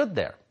just stood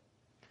there.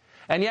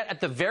 And yet,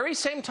 at the very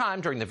same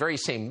time, during the very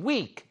same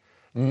week,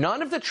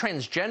 none of the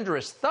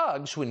transgenderist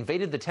thugs who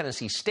invaded the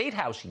Tennessee State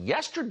House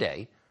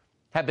yesterday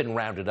have been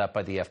rounded up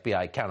by the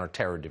FBI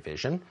Counterterror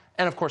Division,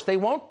 and of course they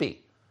won't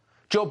be.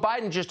 Joe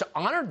Biden just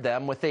honored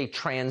them with a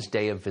Trans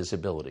Day of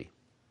Visibility.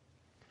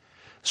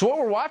 So what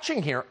we're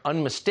watching here,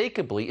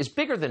 unmistakably, is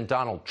bigger than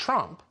Donald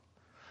Trump,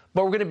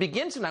 but we're going to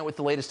begin tonight with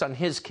the latest on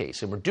his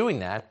case, and we're doing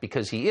that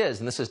because he is,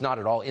 and this is not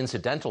at all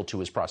incidental to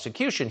his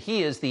prosecution,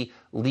 he is the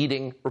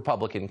leading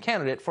Republican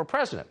candidate for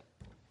president.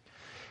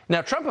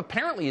 Now, Trump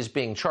apparently is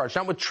being charged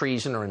not with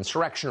treason or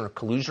insurrection or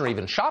collusion or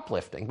even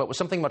shoplifting, but with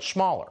something much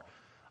smaller,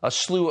 a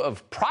slew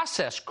of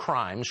process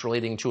crimes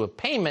relating to a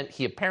payment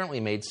he apparently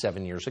made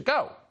 7 years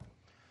ago.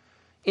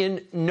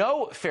 In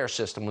no fair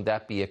system would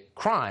that be a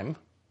crime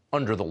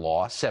under the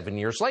law 7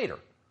 years later.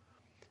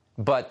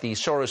 But the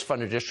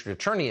Soros-funded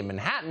district attorney in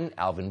Manhattan,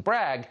 Alvin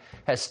Bragg,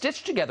 has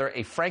stitched together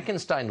a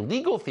Frankenstein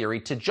legal theory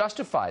to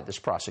justify this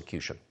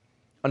prosecution.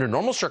 Under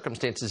normal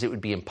circumstances, it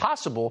would be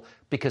impossible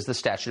because the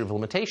statute of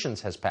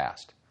limitations has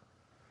passed.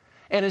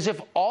 And as if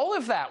all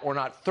of that were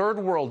not third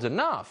world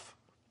enough,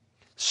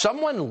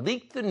 someone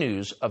leaked the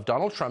news of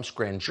Donald Trump's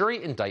grand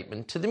jury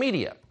indictment to the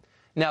media.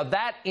 Now,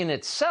 that in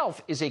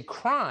itself is a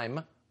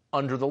crime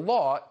under the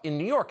law in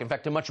New York. In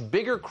fact, a much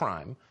bigger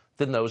crime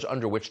than those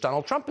under which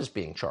Donald Trump is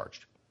being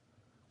charged.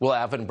 Will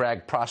Alvin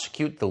Bragg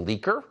prosecute the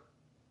leaker?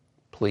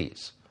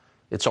 Please.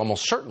 It's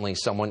almost certainly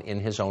someone in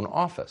his own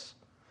office.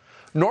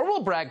 Nor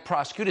will Bragg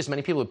prosecute, as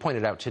many people have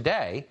pointed out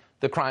today,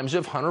 the crimes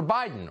of Hunter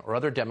Biden or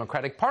other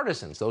Democratic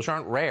partisans. Those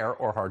aren't rare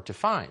or hard to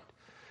find.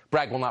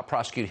 Bragg will not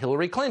prosecute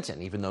Hillary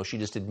Clinton, even though she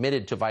just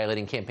admitted to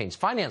violating campaign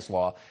finance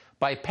law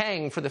by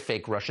paying for the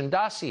fake Russian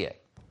dossier.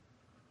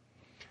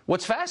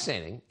 What's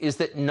fascinating is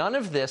that none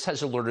of this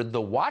has alerted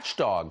the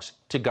watchdogs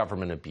to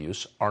government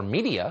abuse, our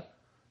media.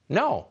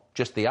 No,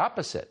 just the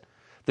opposite.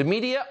 The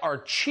media are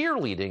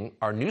cheerleading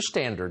our new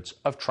standards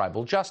of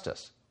tribal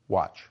justice.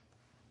 Watch.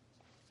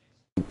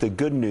 The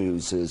good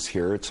news is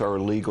here, it's our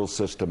legal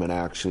system in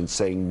action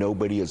saying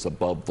nobody is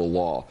above the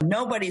law.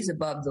 Nobody's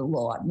above the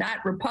law,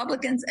 not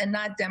Republicans and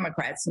not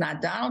Democrats,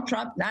 not Donald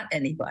Trump, not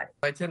anybody.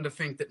 I tend to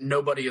think that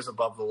nobody is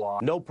above the law.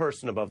 No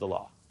person above the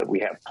law. We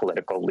have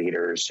political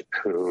leaders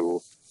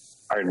who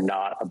are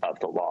not above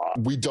the law.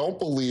 We don't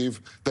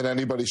believe that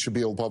anybody should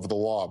be above the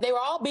law. They were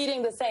all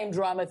beating the same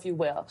drum, if you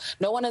will.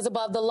 No one is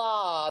above the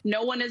law.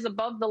 No one is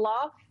above the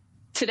law.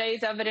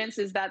 Today's evidence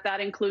is that that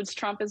includes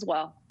Trump as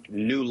well.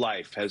 New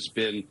life has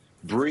been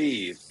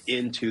breathed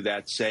into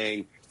that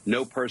saying,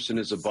 no person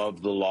is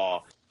above the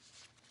law.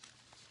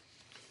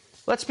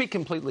 Let's be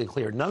completely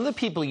clear. None of the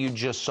people you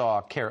just saw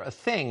care a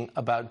thing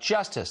about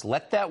justice.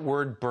 Let that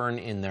word burn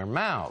in their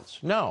mouths.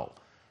 No,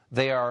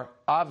 they are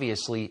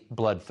obviously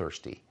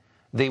bloodthirsty.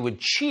 They would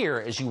cheer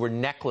as you were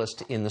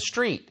necklaced in the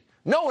street.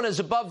 No one is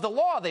above the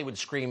law, they would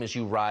scream as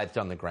you writhed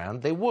on the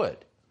ground. They would.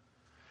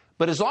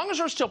 But as long as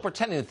we're still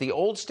pretending that the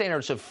old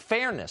standards of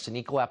fairness and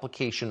equal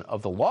application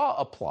of the law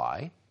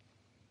apply,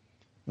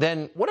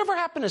 then whatever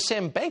happened to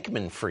Sam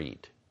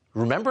Bankman-Fried?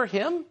 Remember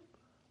him?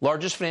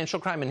 Largest financial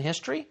crime in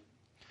history?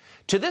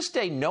 To this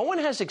day, no one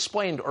has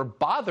explained or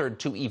bothered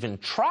to even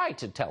try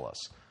to tell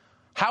us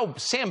how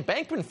Sam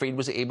Bankman-Fried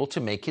was able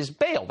to make his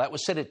bail. That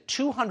was set at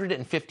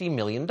 $250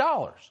 million.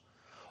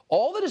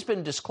 All that has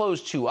been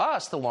disclosed to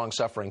us, the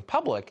long-suffering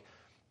public,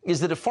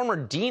 is that a former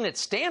dean at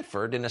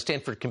Stanford and a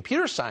Stanford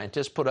computer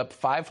scientist put up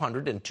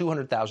 $500,000 and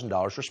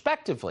 $200,000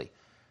 respectively,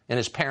 and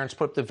his parents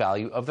put up the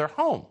value of their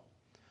home.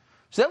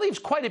 So that leaves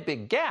quite a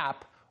big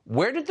gap.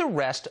 Where did the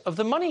rest of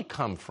the money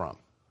come from?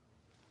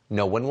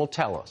 No one will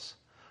tell us.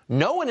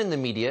 No one in the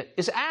media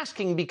is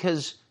asking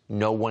because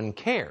no one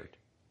cared.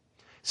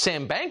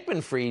 Sam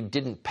Bankman-Fried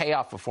didn't pay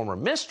off a former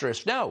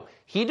mistress. No,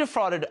 he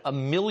defrauded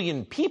 1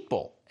 million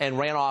people and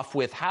ran off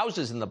with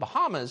houses in the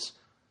Bahamas,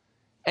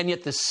 and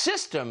yet the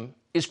system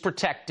is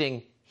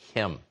protecting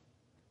him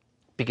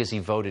because he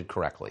voted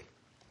correctly.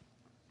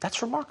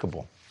 That's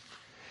remarkable.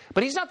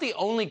 But he's not the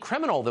only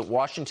criminal that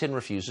Washington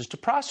refuses to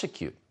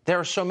prosecute. There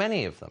are so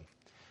many of them.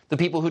 The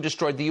people who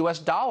destroyed the U.S.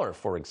 dollar,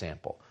 for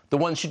example. The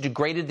ones who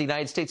degraded the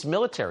United States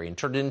military and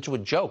turned it into a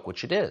joke,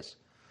 which it is.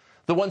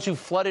 The ones who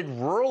flooded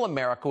rural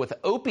America with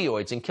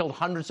opioids and killed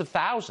hundreds of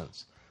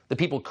thousands. The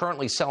people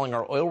currently selling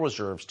our oil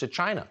reserves to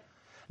China.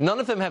 None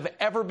of them have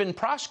ever been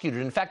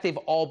prosecuted. In fact, they've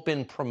all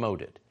been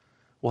promoted.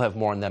 We'll have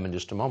more on them in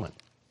just a moment.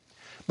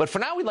 But for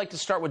now, we'd like to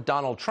start with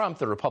Donald Trump,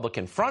 the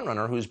Republican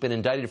frontrunner who's been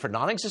indicted for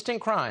non-existent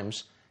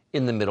crimes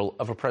in the middle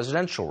of a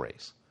presidential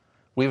race.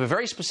 We have a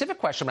very specific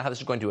question about how this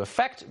is going to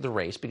affect the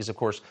race, because, of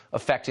course,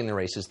 affecting the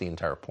race is the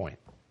entire point.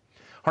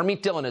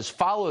 Harmeet Dillon has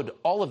followed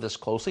all of this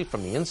closely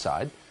from the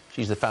inside.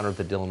 She's the founder of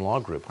the Dillon Law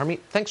Group. Harmeet,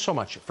 thanks so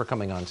much for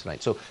coming on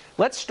tonight. So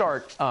let's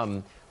start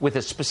with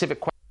a specific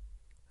question.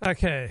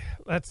 Okay,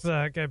 let's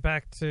go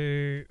back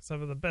to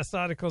some of the best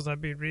articles I've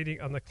been reading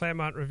on the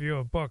Claremont Review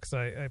of Books.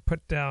 I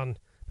put down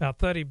about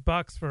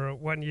 $30 for a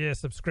one-year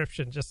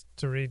subscription just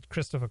to read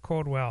Christopher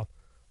Caldwell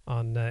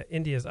on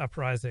India's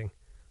uprising.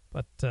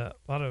 But a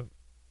lot of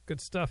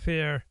good stuff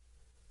here.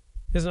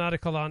 Here's an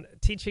article on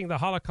teaching the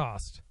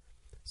Holocaust.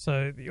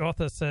 So the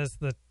author says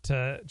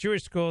that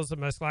Jewish schools are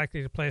most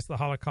likely to place the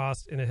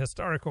Holocaust in a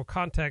historical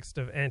context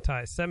of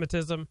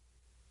anti-Semitism.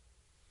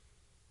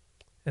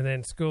 And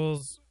then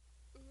schools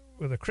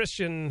with a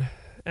Christian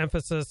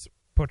emphasis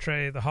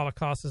portray the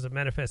Holocaust as a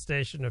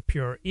manifestation of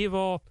pure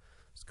evil.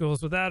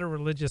 Schools without a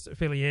religious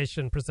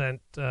affiliation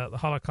present the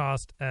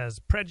Holocaust as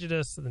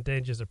prejudice and the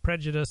dangers of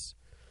prejudice.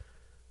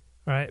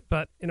 All right,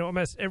 but in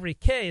almost every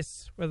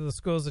case, whether the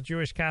schools are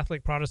Jewish,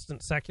 Catholic,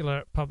 Protestant,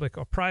 secular, public,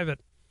 or private,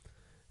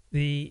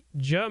 the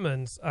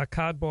Germans are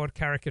cardboard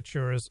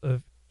caricatures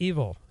of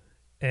evil,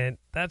 and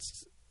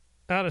that's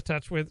out of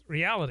touch with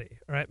reality.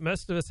 All right,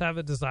 most of us have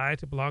a desire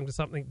to belong to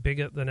something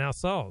bigger than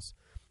ourselves,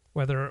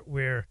 whether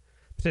we're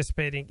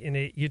participating in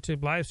a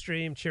YouTube live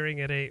stream, cheering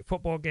at a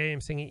football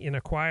game, singing in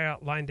a choir,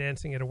 line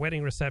dancing at a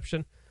wedding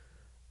reception.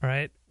 All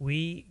right,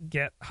 we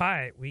get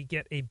high, we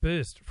get a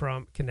boost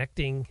from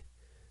connecting,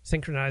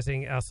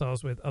 synchronizing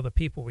ourselves with other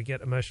people. We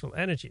get emotional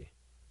energy,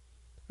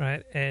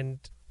 right? And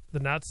the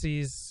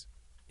Nazis,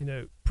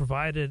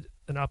 provided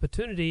an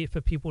opportunity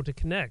for people to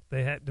connect.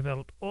 They had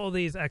developed all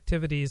these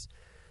activities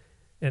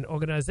and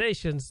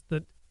organizations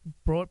that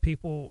brought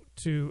people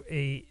to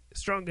a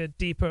stronger,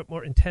 deeper,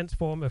 more intense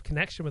form of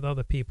connection with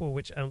other people,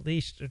 which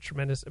unleashed a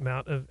tremendous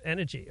amount of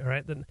energy. All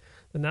right, the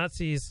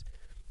Nazis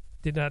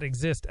did not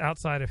exist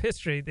outside of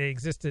history. They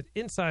existed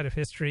inside of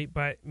history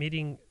by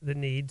meeting the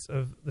needs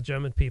of the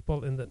German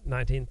people in the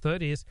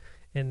 1930s.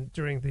 And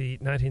during the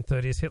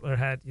 1930s, Hitler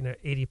had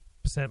 80%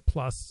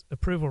 plus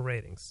approval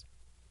ratings.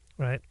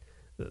 Right,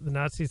 the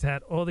Nazis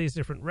had all these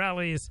different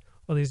rallies,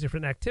 all these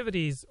different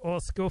activities, all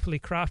skillfully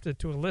crafted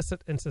to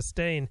elicit and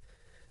sustain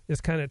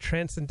this kind of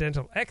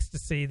transcendental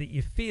ecstasy that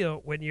you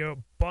feel when you're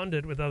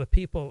bonded with other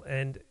people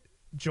and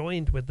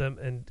joined with them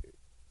and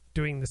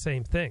doing the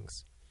same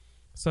things.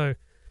 So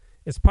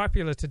it's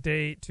popular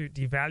today to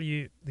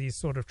devalue these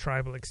sort of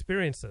tribal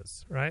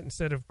experiences, right?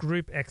 Instead of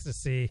group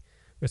ecstasy,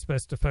 we're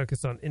supposed to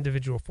focus on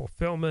individual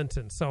fulfillment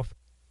and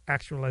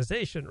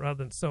self-actualization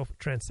rather than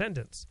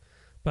self-transcendence.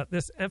 But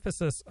this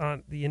emphasis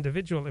on the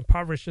individual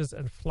impoverishes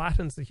and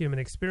flattens the human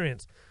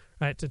experience.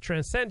 Right? To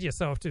transcend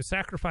yourself, to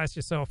sacrifice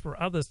yourself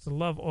for others, to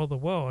love all the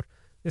world,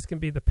 this can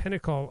be the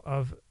pinnacle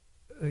of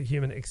a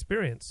human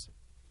experience.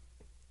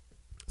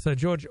 So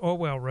George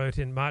Orwell wrote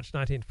in March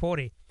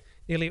 1940,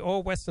 nearly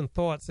all Western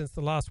thought since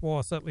the last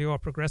war, certainly all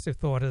progressive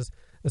thought, has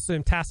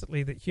assumed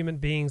tacitly that human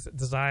beings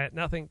desire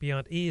nothing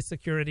beyond ease,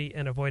 security,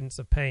 and avoidance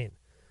of pain.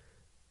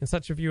 In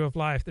such a view of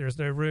life, there is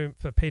no room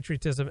for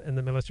patriotism and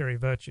the military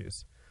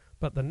virtues.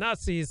 But the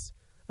Nazis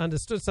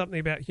understood something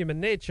about human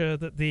nature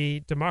that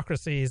the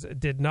democracies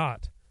did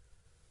not.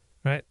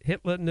 Right?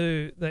 Hitler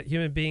knew that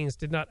human beings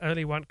did not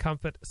only want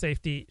comfort,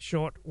 safety,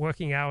 short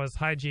working hours,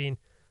 hygiene,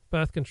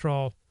 birth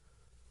control,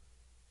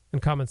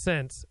 and common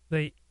sense.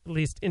 They, at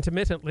least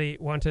intermittently,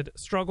 wanted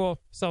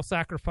struggle,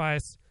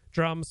 self-sacrifice,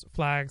 drums,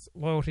 flags,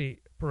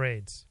 loyalty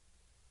parades.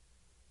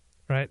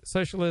 Right?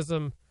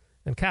 Socialism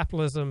and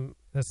capitalism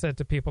has said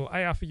to people,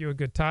 I offer you a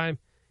good time.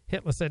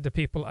 Hitler said to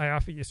people, I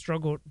offer you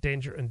struggle,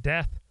 danger, and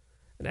death.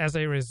 And as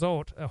a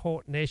result, a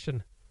whole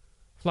nation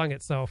flung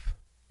itself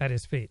at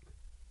his feet.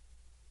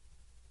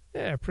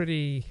 Yeah,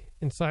 pretty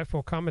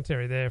insightful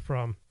commentary there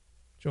from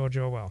George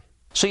Orwell.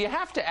 So you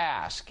have to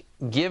ask,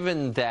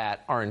 given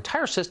that our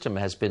entire system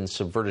has been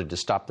subverted to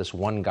stop this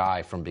one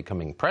guy from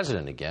becoming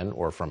president again,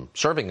 or from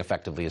serving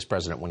effectively as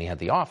president when he had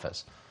the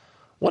office,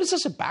 what is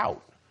this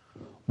about?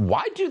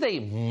 Why do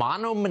they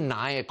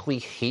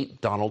monomaniacally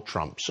hate Donald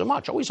Trump so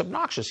much? Oh, he's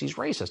obnoxious, he's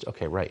racist.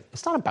 Okay, right.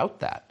 It's not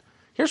about that.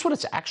 Here's what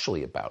it's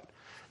actually about.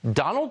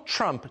 Donald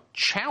Trump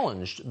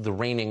challenged the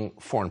reigning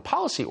foreign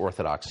policy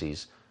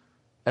orthodoxies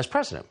as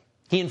president.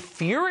 He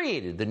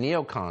infuriated the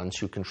neocons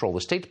who control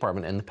the State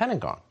Department and the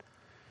Pentagon.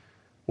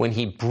 When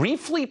he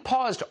briefly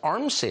paused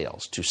arms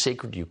sales to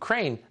sacred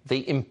Ukraine,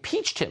 they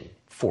impeached him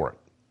for it.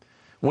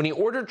 When he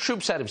ordered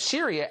troops out of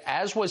Syria,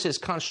 as was his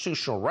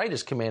constitutional right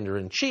as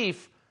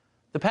commander-in-chief,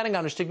 the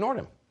Pentagon just ignored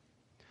him.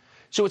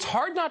 So it's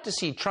hard not to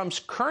see Trump's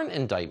current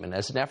indictment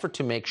as an effort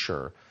to make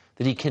sure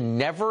that he can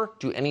never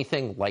do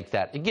anything like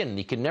that again.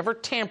 He can never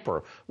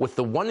tamper with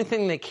the one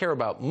thing they care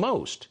about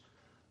most,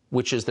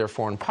 which is their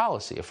foreign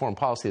policy, a foreign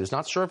policy that has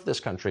not served this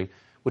country,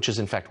 which has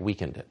in fact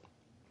weakened it.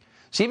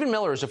 Stephen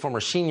Miller is a former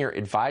senior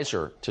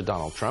advisor to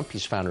Donald Trump.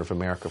 He's founder of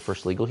America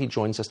First Legal. He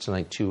joins us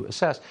tonight to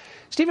assess.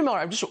 Stephen Miller,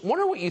 I just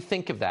wonder what you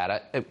think of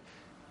that. I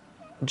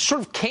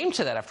sort of came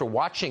to that after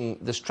watching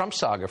this Trump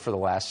saga for the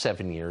last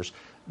 7 years.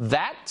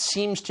 That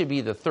seems to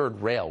be the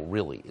third rail,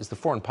 really, is the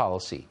foreign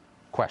policy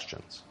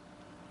questions.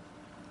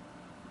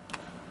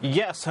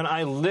 Yes, and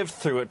I lived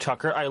through it,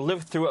 Tucker. I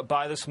lived through it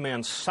by this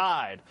man's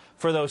side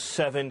for those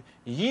 7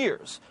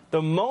 years.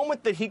 The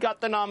moment that he got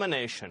the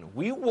nomination,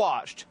 we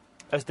watched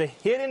as the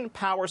hidden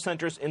power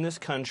centers in this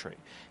country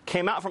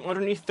came out from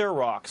underneath their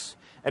rocks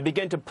and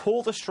began to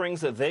pull the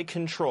strings that they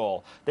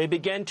control. They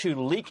began to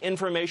leak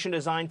information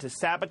designed to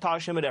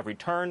sabotage him at every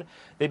turn.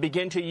 They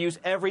began to use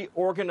every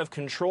organ of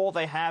control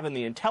they have in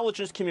the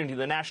intelligence community,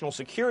 the national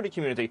security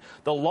community,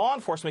 the law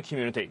enforcement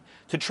community,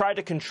 to try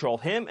to control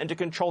him and to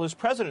control his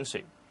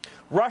presidency.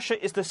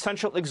 Russia is the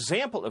central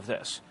example of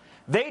this.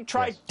 They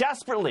tried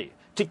desperately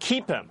to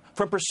keep him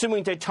from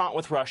pursuing détente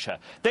with Russia.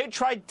 They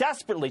tried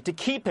desperately to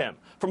keep him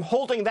from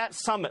holding that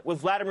summit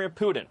with Vladimir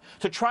Putin,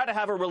 to try to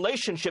have a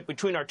relationship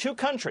between our two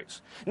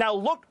countries. Now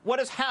look what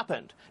has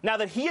happened. Now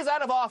that he is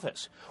out of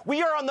office,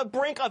 we are on the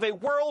brink of a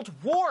world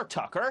war,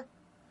 Tucker.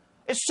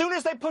 As soon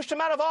as they pushed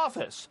him out of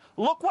office,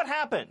 look what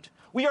happened.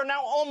 We are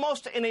now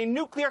almost in a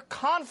nuclear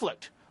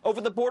conflict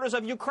over the borders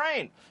of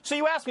Ukraine. So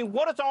you ask me,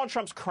 what is Donald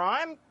Trump's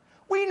crime?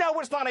 We know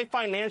it's not a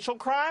financial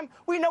crime.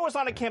 We know it's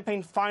not a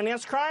campaign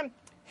finance crime.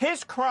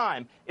 His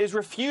crime is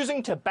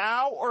refusing to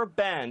bow or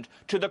bend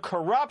to the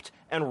corrupt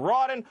and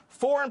rotten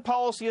foreign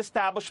policy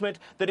establishment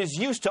that is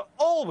used to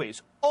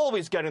always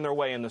getting their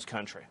way in this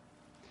country.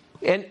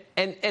 And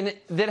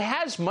that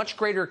has much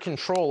greater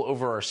control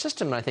over our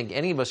system than I think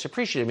any of us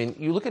appreciate. I mean,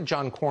 you look at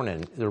John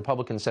Cornyn, the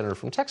Republican senator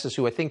from Texas,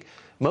 who I think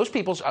most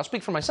people, I'll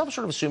speak for myself,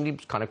 sort of assumed he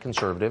was kind of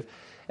conservative.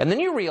 And then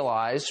you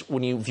realize,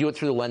 when you view it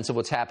through the lens of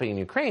what's happening in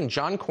Ukraine,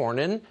 John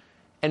Cornyn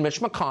and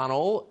Mitch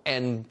McConnell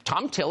and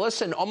Tom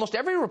Tillis and almost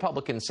every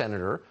Republican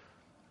senator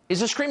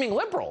is a screaming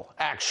liberal,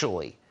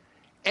 actually.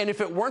 And if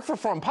it weren't for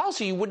foreign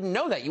policy, you wouldn't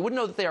know that. You wouldn't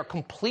know that they are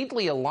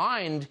completely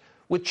aligned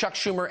with Chuck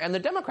Schumer and the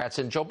Democrats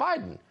and Joe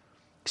Biden.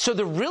 So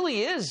there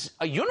really is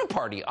a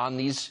uniparty on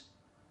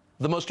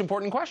the most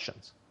important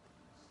questions.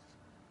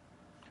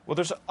 Well,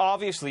 there's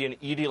obviously an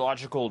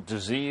ideological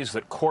disease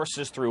that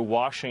courses through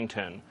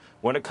Washington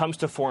when it comes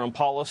to foreign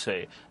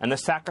policy and the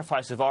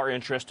sacrifice of our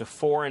interest to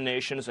foreign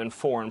nations and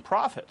foreign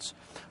profits.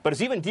 But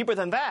it's even deeper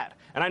than that.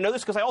 And I know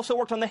this because I also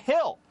worked on the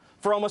Hill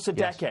for almost a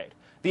decade.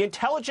 The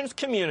intelligence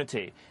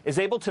community is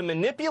able to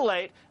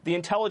manipulate the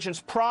intelligence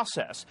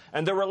process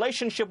and the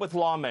relationship with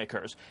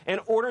lawmakers in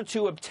order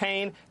to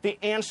obtain the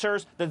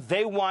answers that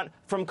they want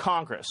from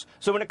Congress.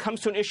 So when it comes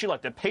to an issue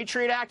like the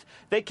Patriot Act,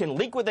 they can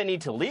leak what they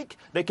need to leak,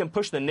 they can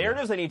push the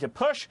narratives they need to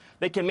push,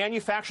 they can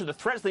manufacture the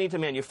threats they need to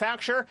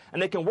manufacture,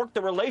 and they can work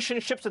the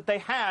relationships that they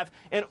have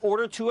in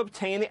order to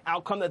obtain the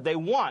outcome that they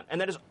want. And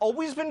that has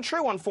always been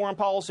true on foreign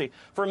policy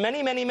for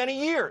many, many, many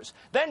years.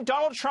 Then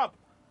Donald Trump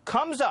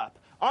comes up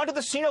onto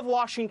the scene of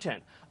Washington,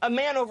 a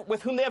man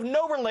with whom they have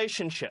no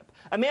relationship,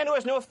 a man who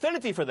has no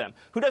affinity for them,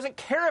 who doesn't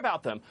care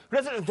about them, who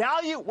doesn't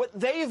value what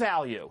they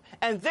value.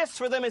 And this,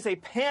 for them, is a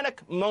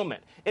panic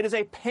moment. It is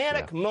a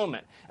panic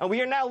moment. And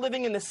we are now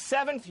living in the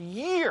 7th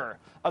year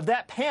of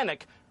that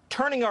panic,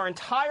 turning our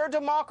entire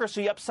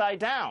democracy upside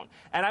down.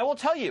 And I will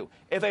tell you,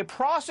 if a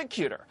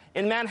prosecutor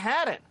in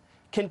Manhattan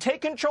can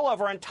take control of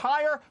our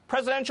entire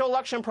presidential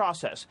election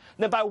process,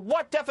 then by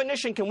what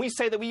definition can we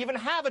say that we even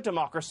have a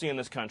democracy in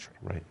this country?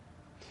 Right.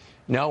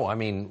 No, I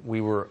mean, we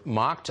were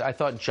mocked, I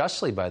thought,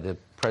 justly by the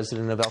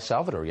president of El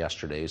Salvador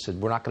yesterday. He said,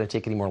 we're not going to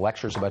take any more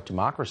lectures about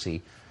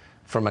democracy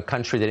from a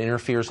country that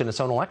interferes in its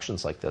own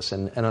elections like this.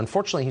 And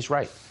unfortunately, he's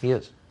right. He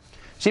is.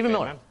 Stephen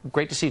Miller,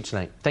 great to see you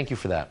tonight. Thank you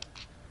for that.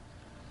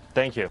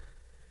 Thank you.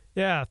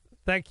 Yeah,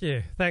 thank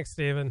you. Thanks,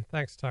 Stephen.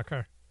 Thanks,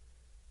 Tucker.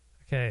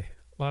 Okay,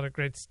 a lot of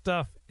great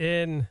stuff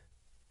in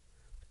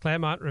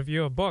Claremont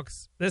Review of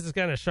Books. This is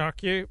going to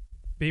shock you.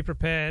 Be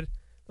prepared.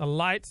 The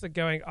lights are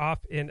going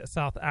off in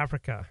South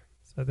Africa.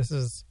 So this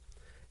is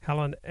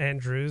Helen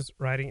Andrews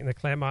writing in the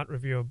Claremont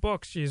Review of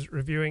Books. She's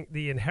reviewing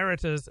The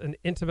Inheritors, an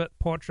intimate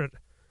portrait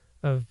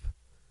of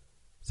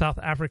South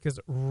Africa's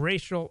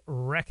racial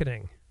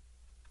reckoning.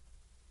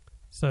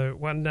 So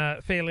one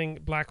failing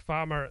black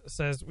farmer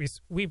says,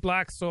 we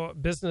blacks saw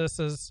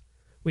businesses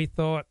we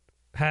thought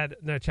had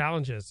no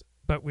challenges,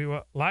 but we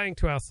were lying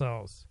to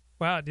ourselves.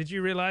 Wow, did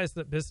you realize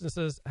that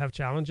businesses have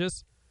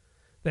challenges?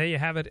 There you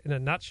have it in a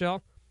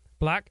nutshell.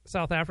 Black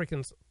South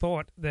Africans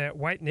thought their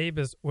white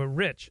neighbors were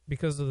rich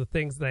because of the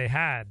things they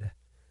had.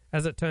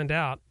 As it turned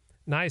out,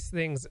 nice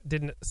things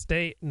didn't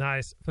stay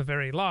nice for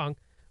very long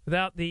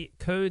without the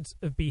codes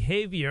of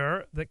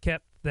behavior that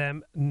kept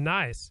them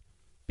nice.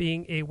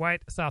 Being a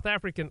white South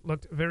African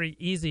looked very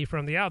easy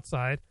from the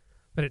outside,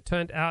 but it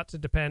turned out to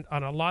depend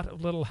on a lot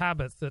of little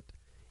habits that,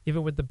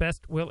 even with the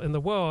best will in the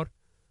world,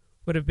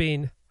 would have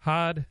been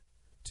hard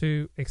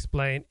to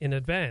explain in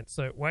advance.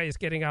 So why is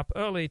getting up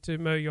early to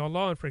mow your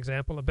lawn, for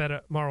example, a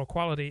better moral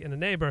quality in a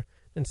neighbor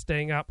than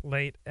staying up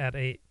late at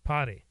a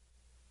party?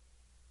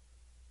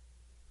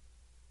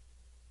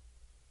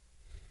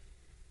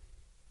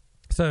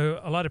 So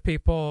a lot of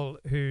people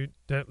who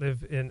don't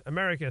live in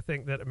America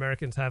think that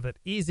Americans have it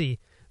easy.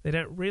 They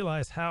don't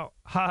realize how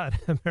hard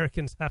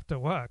Americans have to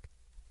work.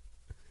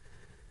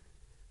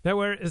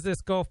 Nowhere is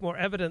this gulf more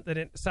evident than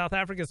in South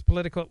Africa's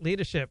political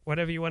leadership.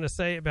 Whatever you want to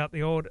say about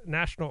the old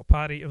National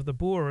Party of the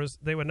Boers,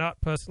 they were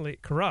not personally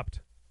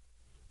corrupt.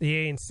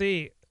 The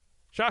ANC,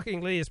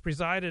 shockingly, is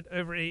presided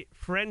over a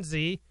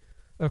frenzy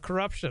of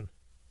corruption.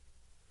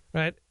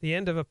 Right? The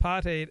end of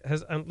apartheid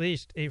has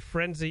unleashed a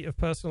frenzy of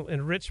personal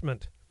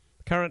enrichment.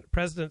 Current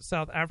president of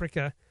South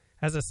Africa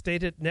has a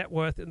stated net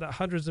worth in the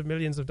hundreds of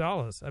millions of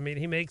dollars. I mean,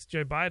 he makes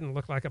Joe Biden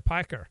look like a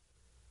piker.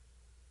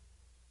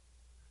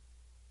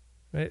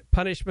 Right?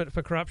 Punishment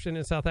for corruption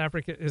in South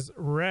Africa is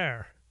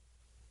rare.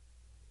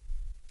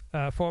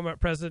 Former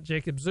President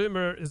Jacob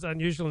Zuma is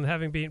unusual in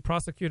having been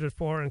prosecuted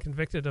for and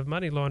convicted of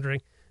money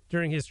laundering.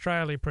 During his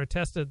trial, he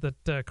protested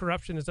that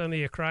corruption is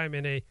only a crime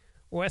in a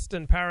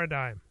Western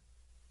paradigm.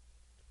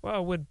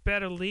 Well, would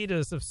better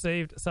leaders have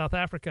saved South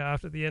Africa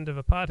after the end of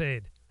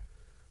apartheid?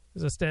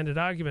 There's a standard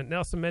argument.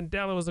 Nelson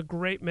Mandela was a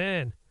great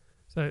man.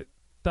 So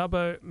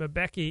Thabo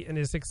Mbeki and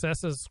his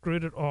successors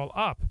screwed it all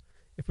up.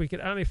 If we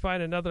could only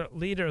find another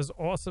leader as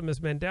awesome as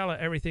Mandela,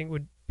 everything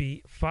would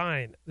be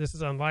fine. This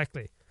is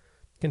unlikely.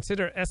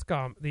 Consider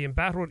Eskom, the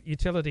embattled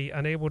utility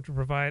unable to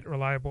provide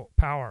reliable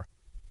power.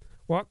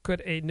 What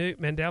could a new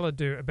Mandela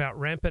do about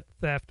rampant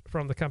theft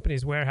from the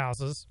company's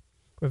warehouses,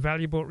 where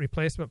valuable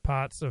replacement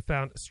parts are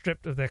found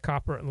stripped of their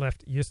copper and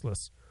left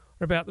useless?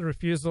 Or about the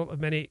refusal of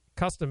many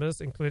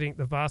customers, including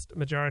the vast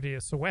majority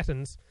of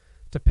Sowetans,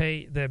 to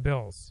pay their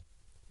bills?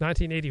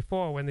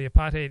 1984, when the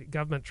apartheid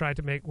government tried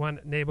to make one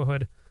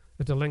neighborhood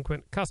of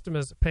delinquent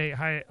customers pay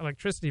higher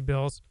electricity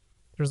bills,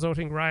 the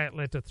resulting riot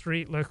led to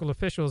 3 local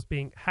officials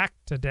being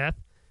hacked to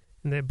death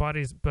and their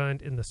bodies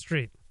burned in the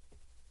street.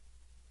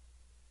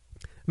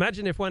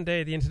 Imagine if one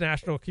day the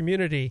international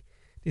community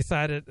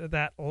decided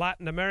that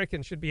Latin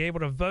Americans should be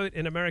able to vote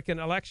in American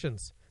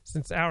elections,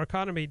 since our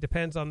economy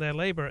depends on their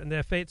labor and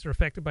their fates are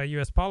affected by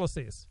U.S.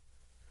 policies.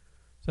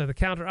 So the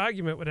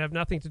counter-argument would have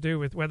nothing to do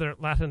with whether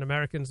Latin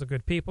Americans are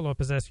good people or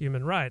possess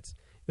human rights.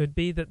 It would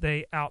be that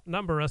they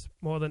outnumber us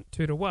more than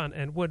 2 to 1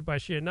 and would, by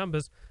sheer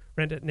numbers,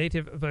 render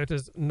native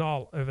voters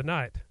null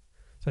overnight.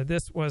 So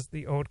this was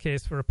the old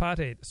case for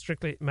apartheid,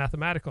 strictly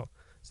mathematical.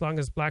 As long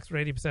as blacks are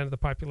 80% of the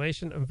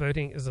population and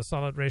voting is a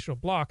solid racial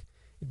bloc,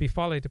 it'd be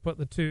folly to put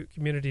the 2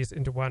 communities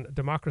into one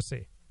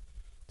democracy.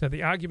 So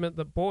the argument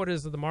that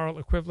borders are the moral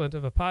equivalent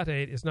of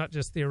apartheid is not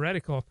just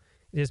theoretical,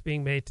 it is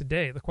being made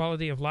today. The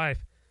quality of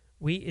life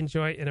we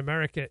enjoy in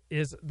America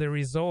is the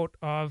result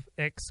of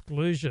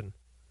exclusion.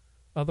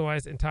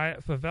 Otherwise, entire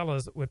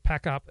favelas would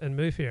pack up and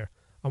move here.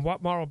 On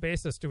what moral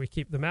basis do we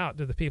keep them out?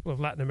 Do the people of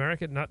Latin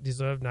America not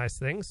deserve nice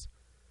things?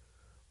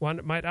 One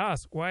might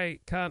ask, why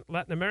can't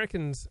Latin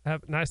Americans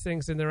have nice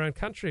things in their own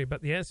country?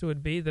 But the answer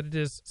would be that it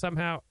is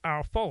somehow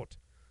our fault.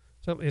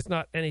 Certainly it's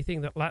not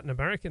anything that Latin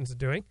Americans are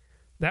doing.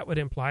 That would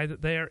imply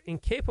that they are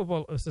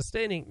incapable of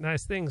sustaining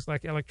nice things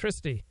like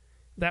electricity.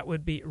 That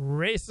would be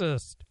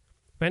racist.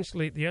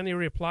 Eventually, the only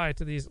reply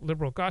to these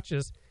liberal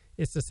gotchas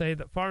is to say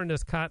that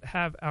foreigners can't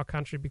have our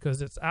country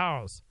because it's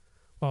ours.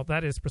 Well,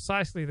 that is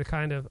precisely the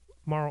kind of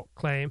moral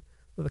claim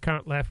that the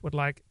current left would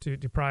like to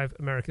deprive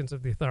Americans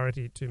of the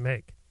authority to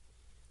make.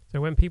 So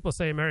when people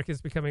say America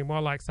is becoming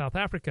more like South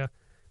Africa,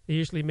 they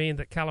usually mean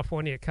that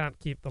California can't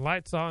keep the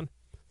lights on,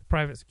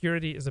 private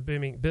security is a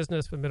booming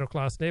business for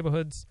middle-class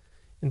neighborhoods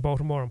in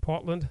Baltimore and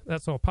Portland.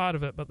 That's all part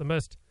of it, but the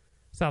most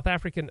South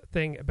African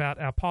thing about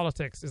our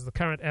politics is the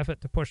current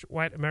effort to push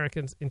white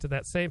Americans into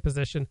that same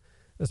position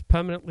as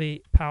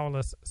permanently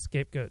powerless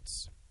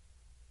scapegoats.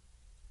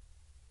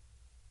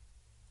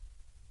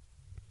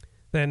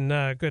 Then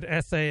good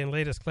essay and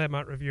latest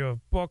Claremont review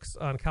of books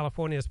on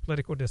California's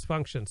political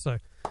dysfunction. So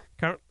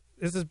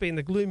this has been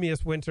the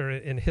gloomiest winter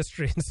in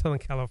history in Southern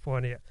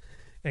California.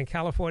 And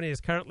California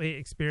is currently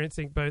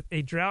experiencing both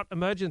a drought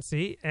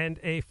emergency and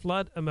a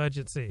flood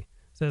emergency,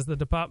 says the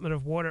Department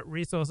of Water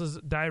Resources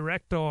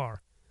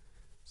Director.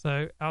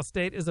 So our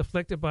state is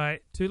afflicted by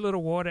too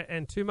little water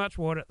and too much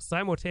water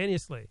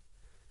simultaneously.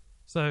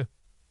 So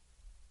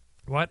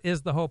what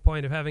is the whole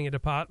point of having a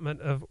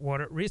Department of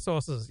Water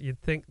Resources?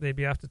 You'd think they'd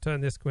be able to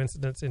turn this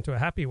coincidence into a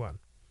happy one.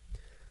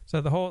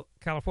 So the whole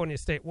California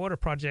State Water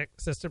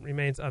Project system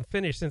remains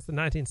unfinished. Since the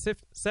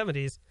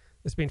 1970s,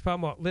 there's been far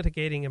more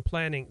litigating and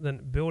planning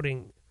than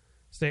building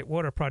state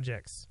water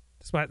projects,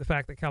 despite the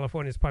fact that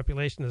California's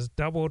population has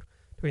doubled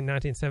between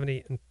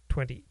 1970 and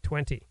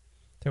 2020.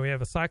 So we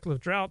have a cycle of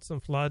droughts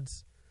and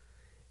floods,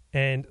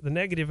 and the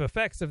negative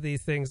effects of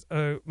these things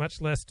owe much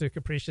less to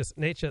capricious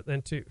nature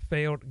than to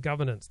failed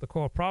governance. The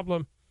core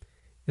problem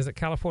is that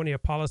California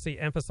policy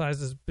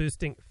emphasizes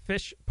boosting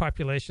fish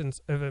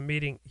populations over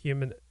meeting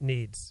human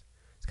needs.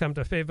 It's come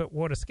to favor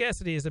water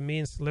scarcity as a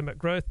means to limit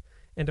growth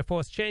and to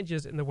force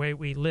changes in the way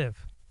we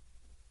live.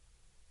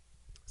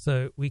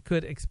 So we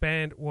could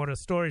expand water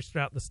storage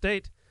throughout the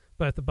state,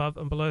 both above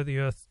and below the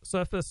Earth's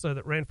surface, so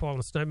that rainfall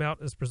and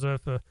snowmelt is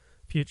preserved for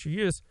future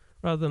use,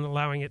 rather than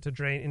allowing it to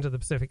drain into the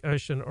Pacific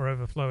Ocean or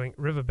overflowing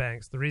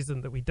riverbanks. The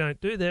reason that we don't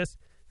do this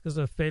because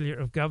of failure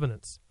of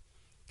governance.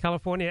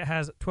 California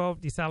has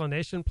 12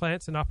 desalination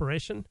plants in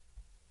operation,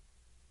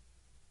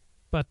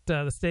 but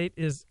the state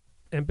is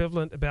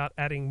ambivalent about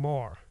adding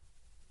more.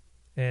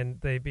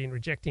 And they've been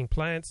rejecting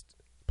plans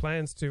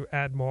to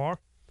add more.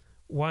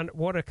 One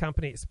water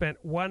company spent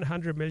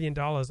 $100 million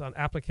on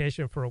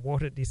application for a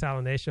water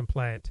desalination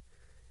plant,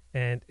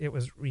 and it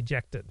was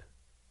rejected.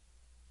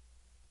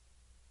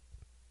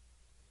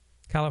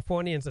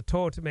 Californians are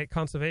told to make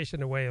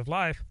conservation a way of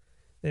life.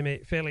 They may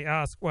fairly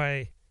ask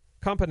why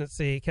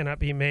competency cannot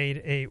be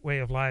made a way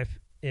of life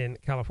in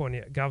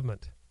California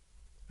government.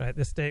 Right?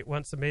 This state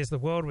once amazed the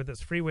world with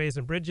its freeways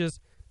and bridges.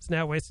 It's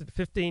now wasted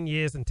 15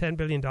 years and $10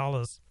 billion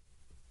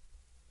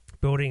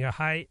building a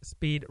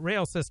high-speed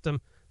rail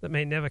system that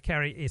may never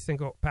carry a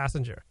single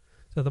passenger.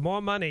 So the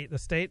more money the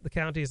state, the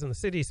counties, and the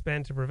cities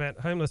spend to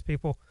prevent homeless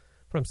people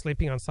from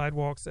sleeping on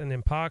sidewalks and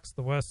in parks,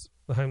 the worse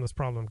the homeless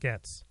problem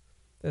gets.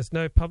 There's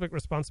no public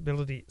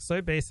responsibility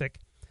so basic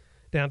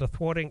down to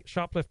thwarting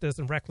shoplifters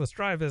and reckless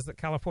drivers that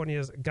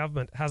California's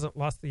government hasn't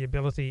lost the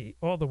ability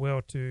or the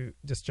will to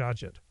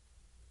discharge it.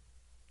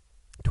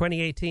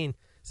 2018,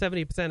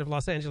 70% of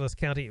Los Angeles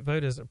County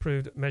voters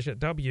approved Measure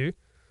W,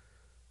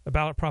 a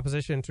ballot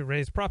proposition to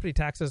raise property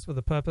taxes for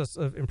the purpose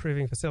of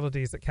improving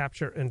facilities that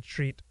capture and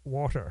treat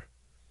water.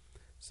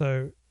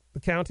 So the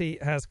county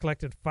has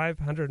collected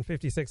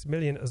 $556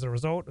 million as a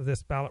result of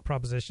this ballot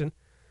proposition.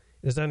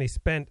 It has only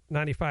spent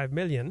 $95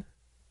 million.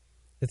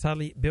 It's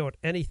hardly built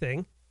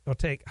anything. It'll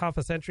take half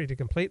a century to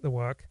complete the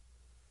work.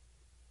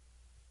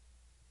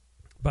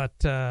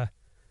 But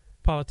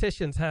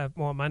politicians have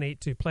more money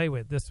to play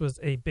with. This was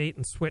a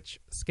bait-and-switch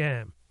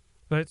scam.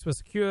 Votes were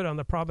secured on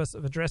the promise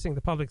of addressing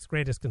the public's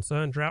greatest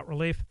concern, drought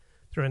relief,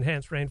 through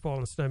enhanced rainfall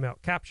and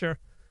snowmelt capture.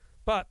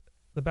 But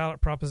the ballot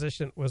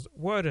proposition was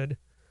worded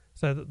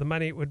so that the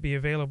money would be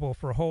available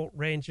for a whole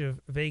range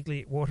of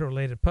vaguely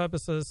water-related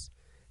purposes,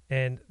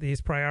 and these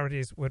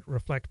priorities would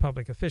reflect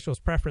public officials'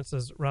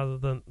 preferences rather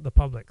than the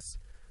public's.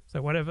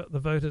 So whatever the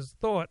voters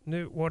thought,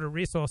 new water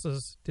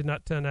resources did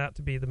not turn out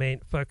to be the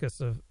main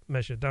focus of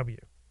Measure W.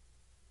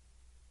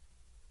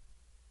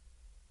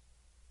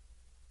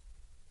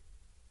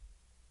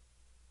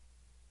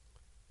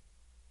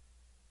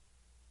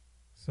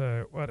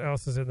 So what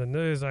else is in the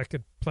news? I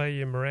could play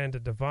you Miranda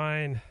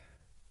Devine.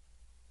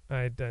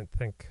 I don't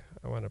think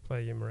I want to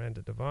play you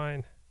Miranda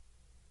Devine.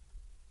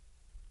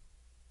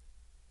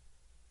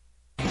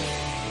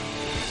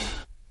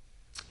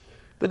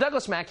 The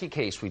Douglas Mackey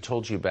case we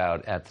told you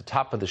about at the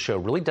top of the show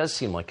really does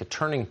seem like a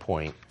turning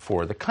point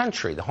for the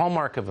country. The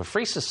hallmark of a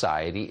free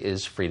society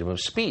is freedom of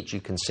speech.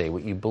 You can say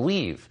what you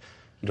believe.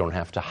 You don't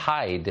have to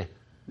hide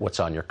what's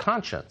on your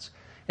conscience.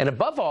 And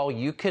above all,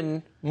 you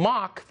can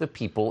mock the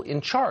people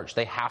in charge.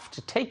 They have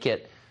to take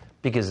it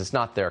because it's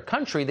not their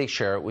country. They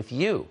share it with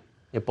you.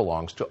 It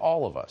belongs to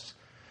all of us.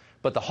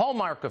 But the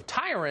hallmark of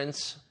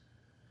tyrants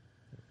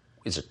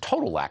is a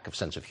total lack of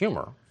sense of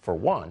humor, for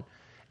one,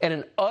 and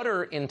an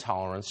utter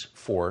intolerance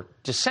for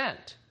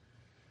dissent.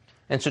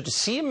 And so to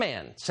see a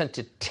man sent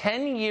to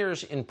 10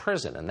 years in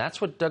prison, and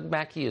that's what Doug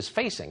Mackey is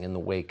facing in the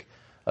wake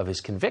of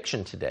his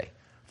conviction today,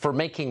 for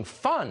making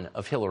fun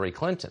of Hillary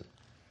Clinton,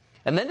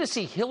 and then to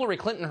see Hillary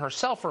Clinton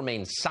herself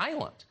remain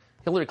silent.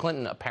 Hillary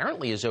Clinton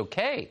apparently is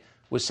okay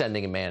with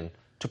sending a man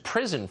to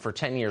prison for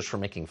 10 years for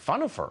making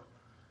fun of her.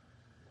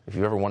 If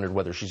you've ever wondered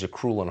whether she's a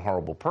cruel and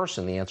horrible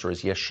person, the answer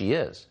is yes, she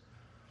is.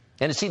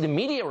 And to see the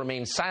media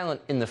remain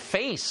silent in the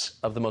face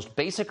of the most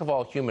basic of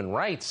all human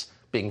rights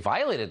being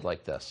violated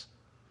like this,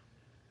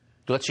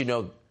 it lets you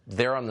know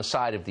they're on the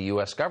side of the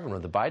U.S.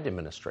 government, the Biden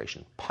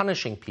administration,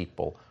 punishing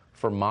people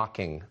for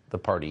mocking the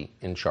party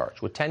in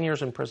charge with 10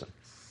 years in prison.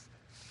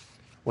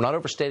 We're not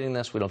overstating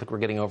this. We don't think we're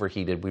getting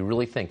overheated. We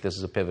really think this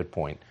is a pivot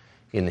point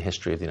in the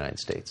history of the United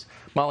States.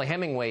 Molly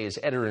Hemingway is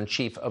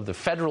editor-in-chief of The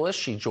Federalist.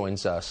 She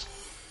joins us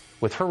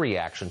with her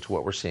reaction to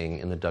what we're seeing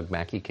in the Doug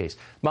Mackey case.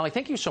 Molly,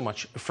 thank you so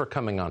much for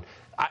coming on.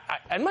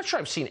 I'm not sure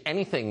I've seen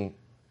anything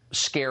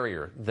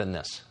scarier than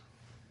this.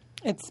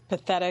 It's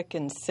pathetic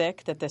and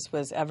sick that this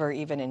was ever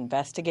even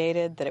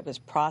investigated, that it was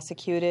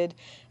prosecuted,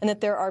 and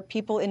that there are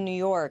people in New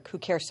York who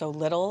care so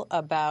little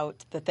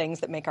about the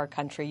things that make our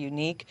country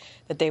unique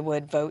that they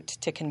would vote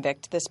to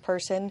convict this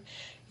person.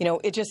 You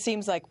know, it just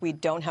seems like we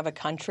don't have a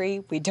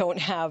country. We don't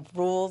have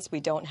rules. We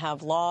don't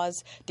have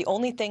laws. The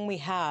only thing we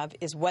have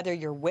is whether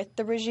you're with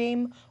the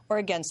regime or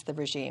against the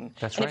regime.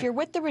 That's and right. If you're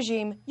with the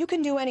regime, you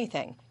can do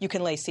anything. You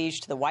can lay siege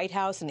to the White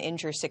House and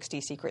injure 60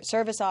 Secret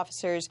Service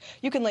officers.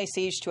 You can lay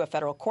siege to a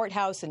federal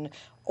courthouse in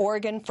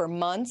Oregon for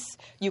months.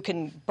 You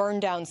can burn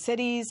down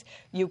cities.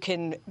 You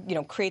can,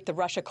 create the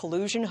Russia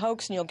collusion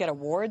hoax, and you'll get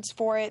awards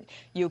for it.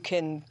 You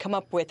can come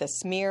up with a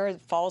smear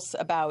false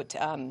about,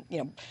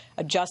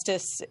 a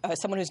justice,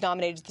 someone who's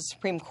nominated to the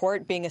Supreme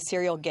Court being a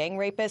serial gang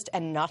rapist,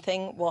 and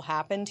nothing will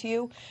happen to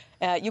you.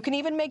 You can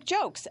even make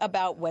jokes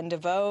about when to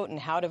vote and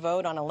how to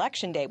vote on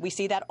Election Day. We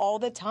see that all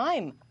the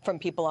time from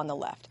people on the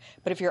left.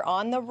 But if you're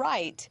on the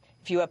right,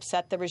 if you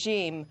upset the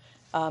regime,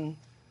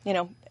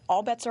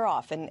 all bets are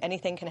off and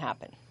anything can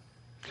happen.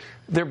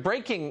 They're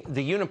breaking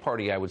the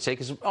uniparty, I would say,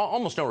 because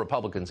almost no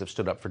Republicans have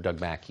stood up for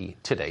Doug Mackey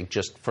today,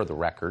 just for the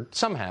record.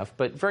 Some have,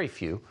 but very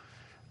few.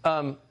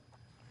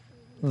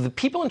 The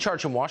people in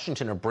charge in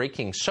Washington are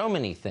breaking so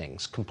many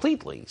things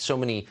completely, so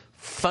many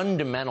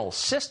fundamental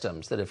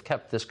systems that have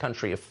kept this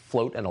country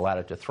afloat and allowed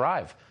it to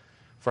thrive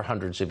for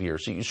hundreds of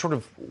years. So you sort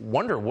of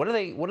wonder, what do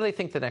they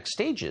think the next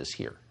stage is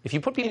here? If you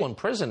put people in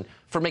prison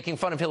for making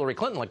fun of Hillary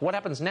Clinton, like, what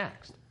happens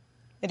next?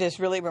 It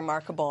is really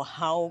remarkable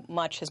how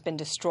much has been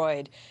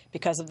destroyed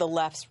because of the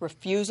left's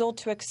refusal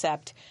to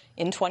accept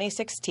in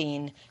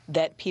 2016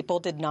 that people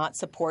did not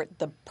support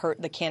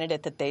the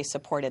candidate that they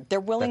supported. They're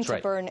willing to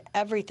burn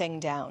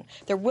everything down.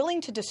 They're willing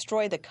to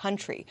destroy the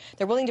country.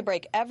 They're willing to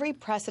break every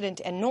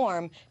precedent and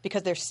norm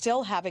because they're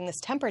still having this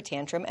temper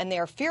tantrum, and they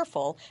are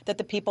fearful that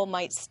the people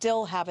might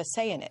still have a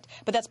say in it.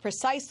 But that's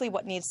precisely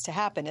what needs to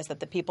happen, is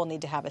that the people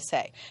need to have a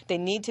say. They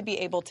need to be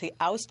able to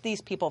oust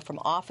these people from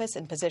office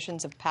and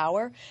positions of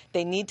power.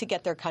 They need to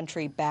get their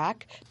country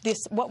back.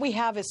 What we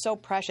have is so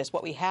precious.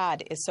 What we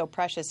had is so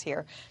precious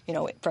here,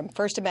 from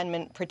First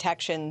Amendment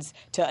protections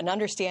to an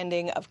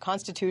understanding of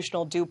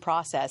constitutional due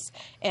process,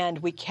 and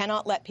we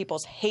cannot let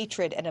people's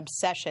hatred and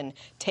obsession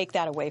take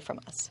that away from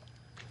us.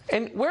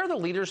 And where are the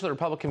leaders of the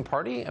Republican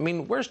Party? I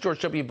mean, where's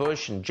George W.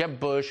 Bush and Jeb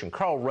Bush and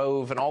Karl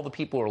Rove and all the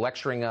people who are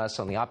lecturing us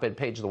on the op-ed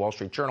page of the Wall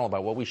Street Journal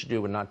about what we should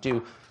do and not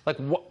do? Like,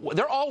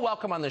 they're all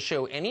welcome on the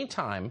show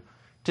anytime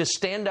to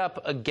stand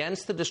up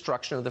against the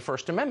destruction of the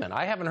First Amendment.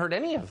 I haven't heard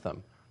any of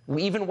them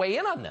even weigh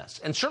in on this,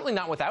 and certainly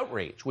not with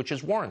outrage, which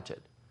is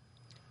warranted.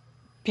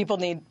 People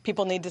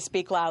need to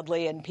speak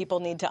loudly, and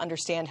people need to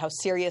understand how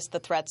serious the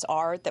threats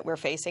are that we're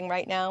facing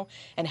right now,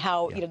 and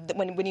how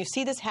when you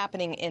see this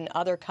happening in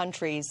other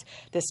countries,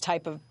 this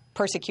type of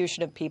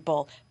persecution of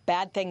people,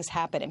 bad things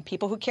happen, and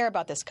people who care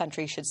about this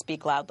country should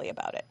speak loudly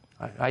about it.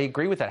 I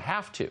agree with that.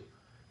 Have to.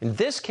 In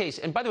this case,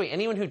 and by the way,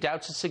 anyone who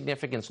doubts its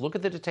significance, look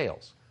at the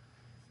details.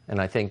 And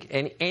I think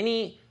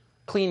any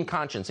clean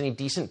conscience, any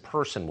decent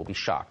person will be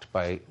shocked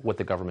by what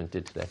the government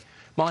did today.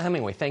 Molly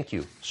Hemingway, thank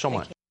you so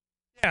much.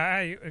 Yeah,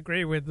 I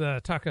agree with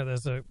Tucker.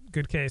 There's a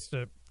good case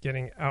to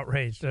getting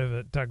outraged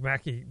over Doug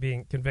Mackey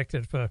being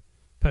convicted for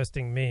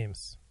posting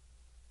memes.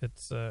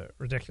 It's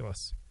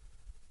ridiculous.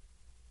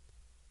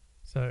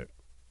 So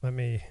let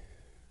me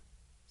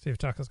see if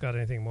Tucker's got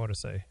anything more to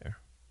say here.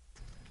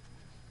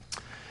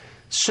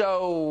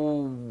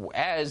 So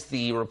as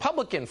the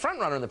Republican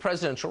frontrunner in the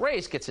presidential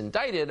race gets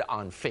indicted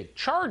on fake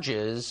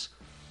charges,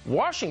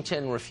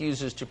 Washington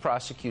refuses to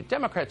prosecute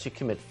Democrats who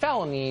commit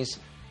felonies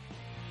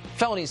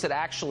that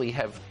actually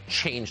have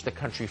changed the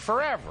country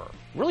forever,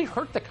 really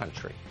hurt the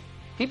country.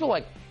 People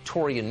like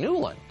Toria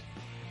Nuland,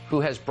 who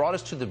has brought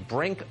us to the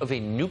brink of a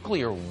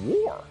nuclear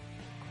war.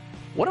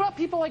 What about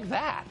people like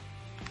that?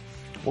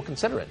 We'll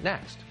consider it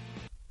next.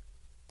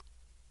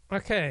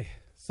 Okay,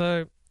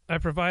 so I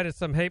provided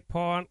some hate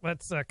porn.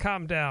 Let's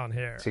calm down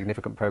here.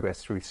 Significant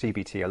progress through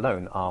CBT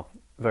alone are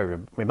very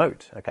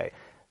remote, okay?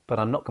 But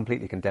I'm not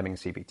completely condemning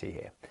CBT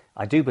here.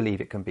 I do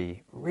believe it can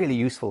be really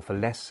useful for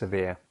less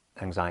severe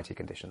anxiety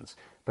conditions,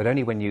 but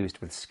only when used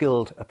with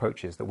skilled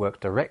approaches that work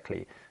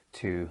directly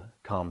to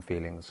calm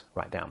feelings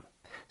right down.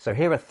 So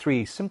here are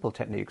 3 simple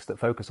techniques that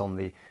focus on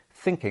the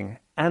thinking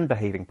and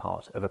behaving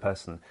part of a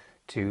person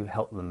to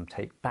help them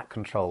take back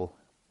control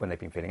when they've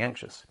been feeling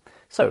anxious.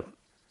 So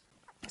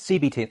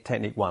CBT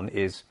technique 1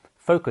 is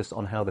focus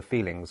on how the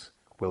feelings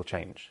will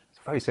change. It's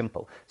very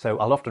simple. So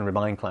I'll often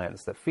remind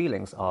clients that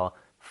feelings are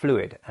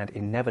fluid and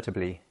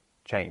inevitably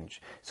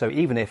change. So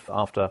even if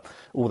after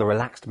all the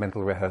relaxed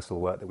mental rehearsal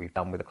work that we've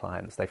done with the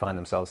clients, they find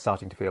themselves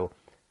starting to feel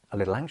a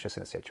little anxious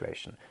in a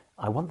situation,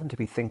 I want them to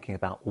be thinking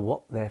about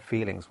what their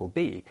feelings will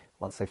be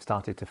once they've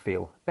started to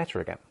feel better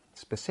again,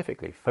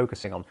 specifically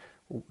focusing on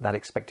that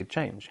expected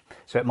change.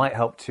 So it might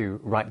help to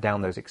write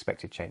down those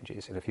expected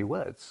changes in a few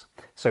words.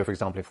 So for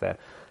example, if they're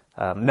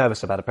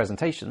nervous about a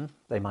presentation,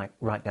 they might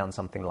write down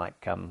something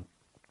like,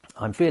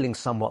 I'm feeling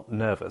somewhat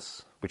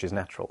nervous, which is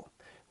natural.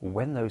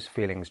 When those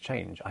feelings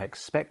change, I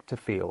expect to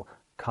feel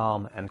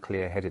calm and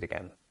clear-headed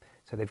again.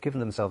 So they've given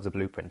themselves a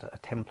blueprint, a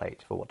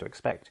template for what to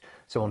expect.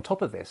 So on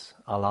top of this,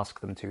 I'll ask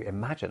them to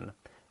imagine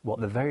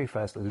what the very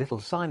first little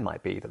sign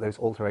might be that those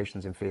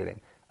alterations in feeling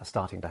are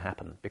starting to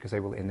happen, because they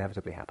will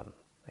inevitably happen.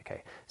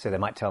 Okay, so they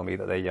might tell me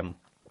that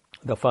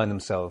they'll find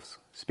themselves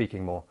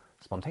speaking more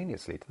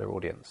spontaneously to their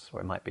audience,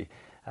 or it might be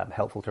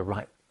helpful to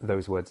write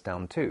those words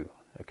down too.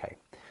 Okay.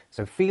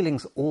 So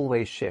feelings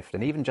always shift,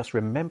 and even just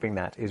remembering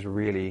that is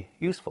really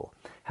useful.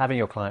 Having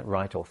your client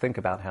write or think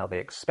about how they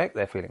expect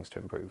their feelings to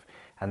improve,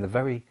 and the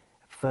very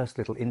first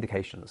little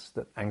indications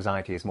that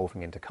anxiety is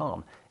morphing into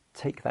calm,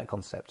 take that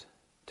concept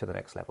to the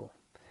next level.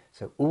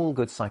 So all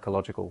good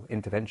psychological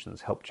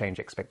interventions help change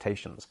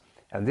expectations,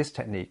 and this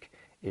technique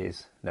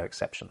is no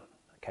exception.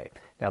 Okay.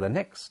 Now the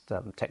next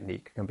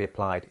technique can be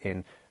applied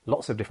in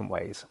lots of different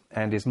ways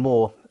and is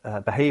more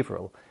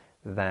behavioral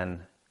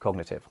than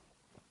cognitive.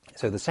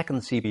 So the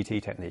second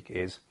CBT technique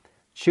is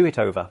chew it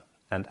over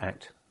and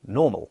act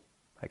normal.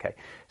 Okay,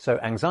 so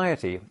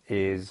anxiety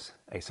is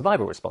a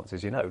survival response,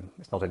 as you know.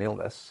 It's not an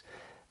illness.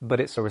 but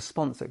it's a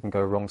response that can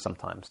go wrong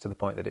sometimes to the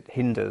point that it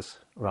hinders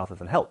rather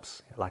than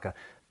helps, like a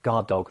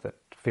guard dog that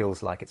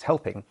feels like it's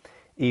helping,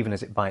 even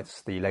as it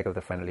bites the leg of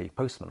the friendly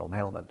postman or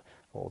mailman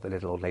or the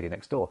little old lady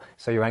next door.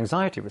 So your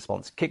anxiety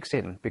response kicks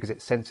in because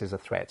it senses a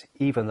threat,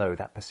 even though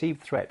that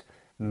perceived threat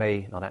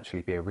may not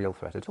actually be a real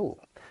threat at all.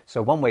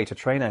 So one way to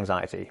train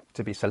anxiety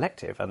to be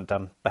selective and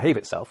behave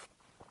itself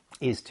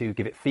is to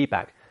give it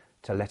feedback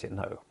to let it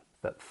know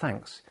that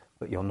thanks,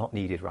 but you're not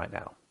needed right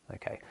now,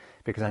 okay?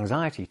 Because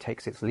anxiety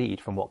takes its lead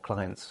from what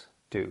clients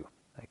do,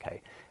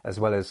 okay, as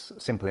well as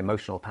simple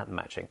emotional pattern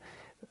matching.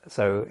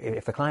 So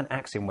if the client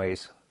acts in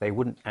ways they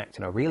wouldn't act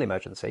in a real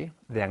emergency,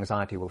 the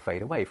anxiety will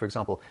fade away. For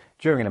example,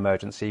 during an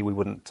emergency, we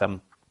wouldn't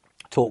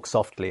talk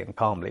softly and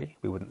calmly,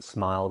 we wouldn't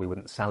smile, we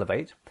wouldn't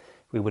salivate,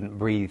 we wouldn't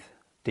breathe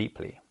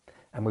deeply,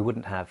 and we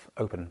wouldn't have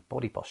open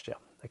body posture.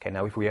 Okay,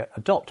 now if we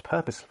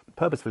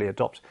purposefully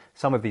adopt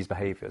some of these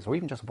behaviors, or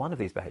even just one of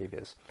these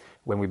behaviors,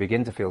 when we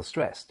begin to feel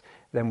stressed,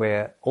 then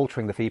we're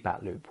altering the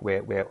feedback loop.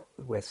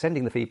 We're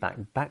sending the feedback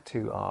back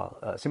to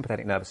our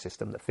sympathetic nervous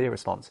system, the fear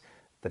response,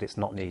 that it's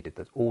not needed,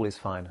 that all is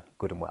fine,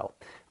 good and well.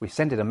 We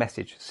send it a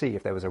message, see,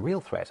 if there was a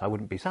real threat, I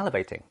wouldn't be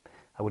salivating,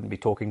 I wouldn't be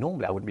talking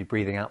normally, I wouldn't be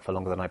breathing out for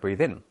longer than I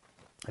breathe in.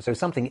 So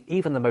something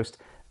even the most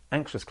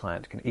anxious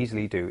client can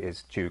easily do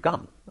is chew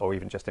gum, or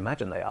even just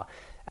imagine they are.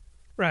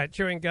 Right,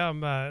 chewing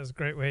gum is a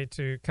great way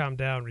to calm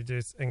down,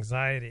 reduce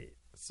anxiety.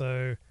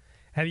 So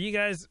have you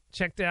guys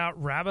checked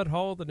out Rabbit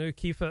Hole, the new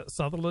Kiefer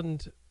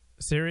Sutherland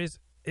series?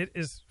 It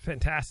is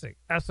fantastic,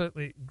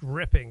 absolutely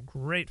gripping,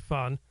 great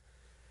fun.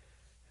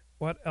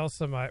 What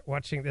else am I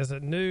watching? There's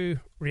a new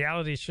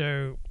reality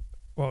show,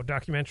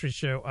 documentary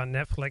show on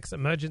Netflix,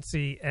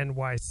 Emergency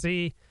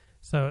NYC.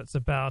 So it's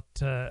about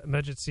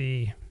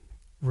emergency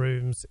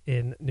rooms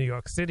in New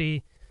York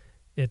City.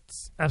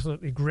 It's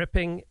absolutely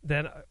gripping.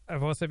 Then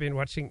I've also been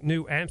watching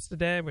New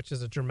Amsterdam, which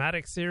is a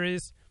dramatic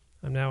series.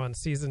 I'm now on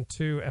season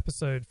 2,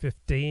 episode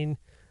 15,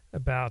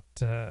 about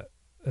a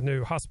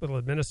new hospital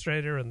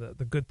administrator and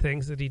the good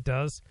things that he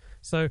does.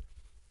 So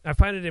I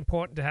find it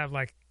important to have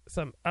like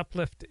some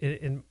uplift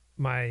in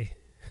my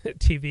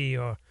TV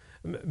or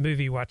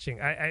movie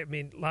watching. I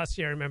mean, last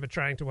year I remember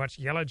trying to watch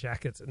Yellow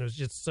Jackets, and it was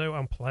just so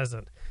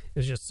unpleasant. It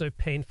was just so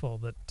painful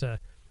that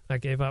I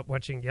gave up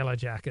watching Yellow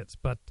Jackets.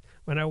 But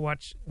when I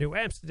watch New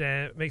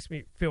Amsterdam, it makes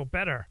me feel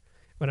better.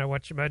 When I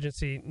watch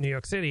Emergency New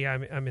York City,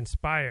 I'm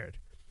inspired.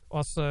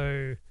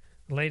 Also,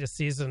 the latest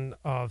season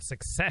of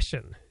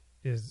Succession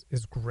is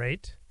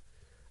great.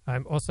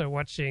 I'm also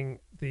watching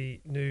the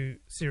new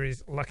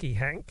series Lucky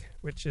Hank,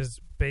 which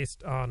is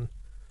based on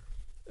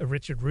a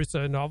Richard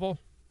Russo novel.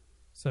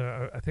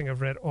 So I think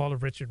I've read all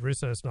of Richard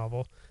Russo's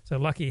novel. So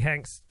Lucky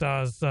Hank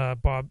stars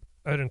Bob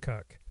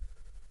Odenkirk.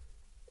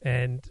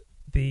 And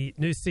the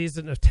new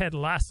season of Ted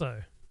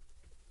Lasso,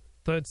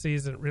 third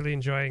season, really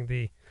enjoying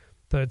the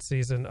third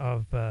season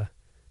of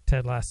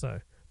Ted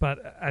Lasso. But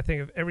I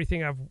think of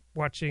everything I'm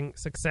watching,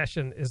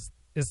 Succession is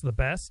the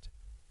best.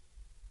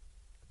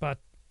 But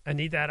I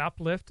need that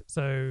uplift.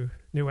 So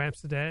New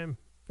Amsterdam,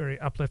 very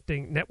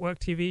uplifting network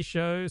TV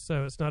show.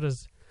 So it's not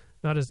as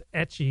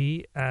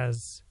etchy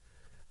as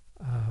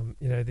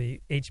the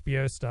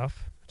HBO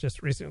stuff.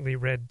 Just recently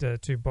read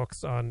 2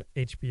 books on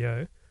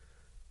HBO.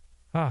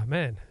 Ah,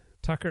 man,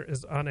 Tucker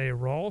is on a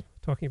roll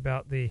talking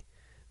about the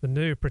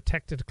new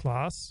protected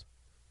class.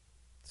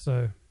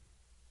 So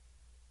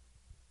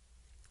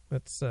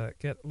let's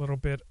get a little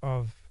bit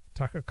of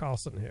Tucker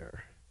Carlson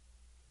here.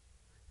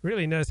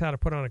 Really knows how to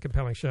put on a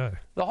compelling show.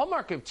 The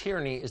hallmark of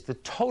tyranny is the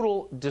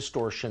total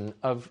distortion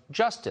of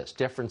justice.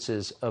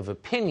 Differences of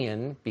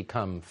opinion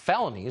become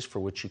felonies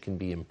for which you can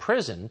be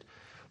imprisoned,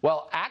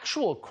 while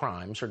actual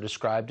crimes are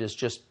described as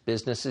just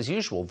business as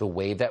usual, the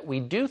way that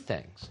we do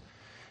things.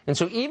 And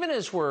so even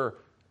as we're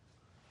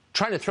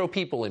trying to throw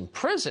people in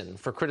prison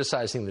for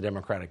criticizing the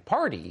Democratic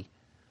Party,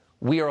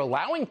 we are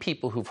allowing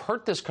people who've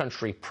hurt this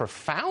country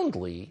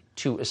profoundly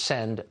to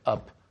ascend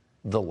up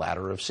the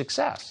ladder of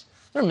success.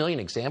 There are a million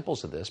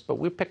examples of this, but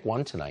we pick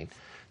one tonight.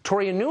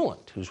 Toria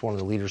Nuland, who's one of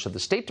the leaders of the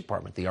State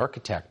Department, the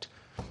architect,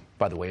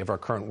 by the way, of our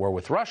current war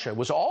with Russia,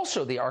 was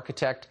also the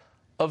architect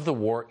of the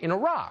war in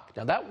Iraq.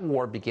 Now, that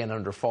war began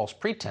under false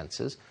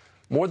pretenses.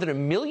 More than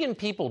 1 million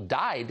people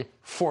died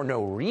for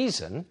no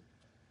reason,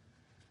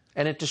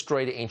 and it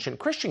destroyed ancient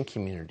Christian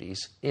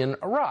communities in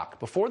Iraq.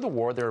 Before the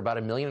war, there were about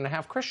 1.5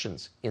 million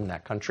Christians in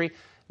that country.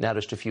 Now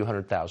just a few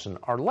 100,000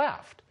 are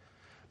left.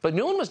 But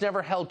Nuland was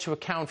never held to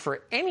account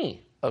for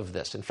any of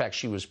this. In fact,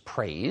 she was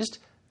praised,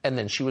 and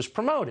then she was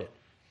promoted.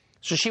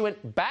 So she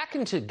went back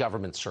into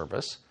government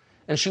service,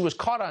 and she was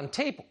caught on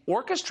tape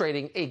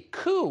orchestrating a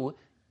coup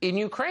in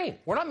Ukraine.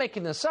 We're not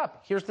making this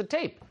up. Here's the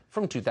tape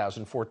from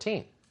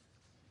 2014.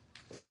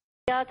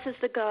 Yats is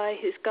the guy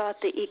who's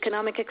got the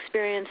economic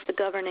experience, the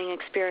governing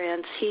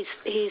experience.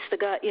 He's the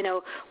guy,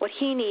 what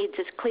he needs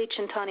is Klitsch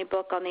and Tony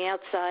Book on the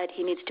outside.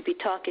 He needs to be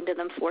talking to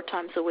them 4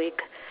 times a week,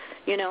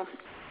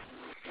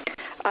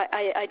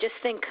 I just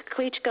think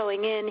Klitsch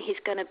going in, he's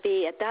going to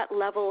be at that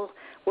level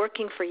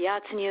working for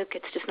Yatsenyuk.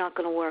 It's just not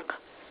going to work.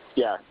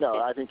 Yeah, no,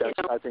 I think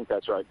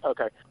that's right.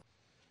 Okay.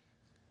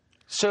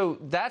 So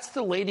that's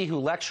the lady who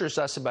lectures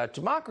us about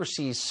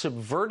democracy,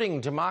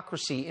 subverting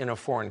democracy in a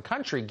foreign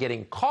country,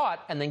 getting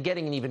caught, and then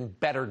getting an even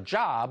better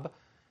job,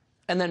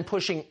 and then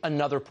pushing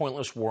another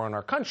pointless war on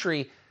our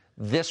country,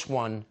 this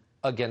one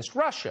against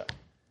Russia.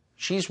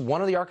 She's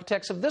one of the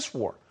architects of this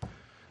war.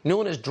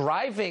 Nuland is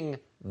driving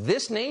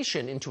this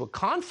nation into a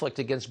conflict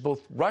against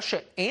both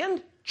Russia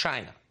and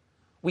China.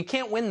 We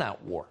can't win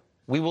that war.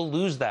 We will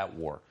lose that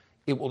war.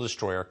 It will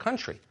destroy our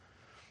country.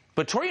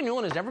 But Toria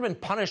Nuland has never been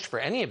punished for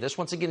any of this.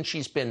 Once again,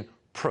 she's been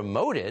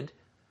promoted.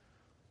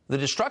 The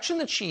destruction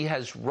that she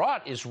has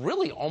wrought is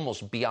really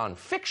almost beyond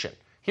fiction.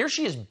 Here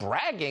she is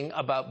bragging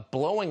about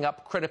blowing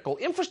up critical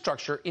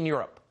infrastructure in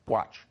Europe.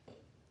 Watch.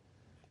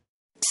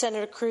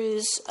 Senator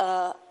Cruz,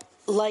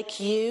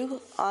 like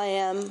you, I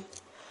am,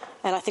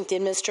 and I think the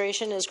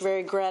administration is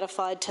very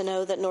gratified to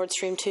know that Nord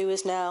Stream 2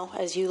 is now,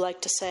 as you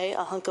like to say,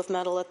 a hunk of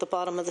metal at the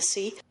bottom of the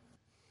sea.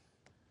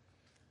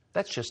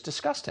 That's just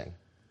disgusting.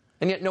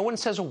 And yet no one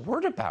says a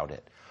word about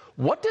it.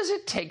 What does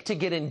it take to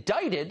get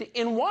indicted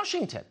in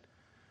Washington?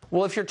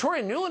 Well, if you're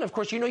Toria Nuland, of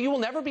course, you know you will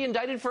never be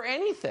indicted for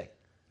anything.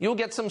 You'll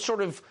get some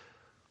sort of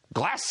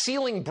glass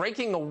ceiling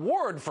breaking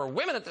award for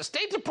women at the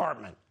State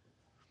Department.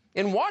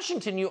 In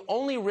Washington, you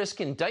only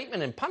risk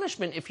indictment and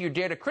punishment if you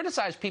dare to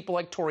criticize people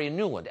like Toria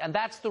Nuland. And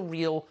that's the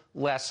real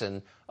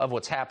lesson of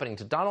what's happening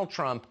to Donald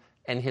Trump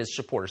and his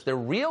supporters. Their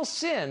real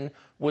sin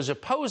was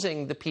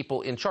opposing the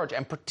people in charge,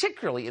 and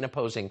particularly in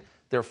opposing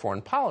their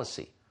foreign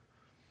policy.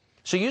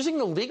 So using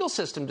the legal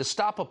system to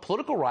stop a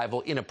political rival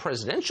in a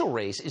presidential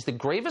race is the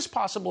gravest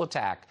possible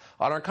attack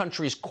on our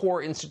country's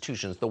core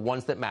institutions, the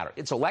ones that matter.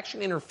 It's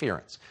election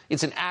interference.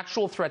 It's an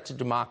actual threat to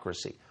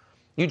democracy.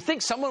 You'd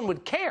think someone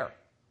would care.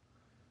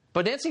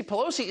 But Nancy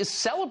Pelosi is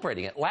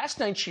celebrating it. Last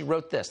night she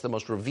wrote this, the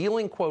most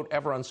revealing quote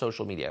ever on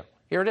social media.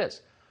 Here it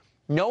is.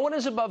 No one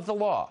is above the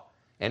law,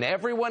 and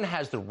everyone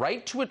has the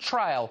right to a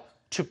trial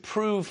to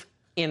prove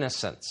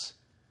innocence.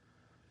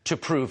 To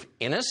prove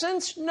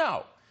innocence?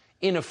 No.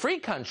 In a free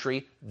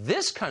country,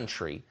 this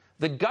country,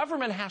 the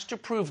government has to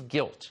prove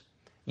guilt.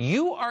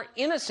 You are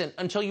innocent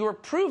until you are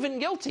proven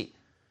guilty.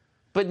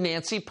 But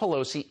Nancy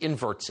Pelosi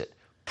inverts it.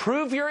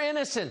 Prove your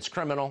innocence,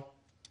 criminal.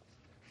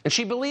 And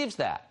she believes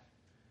that.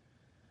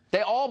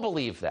 They all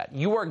believe that.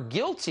 You are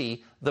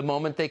guilty the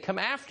moment they come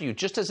after you,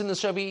 just as in the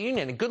Soviet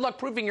Union. And good luck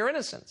proving your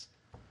innocence.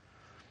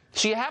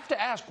 So you have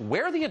to ask,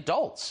 where are the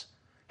adults?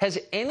 Has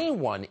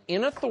anyone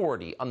in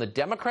authority on the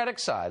Democratic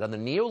side, on the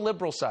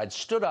neoliberal side,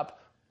 stood up,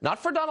 not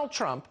for Donald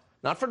Trump,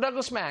 not for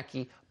Douglas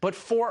Mackey, but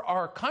for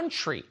our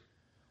country?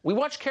 We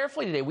watched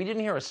carefully today. We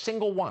didn't hear a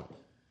single one.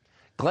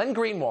 Glenn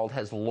Greenwald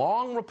has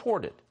long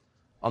reported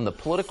on the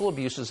political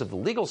abuses of the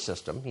legal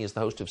system. He is the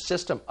host of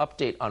System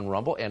Update on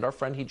Rumble, and our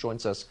friend, he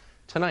joins us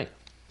tonight.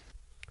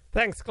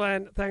 Thanks,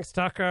 Glenn. Thanks,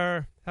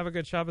 Tucker. Have a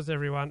good Shabbos,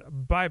 everyone.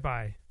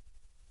 Bye-bye.